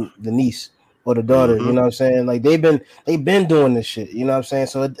touching the niece or the daughter. You know what I'm saying? Like, they've been doing this shit. You know what I'm saying?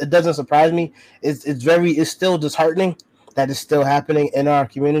 So it doesn't surprise me. It's still disheartening that it's still happening in our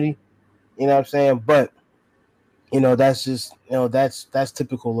community. You know what I'm saying? But that's just that's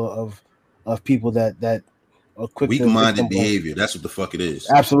typical of people that are quick weak-minded behavior. That's what the fuck it is.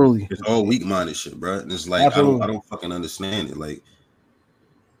 Absolutely, it's all weak-minded shit, bro. And it's like, I don't fucking understand it. Like,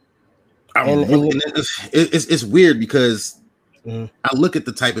 it's weird because I look at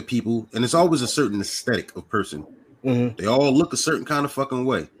the type of people, and it's always a certain aesthetic of person. They all look a certain kind of fucking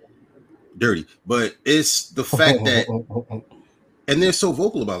way, dirty. But it's the fact that, and they're so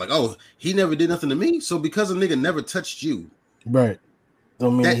vocal about, like, oh, he never did nothing to me. So because a nigga never touched you, right?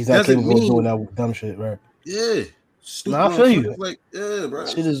 Don't mean he's not capable of doing that dumb shit, right? Yeah, stupid. No, I feel you. Like, yeah, bro.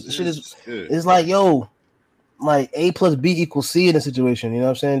 Shit is. It's like, yo, like A plus B equals C in a situation. You know what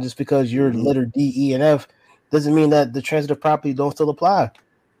I'm saying? Just because you're letter D, E, and F doesn't mean that the transitive property don't still apply.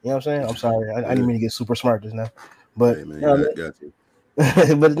 You know what I'm saying? I'm sorry, I didn't mean to get super smart just now, but hey, man, got you.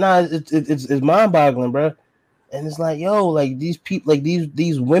 But nah, it's mind-boggling, bro. And it's like, yo, like these people, like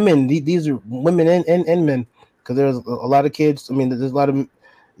these women, these are women and men, because there's a lot of kids. I mean, there's a lot of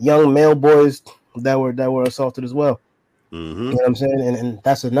young male boys that were assaulted as well. You know what I'm saying? And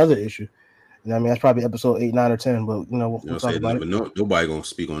that's another issue. You know what I mean? That's probably episode 8, 9, or 10, but we'll talk about it. Nobody gonna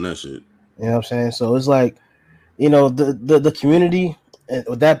speak on that shit. You know what I'm saying? So it's like, the community and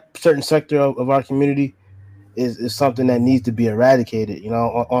that certain sector of our community is something that needs to be eradicated,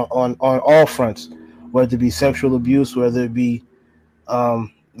 on all fronts, whether it be sexual abuse, whether it be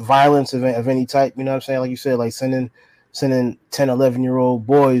violence of any type. You know what I'm saying? Like you said, like sending 10, 11-year-old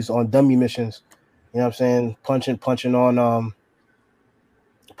boys on dummy missions. You know what I'm saying? Punching on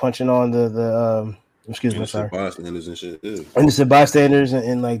the excuse me, sorry. Bystanders and shit. Yeah. Innocent bystanders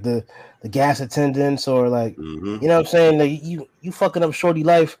and like the gas attendants, or like, you know what I'm saying? Like you fucking up shorty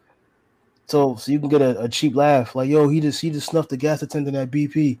life so you can get a cheap laugh. Like, yo, he just snuffed the gas attendant at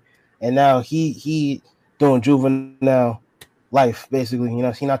BP, and now he doing juvenile life, basically. You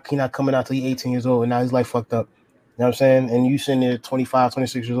know, he not coming out till he's 18 years old, and now his life fucked up. You know what I'm saying? And you sitting there 25,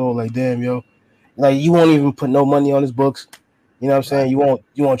 26 years old, like, damn, yo. Like, you won't even put no money on his books. You know what I'm saying? You won't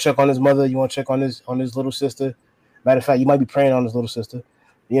check on his mother. You won't check on his little sister. Matter of fact, you might be preying on his little sister.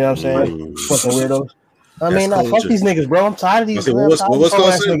 You know what I'm saying? Fucking weirdos. I mean, fuck these niggas, bro. I'm tired of these. What's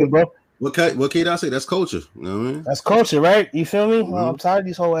niggas, bro. What can I say? That's culture. You know what I mean? That's culture, right? You feel me? Well, I'm tired of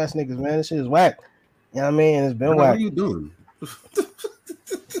these whole ass niggas, man. This shit is whack. You know what I mean? And it's been whack. What are you doing?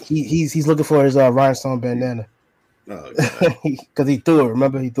 He's looking for his rhinestone bandana. Oh, because he threw it.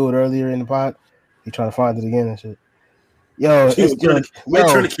 Remember, he threw it earlier in the pod. He trying to find it again and shit. Yo, turn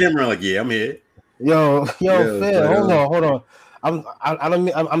the camera on, like, yeah, I'm here. Yo, Phil, hold on.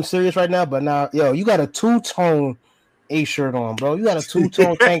 I'm serious right now, but now, yo, you got a two-tone A shirt on, bro. You got a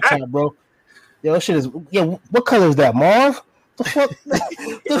two-tone tank top, bro. Yo, shit is, what color is that? Mauve? The fuck?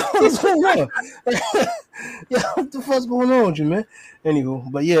 What's going on? Yeah, what the fuck's going on with you, man?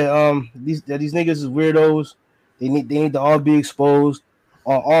 Anywho, but yeah, these niggas is weirdos. They need to all be exposed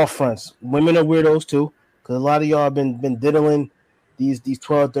on all fronts. Women are weirdos too, because a lot of y'all been diddling these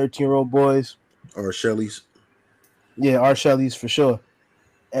 12, 13-year-old boys. Or Shelley's. Yeah, R. Shelley's for sure.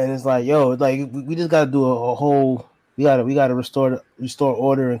 And it's like, yo, like we just gotta do a whole. We gotta restore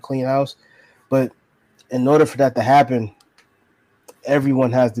order and clean house, but in order for that to happen,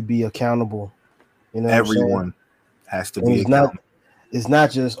 everyone has to be accountable. You know, everyone has to be accountable. It's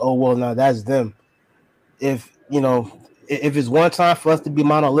not just, oh well, now that's them. If it's one time for us to be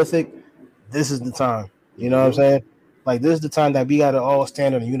monolithic, this is the time. You know what I'm saying? Like, this is the time that we gotta all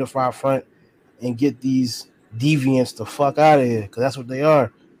stand on a unified front and get these deviants the fuck out of here, because that's what they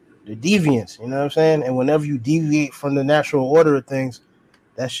are. They're deviants, you know what I'm saying? And whenever you deviate from the natural order of things,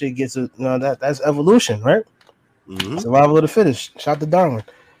 that shit gets that's evolution, right? Mm-hmm. Survival of the fittest. Shout to Darwin,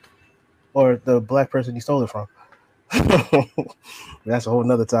 or the black person he stole it from. That's a whole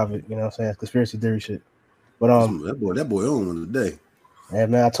nother topic, you know what I'm saying? Conspiracy theory shit. But that boy on one today. Yeah,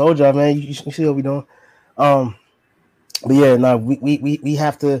 man, I told y'all, man. You see what we doing? But yeah, no, we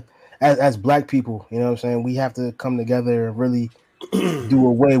have to, as black people, you know what I'm saying? We have to come together and really do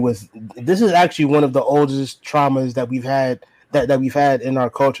away with. This is actually one of the oldest traumas that we've had that we've had in our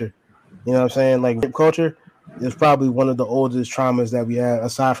culture. You know what I'm saying? Like, rape culture is probably one of the oldest traumas that we had,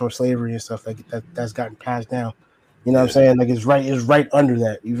 aside from slavery and stuff that's gotten passed down. You know what I'm saying? Like, it's right under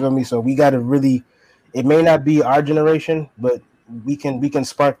that. You feel me? So we got to really. It may not be our generation, but we can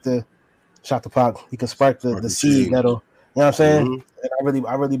spark the shot the pot. We can spark the seed that'll. You know what I'm saying? Mm-hmm. And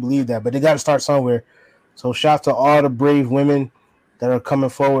I really believe that. But they got to start somewhere. So shout to all the brave women that are coming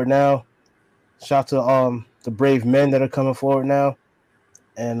forward now. Shout to the brave men that are coming forward now.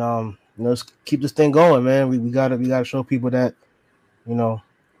 And let's keep this thing going, man. We gotta show people that,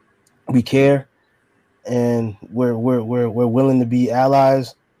 we care, and we're willing to be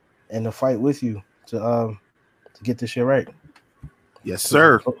allies and to fight with you to get this shit right. Yes,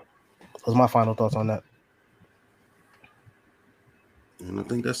 sir. Those are my final thoughts on that. And I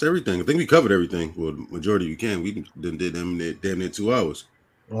think that's everything. I think we covered everything. Well, majority we can. We did them damn near 2 hours.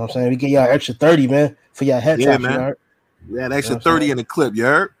 You know what I'm saying? We get y'all extra 30, man, for y'all head taps, man. You heard? We had extra 30 in the clip, you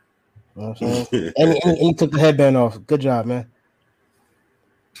heard? You know what I'm saying? and he took the headband off. Good job, man.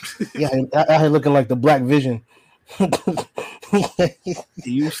 Yeah, I had looking like the Black Vision.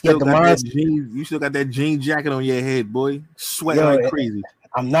 You still got that jean jacket on your head, boy. Sweating like crazy.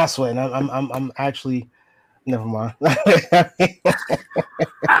 I'm not sweating. I'm actually. Never mind.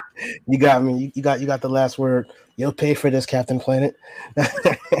 You got me. You got the last word. You'll pay for this, Captain Planet.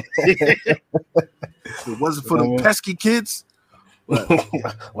 It wasn't for the pesky kids.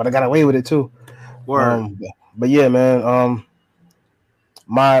 But I got away with it too. Word. But yeah, man.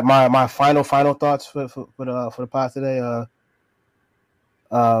 My final thoughts for the pod today.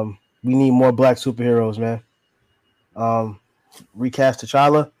 We need more black superheroes, man. Recast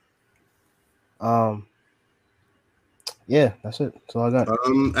T'Challa. Yeah, that's it. That's all I got.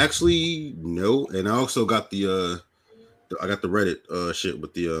 Actually, no, and I also got the Reddit shit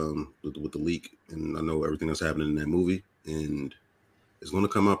with the leak, and I know everything that's happening in that movie, and it's gonna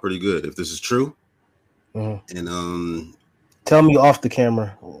come out pretty good if this is true. Mm-hmm. And tell me off the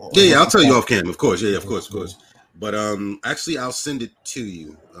camera. Yeah, I'll tell you off camera, of course. Yeah, of course. But actually, I'll send it to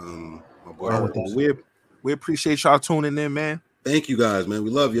you. My boy. We appreciate y'all tuning in, man. Thank you guys, man. We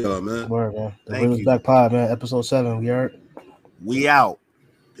love y'all, man. Word, man. The Thank you. Black Pod, man. Episode 7. We are. We out.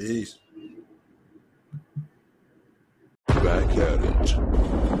 Peace. Back at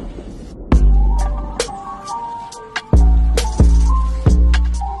it.